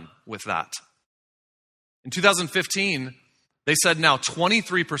done with that. In 2015, they said now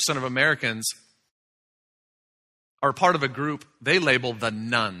 23% of Americans are part of a group they label the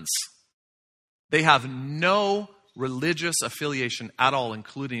Nuns. They have no religious affiliation at all,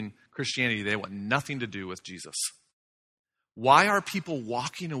 including Christianity. They want nothing to do with Jesus. Why are people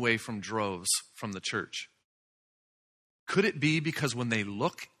walking away from droves from the church? Could it be because when they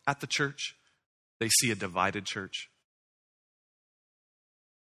look at the church, they see a divided church?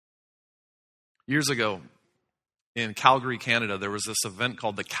 Years ago, in Calgary, Canada, there was this event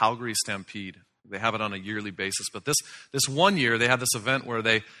called the Calgary Stampede. They have it on a yearly basis. But this one year, they had this event where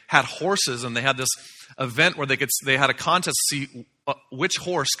they had horses, and they had this event where they had a contest to see which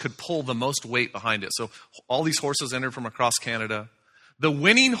horse could pull the most weight behind it. So all these horses entered from across Canada. The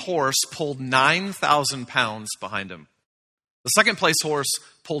winning horse pulled 9,000 pounds behind him. The second place horse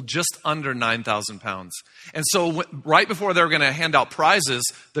pulled just under 9,000 pounds. And so right before they were going to hand out prizes,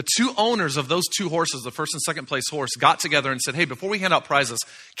 the two owners of those two horses, the first and second place horse, got together and said, hey, before we hand out prizes,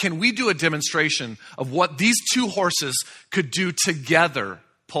 can we do a demonstration of what these two horses could do together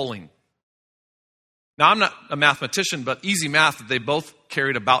pulling? Now, I'm not a mathematician, but easy math, they both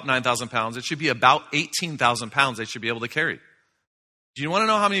carried about 9,000 pounds. It should be about 18,000 pounds they should be able to carry. Do you want to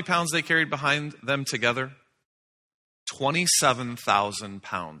know how many pounds they carried behind them together? 27,000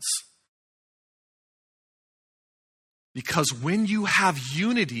 pounds. Because when you have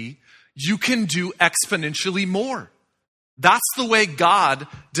unity, you can do exponentially more. That's the way God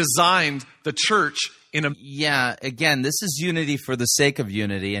designed the church in a... Yeah, again, this is unity for the sake of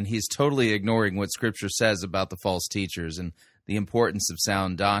unity, and he's totally ignoring what Scripture says about the false teachers and the importance of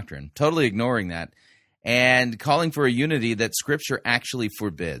sound doctrine. Totally ignoring that. And calling for a unity that Scripture actually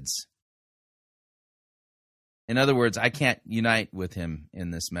forbids. In other words, I can't unite with him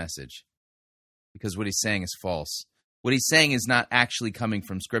in this message. because what he's saying is false. What he's saying is not actually coming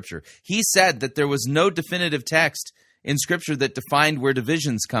from Scripture. He said that there was no definitive text in Scripture that defined where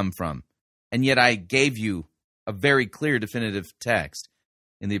divisions come from, and yet I gave you a very clear definitive text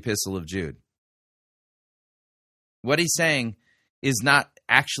in the Epistle of Jude. What he's saying is not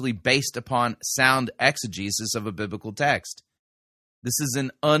actually based upon sound exegesis of a biblical text. This is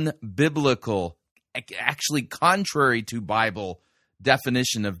an unbiblical, actually contrary to Bible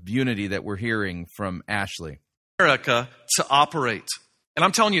definition of unity that we're hearing from Ashley. America to operate. And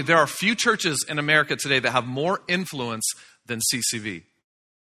I'm telling you, there are few churches in America today that have more influence than CCV.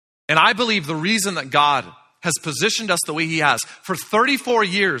 And I believe the reason that God has positioned us the way he has, for 34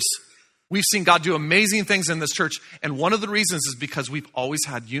 years, we've seen God do amazing things in this church. And one of the reasons is because we've always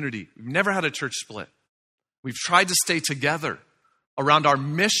had unity. We've never had a church split. We've tried to stay together around our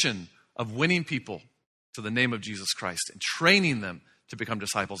mission of winning people to the name of Jesus Christ and training them to become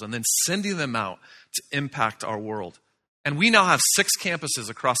disciples and then sending them out to impact our world. And we now have 6 campuses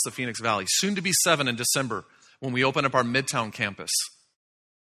across the Phoenix Valley, soon to be 7 in December when we open up our Midtown campus.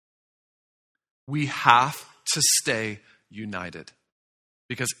 We have to stay united,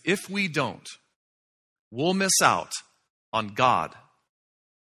 because if we don't, we'll miss out on God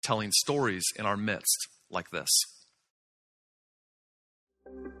telling stories in our midst like this.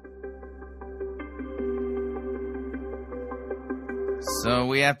 So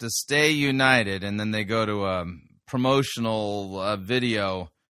we have to stay united, and then they go to a promotional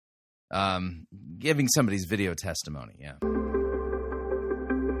video, giving somebody's video testimony, yeah.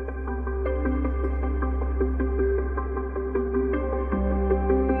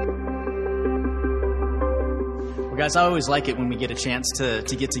 Well, guys, I always like it when we get a chance to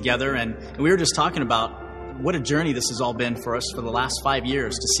get together, and we were just talking about what a journey this has all been for us for the last 5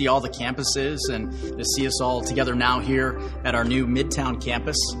 years, to see all the campuses and to see us all together now here at our new Midtown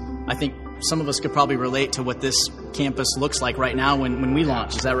campus. I think some of us could probably relate to what this campus looks like right now when we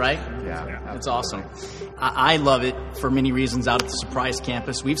launch. Is that right? Yeah. That's awesome. I love it for many reasons. Out at the Surprise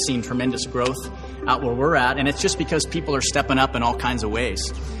campus, we've seen tremendous growth out where we're at, and it's just because people are stepping up in all kinds of ways.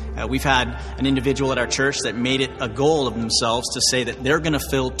 We've had an individual at our church that made it a goal of themselves to say that they're going to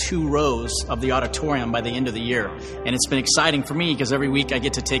fill 2 rows of the auditorium by the end of the year. And it's been exciting for me because every week I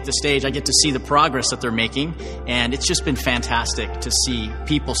get to take the stage, I get to see the progress that they're making. And it's just been fantastic to see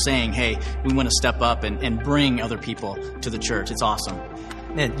people saying, hey, we want to step up and bring other people to the church. It's awesome.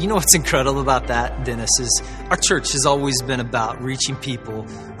 Man, you know what's incredible about that, Dennis, is our church has always been about reaching people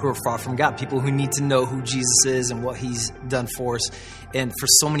who are far from God, people who need to know who Jesus is and what he's done for us. And for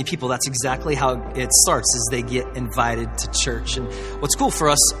so many people, that's exactly how it starts, is they get invited to church. And what's cool for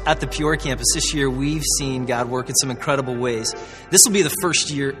us at the Peoria campus this year, we've seen God work in some incredible ways. This will be the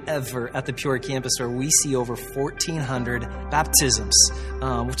first year ever at the Peoria campus where we see over 1,400 baptisms,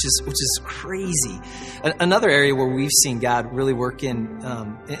 which is crazy. Another area where we've seen God really work in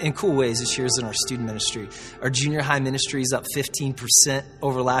cool ways this year is in our student ministry. Our junior high ministry is up 15%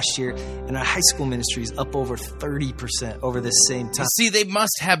 over last year, and our high school ministry is up over 30% over this same time. See, they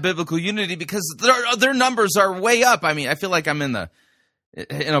must have biblical unity because their numbers are way up. I mean, I feel like I'm in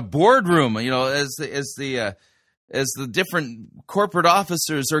a boardroom, you know, as the different corporate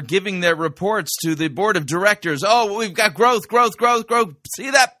officers are giving their reports to the board of directors. Oh, we've got growth.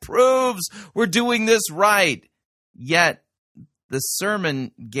 See, that proves we're doing this right. Yet the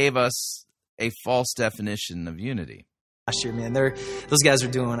sermon gave us a false definition of unity. Last year, man, those guys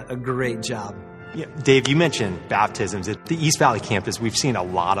are doing a great job. Yeah, Dave, you mentioned baptisms. At the East Valley campus, we've seen a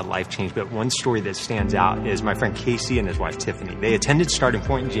lot of life change, but one story that stands out is my friend Casey and his wife Tiffany. They attended Starting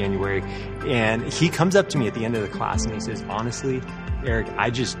Point in January, and he comes up to me at the end of the class and he says, honestly, Eric,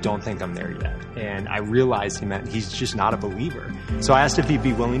 I just don't think I'm there yet. And I realized he meant he's just not a believer. So I asked if he'd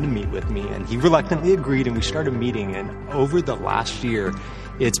be willing to meet with me, and he reluctantly agreed, and we started meeting. And over the last year,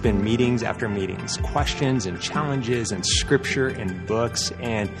 it's been meetings after meetings, questions and challenges and scripture and books.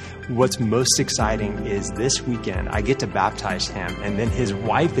 And what's most exciting is this weekend, I get to baptize him, and then his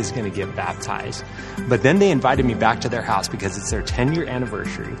wife is going to get baptized. But then they invited me back to their house because it's their 10-year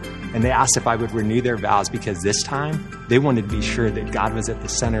anniversary. And they asked if I would renew their vows because this time they wanted to be sure that God was at the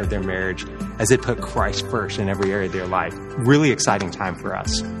center of their marriage as they put Christ first in every area of their life. Really exciting time for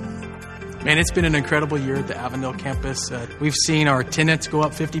us. Man, it's been an incredible year at the Avondale campus. We've seen our attendance go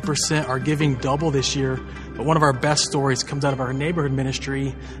up 50%, our giving double this year. But one of our best stories comes out of our neighborhood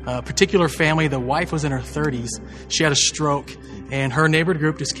ministry. A particular family, the wife was in her 30s. She had a stroke, and her neighborhood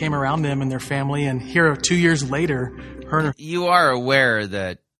group just came around them and their family. And here, 2 years later, You are aware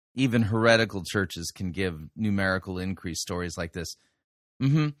that even heretical churches can give numerical increase stories like this.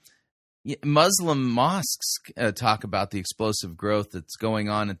 Mm-hmm. Muslim mosques talk about the explosive growth that's going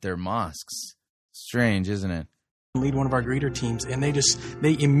on at their mosques. Strange, isn't it? Lead one of our greeter teams, and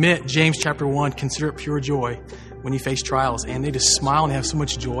they emit James chapter 1, consider it pure joy when you face trials, and they just smile and have so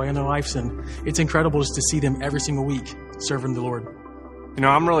much joy in their lives, and it's incredible just to see them every single week serving the Lord. You know,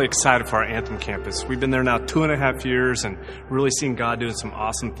 I'm really excited for our Anthem campus. We've been there now 2.5 years and really seeing God doing some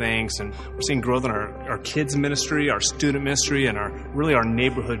awesome things. And we're seeing growth in our kids ministry, our student ministry, and our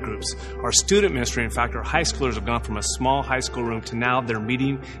neighborhood groups. Our student ministry, in fact, our high schoolers have gone from a small high school room to now they're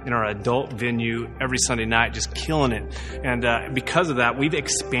meeting in our adult venue every Sunday night, just killing it. And because of that, we've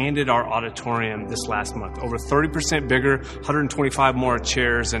expanded our auditorium this last month. Over 30% bigger, 125 more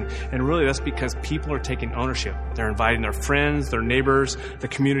chairs. And really that's because people are taking ownership. They're inviting their friends, their neighbors, the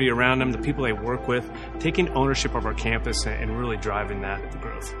community around them, the people they work with, taking ownership of our campus and really driving that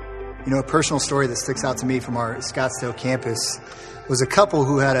growth. You know, a personal story that sticks out to me from our Scottsdale campus was a couple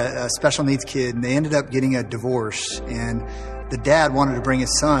who had a special needs kid, and they ended up getting a divorce. And the dad wanted to bring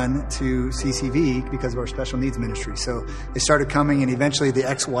his son to CCV because of our special needs ministry. So they started coming, and eventually the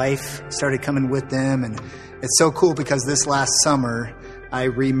ex-wife started coming with them. And it's so cool because this last summer, I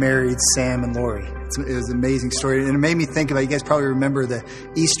remarried Sam and Lori. It was an amazing story. And it made me think about, you guys probably remember the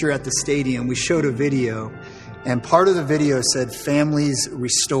Easter at the stadium. We showed a video, and part of the video said families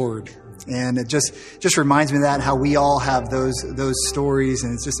restored. And it just reminds me of that, how we all have those stories.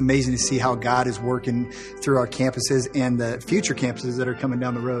 And it's just amazing to see how God is working through our campuses and the future campuses that are coming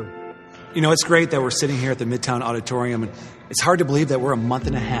down the road. You know, it's great that we're sitting here at the Midtown Auditorium, and it's hard to believe that we're a month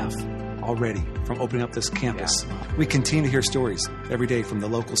and a half already from opening up this campus. We continue to hear stories every day from the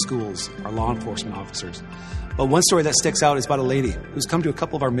local schools, our law enforcement officers. But one story that sticks out is about a lady who's come to a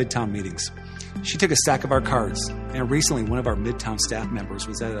couple of our Midtown meetings. She took a stack of our cards, and recently one of our Midtown staff members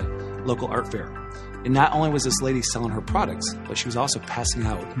was at a local art fair. And not only was this lady selling her products, but she was also passing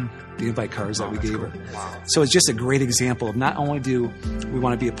out the invite cards that we gave her. Wow. So it's just a great example of not only do we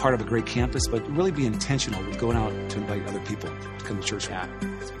want to be a part of a great campus, but really be intentional with going out to invite other people to come to church.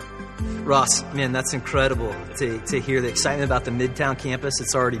 Ross, man, that's incredible to hear the excitement about the Midtown campus.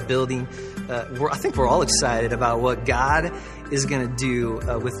 It's already building. I think we're all excited about what God is going to do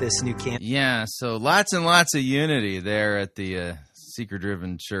with this new campus. Yeah, so lots and lots of unity there at the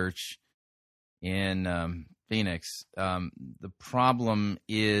Seeker-Driven Church in Phoenix. The problem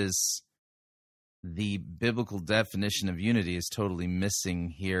is the biblical definition of unity is totally missing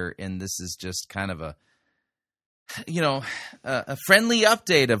here, and this is just kind of a friendly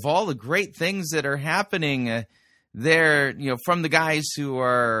update of all the great things that are happening there, from the guys who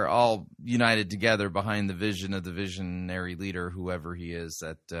are all united together behind the vision of the visionary leader, whoever he is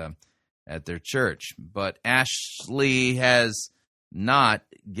at their church. But Ashley has not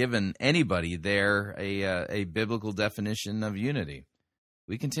given anybody there a biblical definition of unity.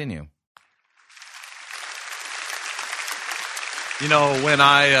 We continue. You know, when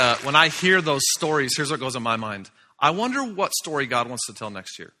I hear those stories, here's what goes in my mind. I wonder what story God wants to tell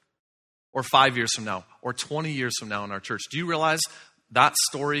next year, or 5 years from now, or 20 years from now in our church. Do you realize that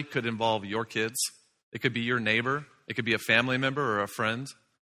story could involve your kids? It could be your neighbor. It could be a family member or a friend.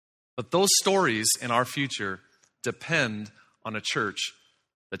 But those stories in our future depend on a church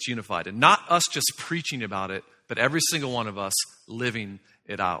that's unified. And not us just preaching about it, but every single one of us living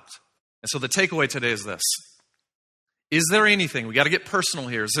it out. And so the takeaway today is this. Is there anything, we got to get personal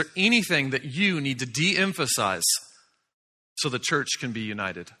here, is there anything that you need to de-emphasize so the church can be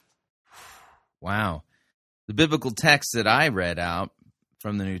united? Wow. The biblical texts that I read out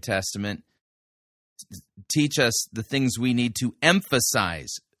from the New Testament teach us the things we need to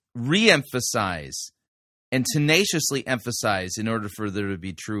emphasize, re-emphasize, and tenaciously emphasize in order for there to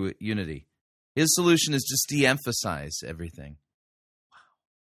be true unity. His solution is just de-emphasize everything.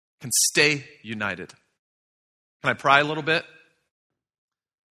 Can stay united. Can I pry a little bit?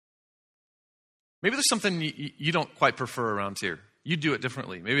 Maybe there's something you don't quite prefer around here. You do it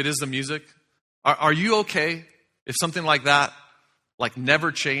differently. Maybe it is the music. Are you okay if something like that,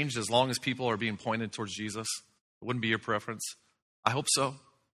 never changed as long as people are being pointed towards Jesus? It wouldn't be your preference. I hope so.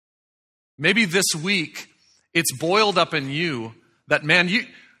 Maybe this week it's boiled up in you that, man, you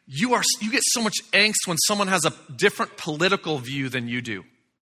get so much angst when someone has a different political view than you do,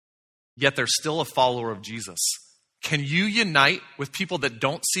 yet they're still a follower of Jesus. Can you unite with people that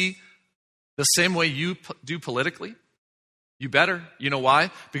don't see the same way you do politically? You better. You know why?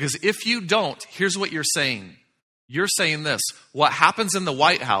 Because if you don't, here's what you're saying. You're saying this: what happens in the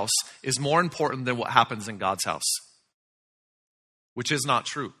White House is more important than what happens in God's house, which is not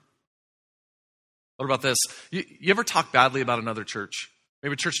true. What about this? You ever talk badly about another church?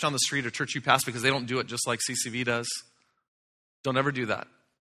 Maybe a church down the street or church you pass because they don't do it just like CCV does? Don't ever do that.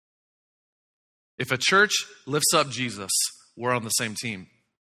 If a church lifts up Jesus, we're on the same team.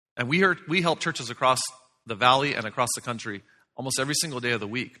 And we help churches across the valley and across the country almost every single day of the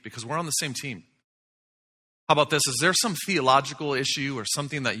week because we're on the same team. How about this? Is there some theological issue or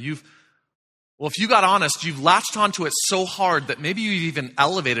something that if you got honest, you've latched onto it so hard that maybe you even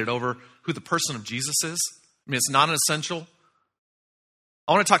elevated over who the person of Jesus is? I mean, it's not an essential.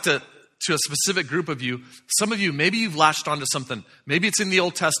 I want to talk to a specific group of you. Some of you, maybe you've latched onto something. Maybe it's in the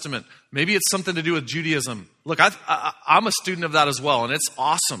Old Testament. Maybe it's something to do with Judaism. Look, I'm a student of that as well, and it's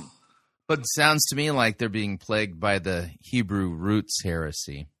awesome. But it sounds to me like they're being plagued by the Hebrew roots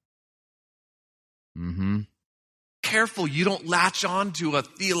heresy. Mm-hmm. Careful you don't latch on to a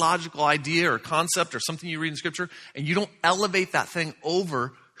theological idea or concept or something you read in Scripture, and you don't elevate that thing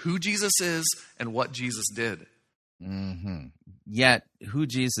over who Jesus is and what Jesus did. Mm-hmm. Yet, who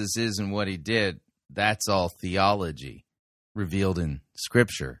Jesus is and what he did, that's all theology revealed in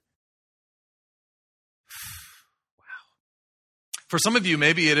Scripture. For some of you,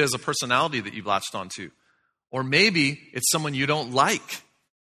 maybe it is a personality that you've latched onto. Or maybe it's someone you don't like.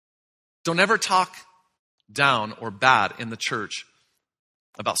 Don't ever talk down or bad in the church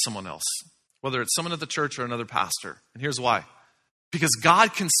about someone else, whether it's someone at the church or another pastor. And here's why. Because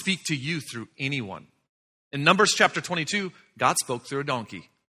God can speak to you through anyone. In Numbers chapter 22, God spoke through a donkey.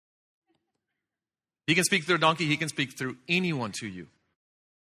 He can speak through a donkey. He can speak through anyone to you.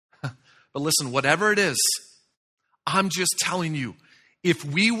 But listen, whatever it is, I'm just telling you, if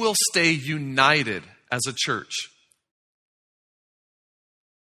we will stay united as a church,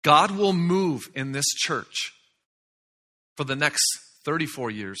 God will move in this church for the next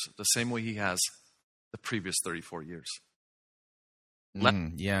 34 years the same way he has the previous 34 years. We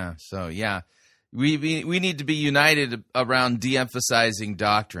need to be united around de-emphasizing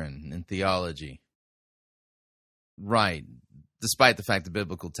doctrine and theology. Right. Despite the fact the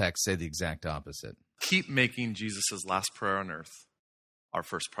biblical texts say the exact opposite. Keep making Jesus' last prayer on earth our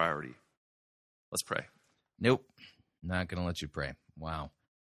first priority. Let's pray. Nope. Not going to let you pray. Wow.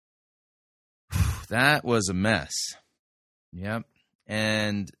 That was a mess. Yep.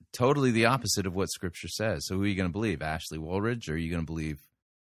 And totally the opposite of what Scripture says. So who are you going to believe? Ashley Woolridge, or are you going to believe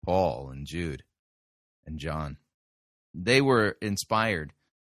Paul and Jude and John? They were inspired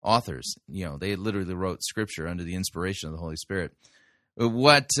authors. They literally wrote Scripture under the inspiration of the Holy Spirit.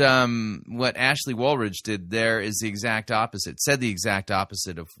 What Ashley Woolridge did there is the exact opposite. Said the exact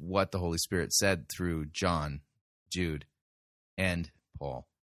opposite of what the Holy Spirit said through John, Jude, and Paul.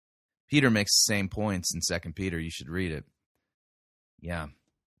 Peter makes the same points in 2 Peter. You should read it. Yeah,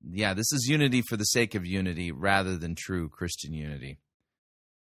 this is unity for the sake of unity rather than true Christian unity.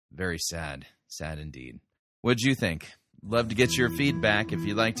 Very sad. Sad indeed. What'd you think? Love to get your feedback. If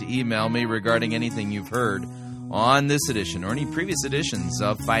you'd like to email me regarding anything you've heard on this edition or any previous editions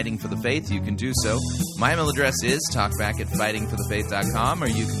of Fighting for the Faith, you can do so. My email address is talkback@fightingforthefaith.com, or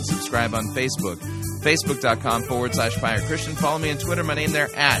you can subscribe on Facebook, facebook.com/Fire Christian. Follow me on Twitter. My name there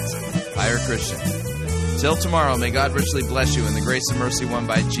 @Fire Christian. Till tomorrow, may God richly bless you in the grace and mercy won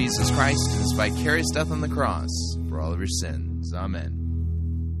by Jesus Christ and his vicarious death on the cross for all of your sins. Amen.